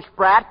 selfish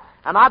brat,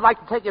 and I'd like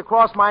to take you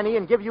across my knee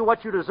and give you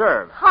what you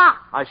deserve. Ha!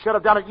 I should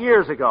have done it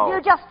years ago.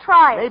 You just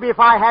try it. Maybe if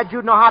I had,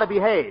 you'd know how to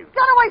behave.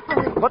 Get away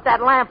from me. Put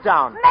that lamp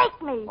down.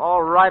 Make me.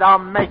 All right, I'll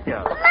make you.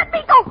 Let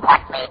me go.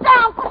 Put me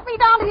down. Put me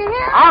down. Do you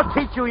hear? I'll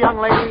teach you, young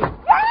lady.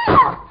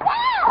 Yeah.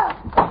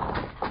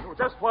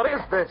 Just what is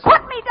this?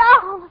 Put me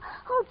down.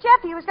 Oh,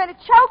 Jeff, he was going to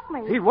choke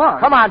me. He was.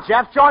 Come on,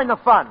 Jeff. Join the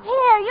fun.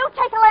 Here, you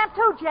take a lamp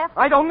too, Jeff.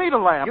 I don't need a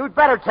lamp. You'd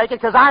better take it,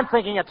 because I'm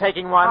thinking of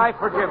taking one. I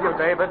forgive you,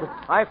 David.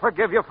 I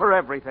forgive you for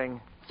everything.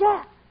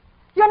 Jeff,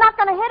 you're not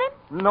going to hit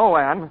him? No,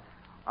 Ann.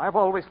 I've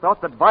always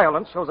thought that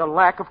violence shows a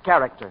lack of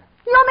character.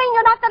 You mean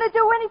you're not going to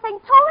do anything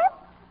to him?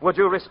 Would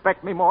you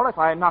respect me more if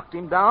I knocked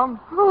him down?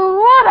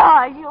 Would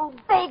I, you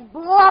big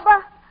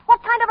blubber?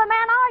 What kind of a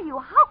man are you?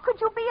 How could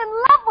you be in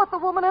love with a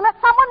woman and let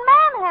someone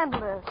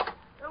manhandle her?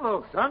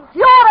 Hello, son.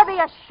 You ought to be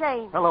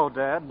ashamed. Hello,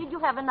 Dad. Did you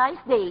have a nice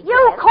day,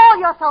 You Dad? call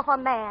yourself a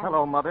man.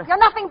 Hello, Mother. You're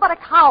nothing but a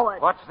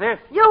coward. What's this?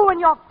 You and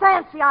your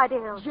fancy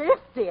ideals. Jeff,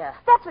 dear.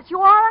 That's what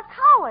you are, a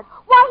coward.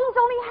 Why, he's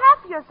only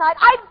half your size.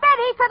 I bet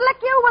he could lick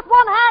you with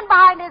one hand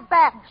behind his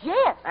back.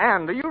 Jeff.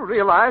 Ann, do you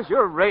realize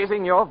you're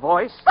raising your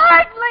voice?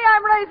 Certainly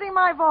I'm raising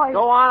my voice.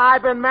 Go on.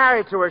 I've been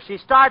married to her. She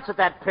starts at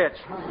that pitch.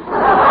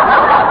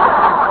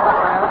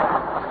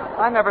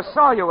 I never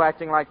saw you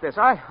acting like this.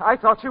 I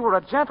thought you were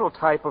a gentle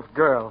type of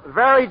girl.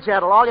 Very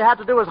gentle. All you had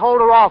to do was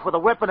hold her off with a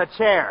whip and a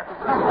chair.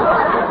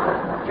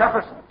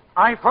 Jefferson,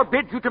 I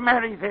forbid you to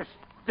marry this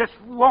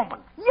woman.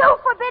 You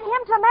forbid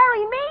him to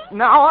marry me?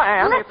 No,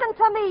 Anne. Listen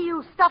to me,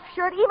 you stuffed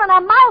shirt. Even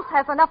a mouse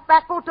has enough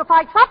backbone to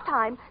fight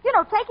sometime. You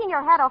know, taking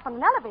your hat off on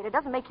an elevator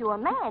doesn't make you a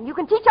man. You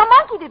can teach a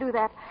monkey to do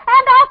that.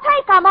 And I'll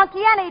take a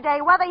monkey any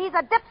day, whether he's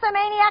a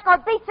dipsomaniac or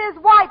beats his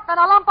wife in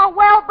a lump of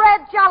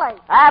well-bred jelly.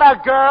 Atta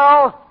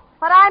girl.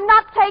 But I'm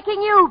not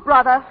taking you,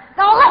 brother.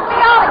 Now let me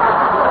out of here.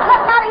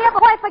 Let me out of here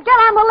before I forget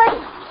I'm a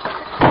lady.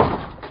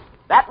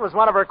 That was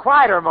one of her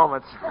quieter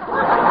moments.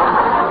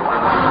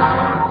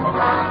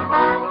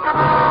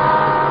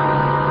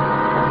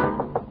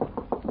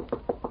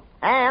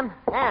 Anne,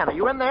 are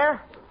you in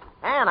there?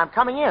 Anne, I'm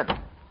coming in.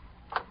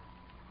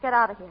 Get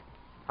out of here.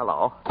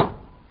 Hello.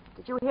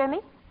 Did you hear me?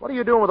 What are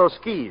you doing with those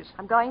skis?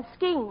 I'm going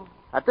skiing.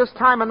 At this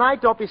time of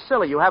night, don't be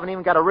silly. You haven't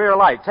even got a rear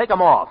light. Take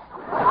them off.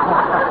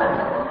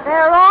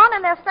 They're on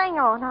and they're staying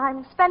on.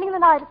 I'm spending the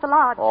night at the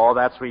lodge. Oh,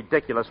 that's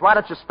ridiculous. Why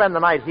don't you spend the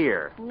night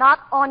here? Not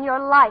on your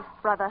life,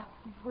 brother.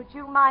 Would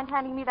you mind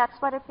handing me that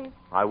sweater, please?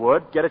 I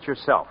would. Get it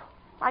yourself.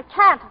 I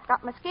can't. I've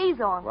got my skis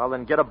on. Well,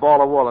 then get a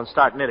ball of wool and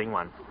start knitting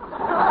one.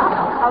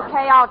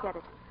 Okay, I'll get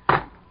it.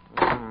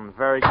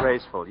 Very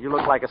graceful. You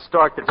look like a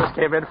stork that just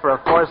came in for a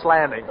forced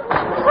landing. Now,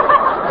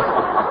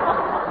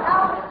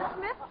 Mr.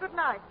 Smith, good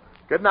night.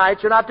 Good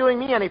night. You're not doing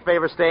me any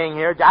favor staying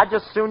here. I'd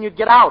just soon you'd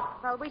get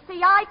out. Well, we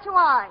see eye to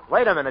eye.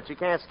 Wait a minute. You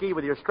can't ski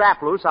with your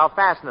strap loose. I'll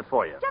fasten it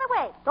for you. Get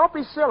away. Don't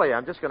be silly.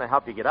 I'm just going to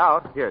help you get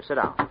out. Here, sit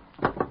down.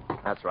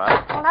 That's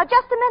right. Well, now,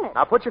 just a minute.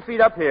 Now, put your feet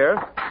up here.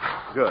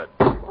 Good.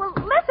 Well,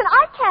 listen,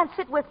 I can't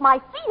sit with my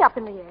feet up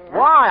in the air.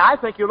 Why? I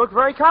think you look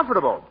very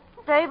comfortable.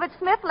 David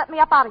Smith, let me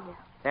up out of here.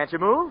 Can't you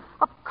move?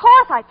 Of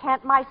course I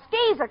can't. My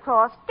skis are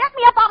crossed. Get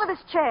me up out of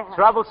this chair.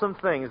 Troublesome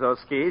things, those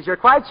skis. You're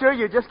quite sure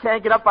you just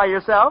can't get up by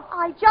yourself?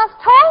 I just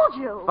told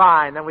you.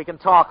 Fine, then we can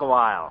talk a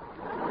while.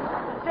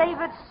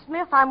 David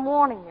Smith, I'm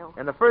warning you.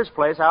 In the first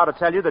place, I ought to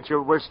tell you that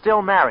we're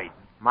still married.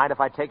 Mind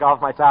if I take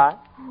off my tie?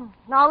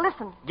 Now,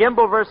 listen.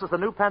 Gimbel versus the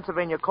New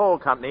Pennsylvania Coal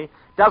Company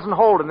doesn't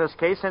hold in this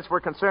case since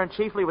we're concerned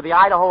chiefly with the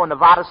Idaho and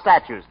Nevada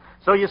statutes.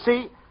 So, you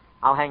see,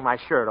 I'll hang my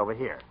shirt over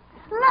here.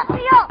 Let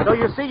me up. So,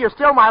 you see, you're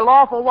still my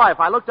lawful wife.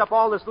 I looked up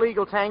all this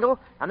legal tangle,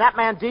 and that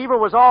man Deaver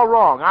was all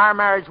wrong. Our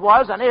marriage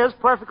was and is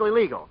perfectly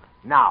legal.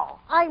 Now.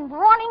 I'm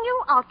warning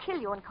you, I'll kill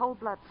you in cold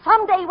blood.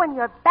 Someday when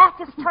your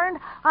back is turned,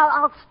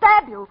 I'll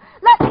stab you.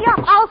 Let me up.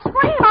 I'll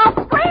scream, I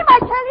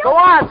tell you. Go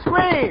on,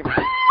 scream.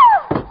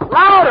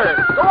 Louder.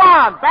 Go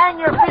on, bang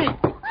your feet.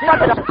 Go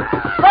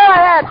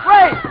ahead,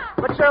 great.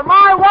 But you're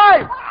my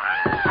wife.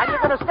 And you're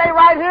going to stay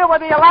right here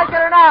whether you like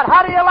it or not.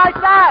 How do you like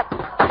that?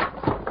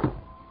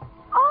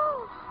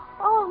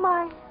 Oh,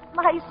 my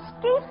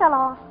ski fell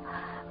off.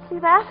 See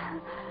that?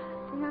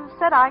 You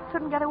said I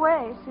couldn't get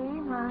away,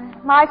 see?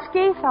 My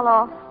ski fell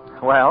off.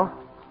 Well,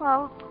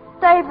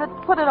 David,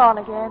 put it on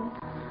again.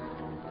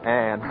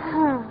 Anne.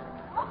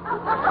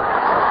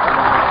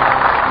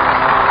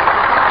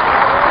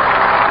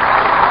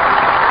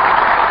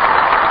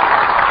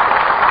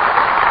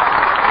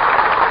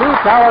 Two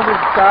talented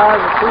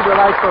stars and two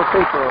delightful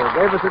people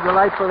gave us a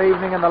delightful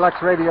evening in the Lux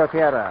Radio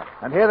Theater.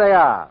 And here they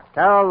are,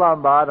 Carole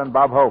Lombard and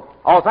Bob Hope.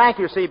 Oh, thank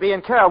you, C.B.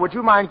 And Carole, would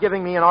you mind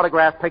giving me an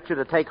autographed picture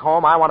to take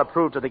home? I want to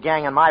prove to the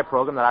gang in my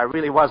program that I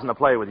really wasn't a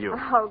play with you.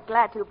 Oh,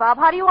 glad to, Bob.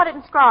 How do you want it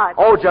inscribed?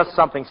 Oh, just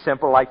something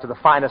simple, like to the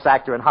finest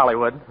actor in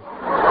Hollywood. Oh,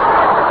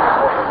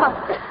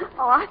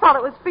 I thought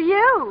it was for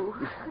you.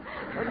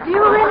 Do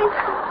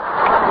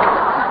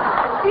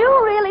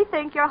you really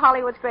think you're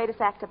Hollywood's greatest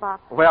actor,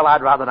 Bob? Well,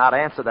 I'd rather not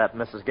answer that,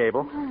 Mrs.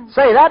 Gable.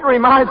 Say, that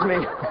reminds me.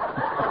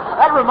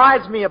 That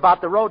reminds me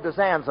about the road to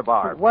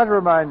Zanzibar. What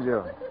reminds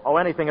you? Oh,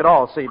 anything at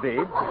all, C.B.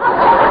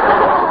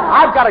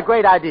 I've got a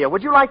great idea.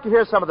 Would you like to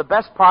hear some of the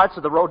best parts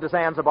of the road to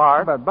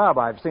Zanzibar? But, Bob,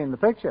 I've seen the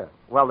picture.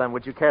 Well, then,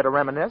 would you care to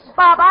reminisce?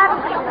 Bob, I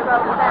haven't seen the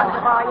road to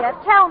Zanzibar yet.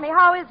 Tell me,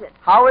 how is it?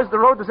 How is the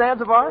road to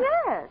Zanzibar?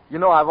 Yes. You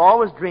know, I've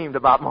always dreamed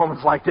about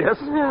moments like this.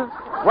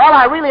 Well,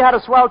 I really had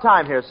a swell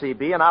time here,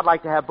 C.B., and I'd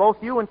like to have both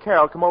you and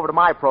Carole come over to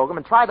my program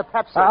and try the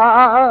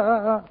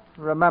Pepsi.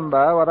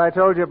 Remember what I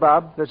told you,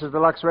 Bob. This is the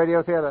Lux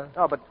Radio Theater.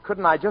 Oh, but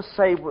couldn't I just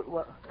say...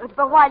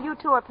 But while you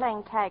two are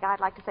playing tag, I'd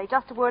like to say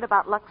just a word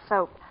about Lux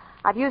Soap.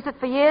 I've used it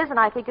for years, and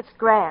I think it's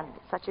grand.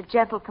 It's such a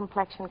gentle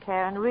complexion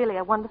care and really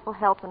a wonderful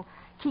help in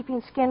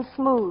keeping skin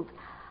smooth.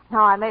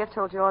 Now, I may have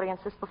told your audience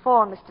this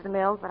before, Mr.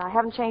 DeMille, but I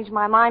haven't changed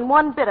my mind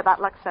one bit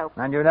about Lux Soap.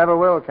 And you never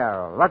will,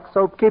 Carole. Lux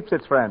Soap keeps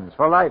its friends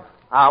for life.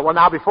 Well,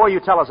 now, before you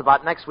tell us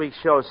about next week's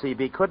show,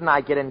 C.B., couldn't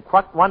I get in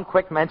one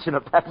quick mention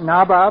of Pepsi?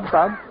 Now, Bob.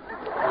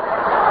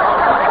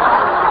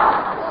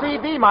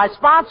 C.B., my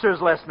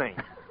sponsor's listening.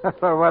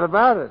 What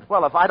about it?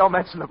 Well, if I don't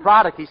mention the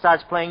product, he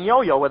starts playing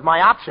yo-yo with my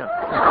option.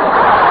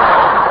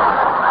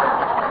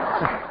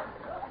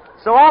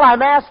 So all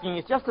I'm asking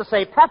is just to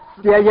say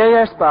Pepsi.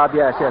 Yes, Bob.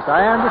 Yes.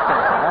 I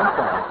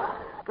understand.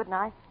 Good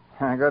night.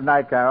 Good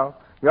night, Carole.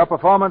 Your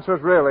performance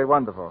was really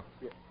wonderful.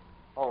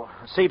 Oh,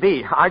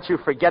 C.B., aren't you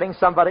forgetting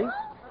somebody?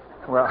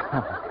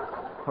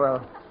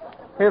 Well,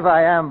 If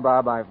I am,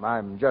 Bob,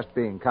 I'm just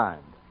being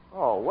kind.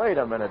 Oh, wait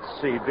a minute,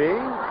 CB.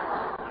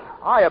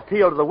 I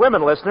appeal to the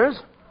women listeners.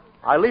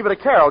 I leave it to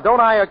Carole.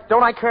 Don't I,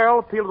 Carole,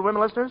 appeal to the women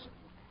listeners?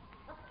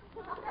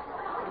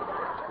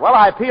 Well,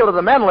 I appeal to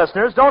the men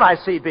listeners, don't I,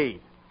 CB?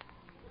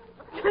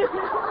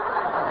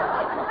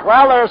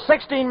 Well, there are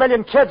 16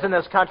 million kids in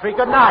this country.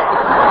 Good night.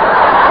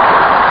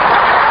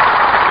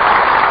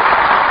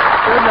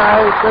 Good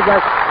night. Good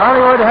night.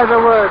 Hollywood has a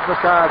word for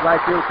stars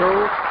like you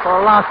two.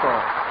 For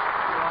Lasso.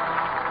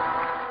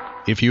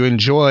 If you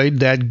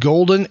enjoyed that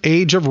golden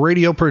age of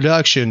radio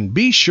production,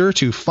 be sure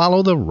to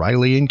follow The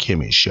Riley and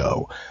Kimmy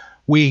Show.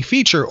 We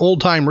feature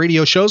old-time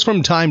radio shows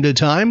from time to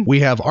time.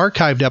 We have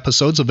archived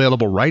episodes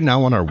available right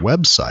now on our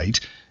website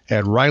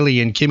at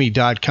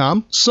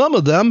RileyandKimmy.com. Some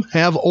of them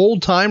have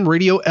old-time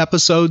radio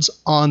episodes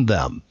on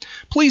them.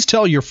 Please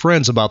tell your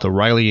friends about The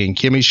Riley and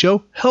Kimmy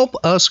Show. Help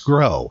us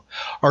grow.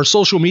 Our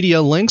social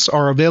media links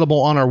are available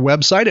on our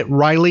website at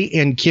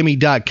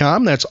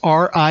RileyandKimmy.com. That's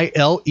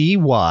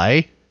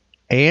RILEY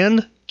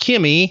and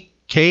Kimmy,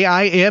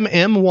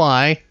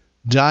 KIMMY.com.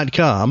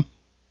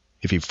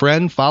 If you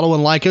friend, follow,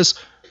 and like us,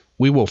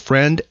 we will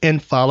friend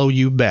and follow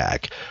you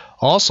back.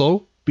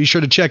 Also, be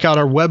sure to check out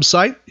our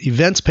website,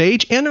 events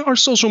page, and our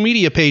social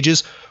media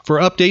pages for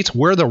updates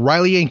where The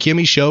Riley and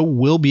Kimmy Show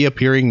will be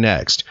appearing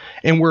next.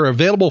 And we're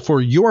available for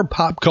your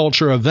pop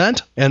culture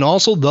event and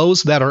also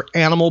those that are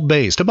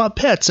animal-based, about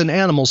pets and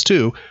animals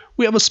too.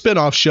 We have a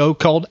spin-off show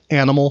called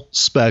Animal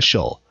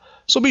Special.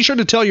 So be sure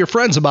to tell your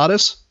friends about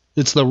us.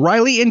 It's The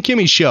Riley and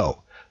Kimmy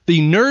Show, the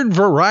nerd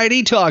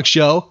variety talk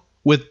show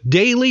with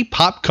daily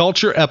pop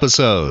culture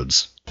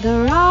episodes. The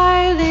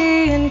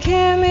Riley and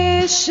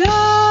Kimmy Show.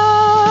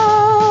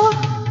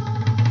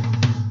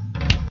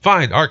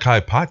 Find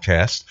archive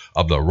podcasts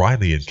of The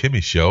Riley and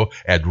Kimmy Show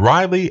at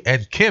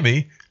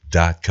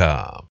RileyandKimmy.com.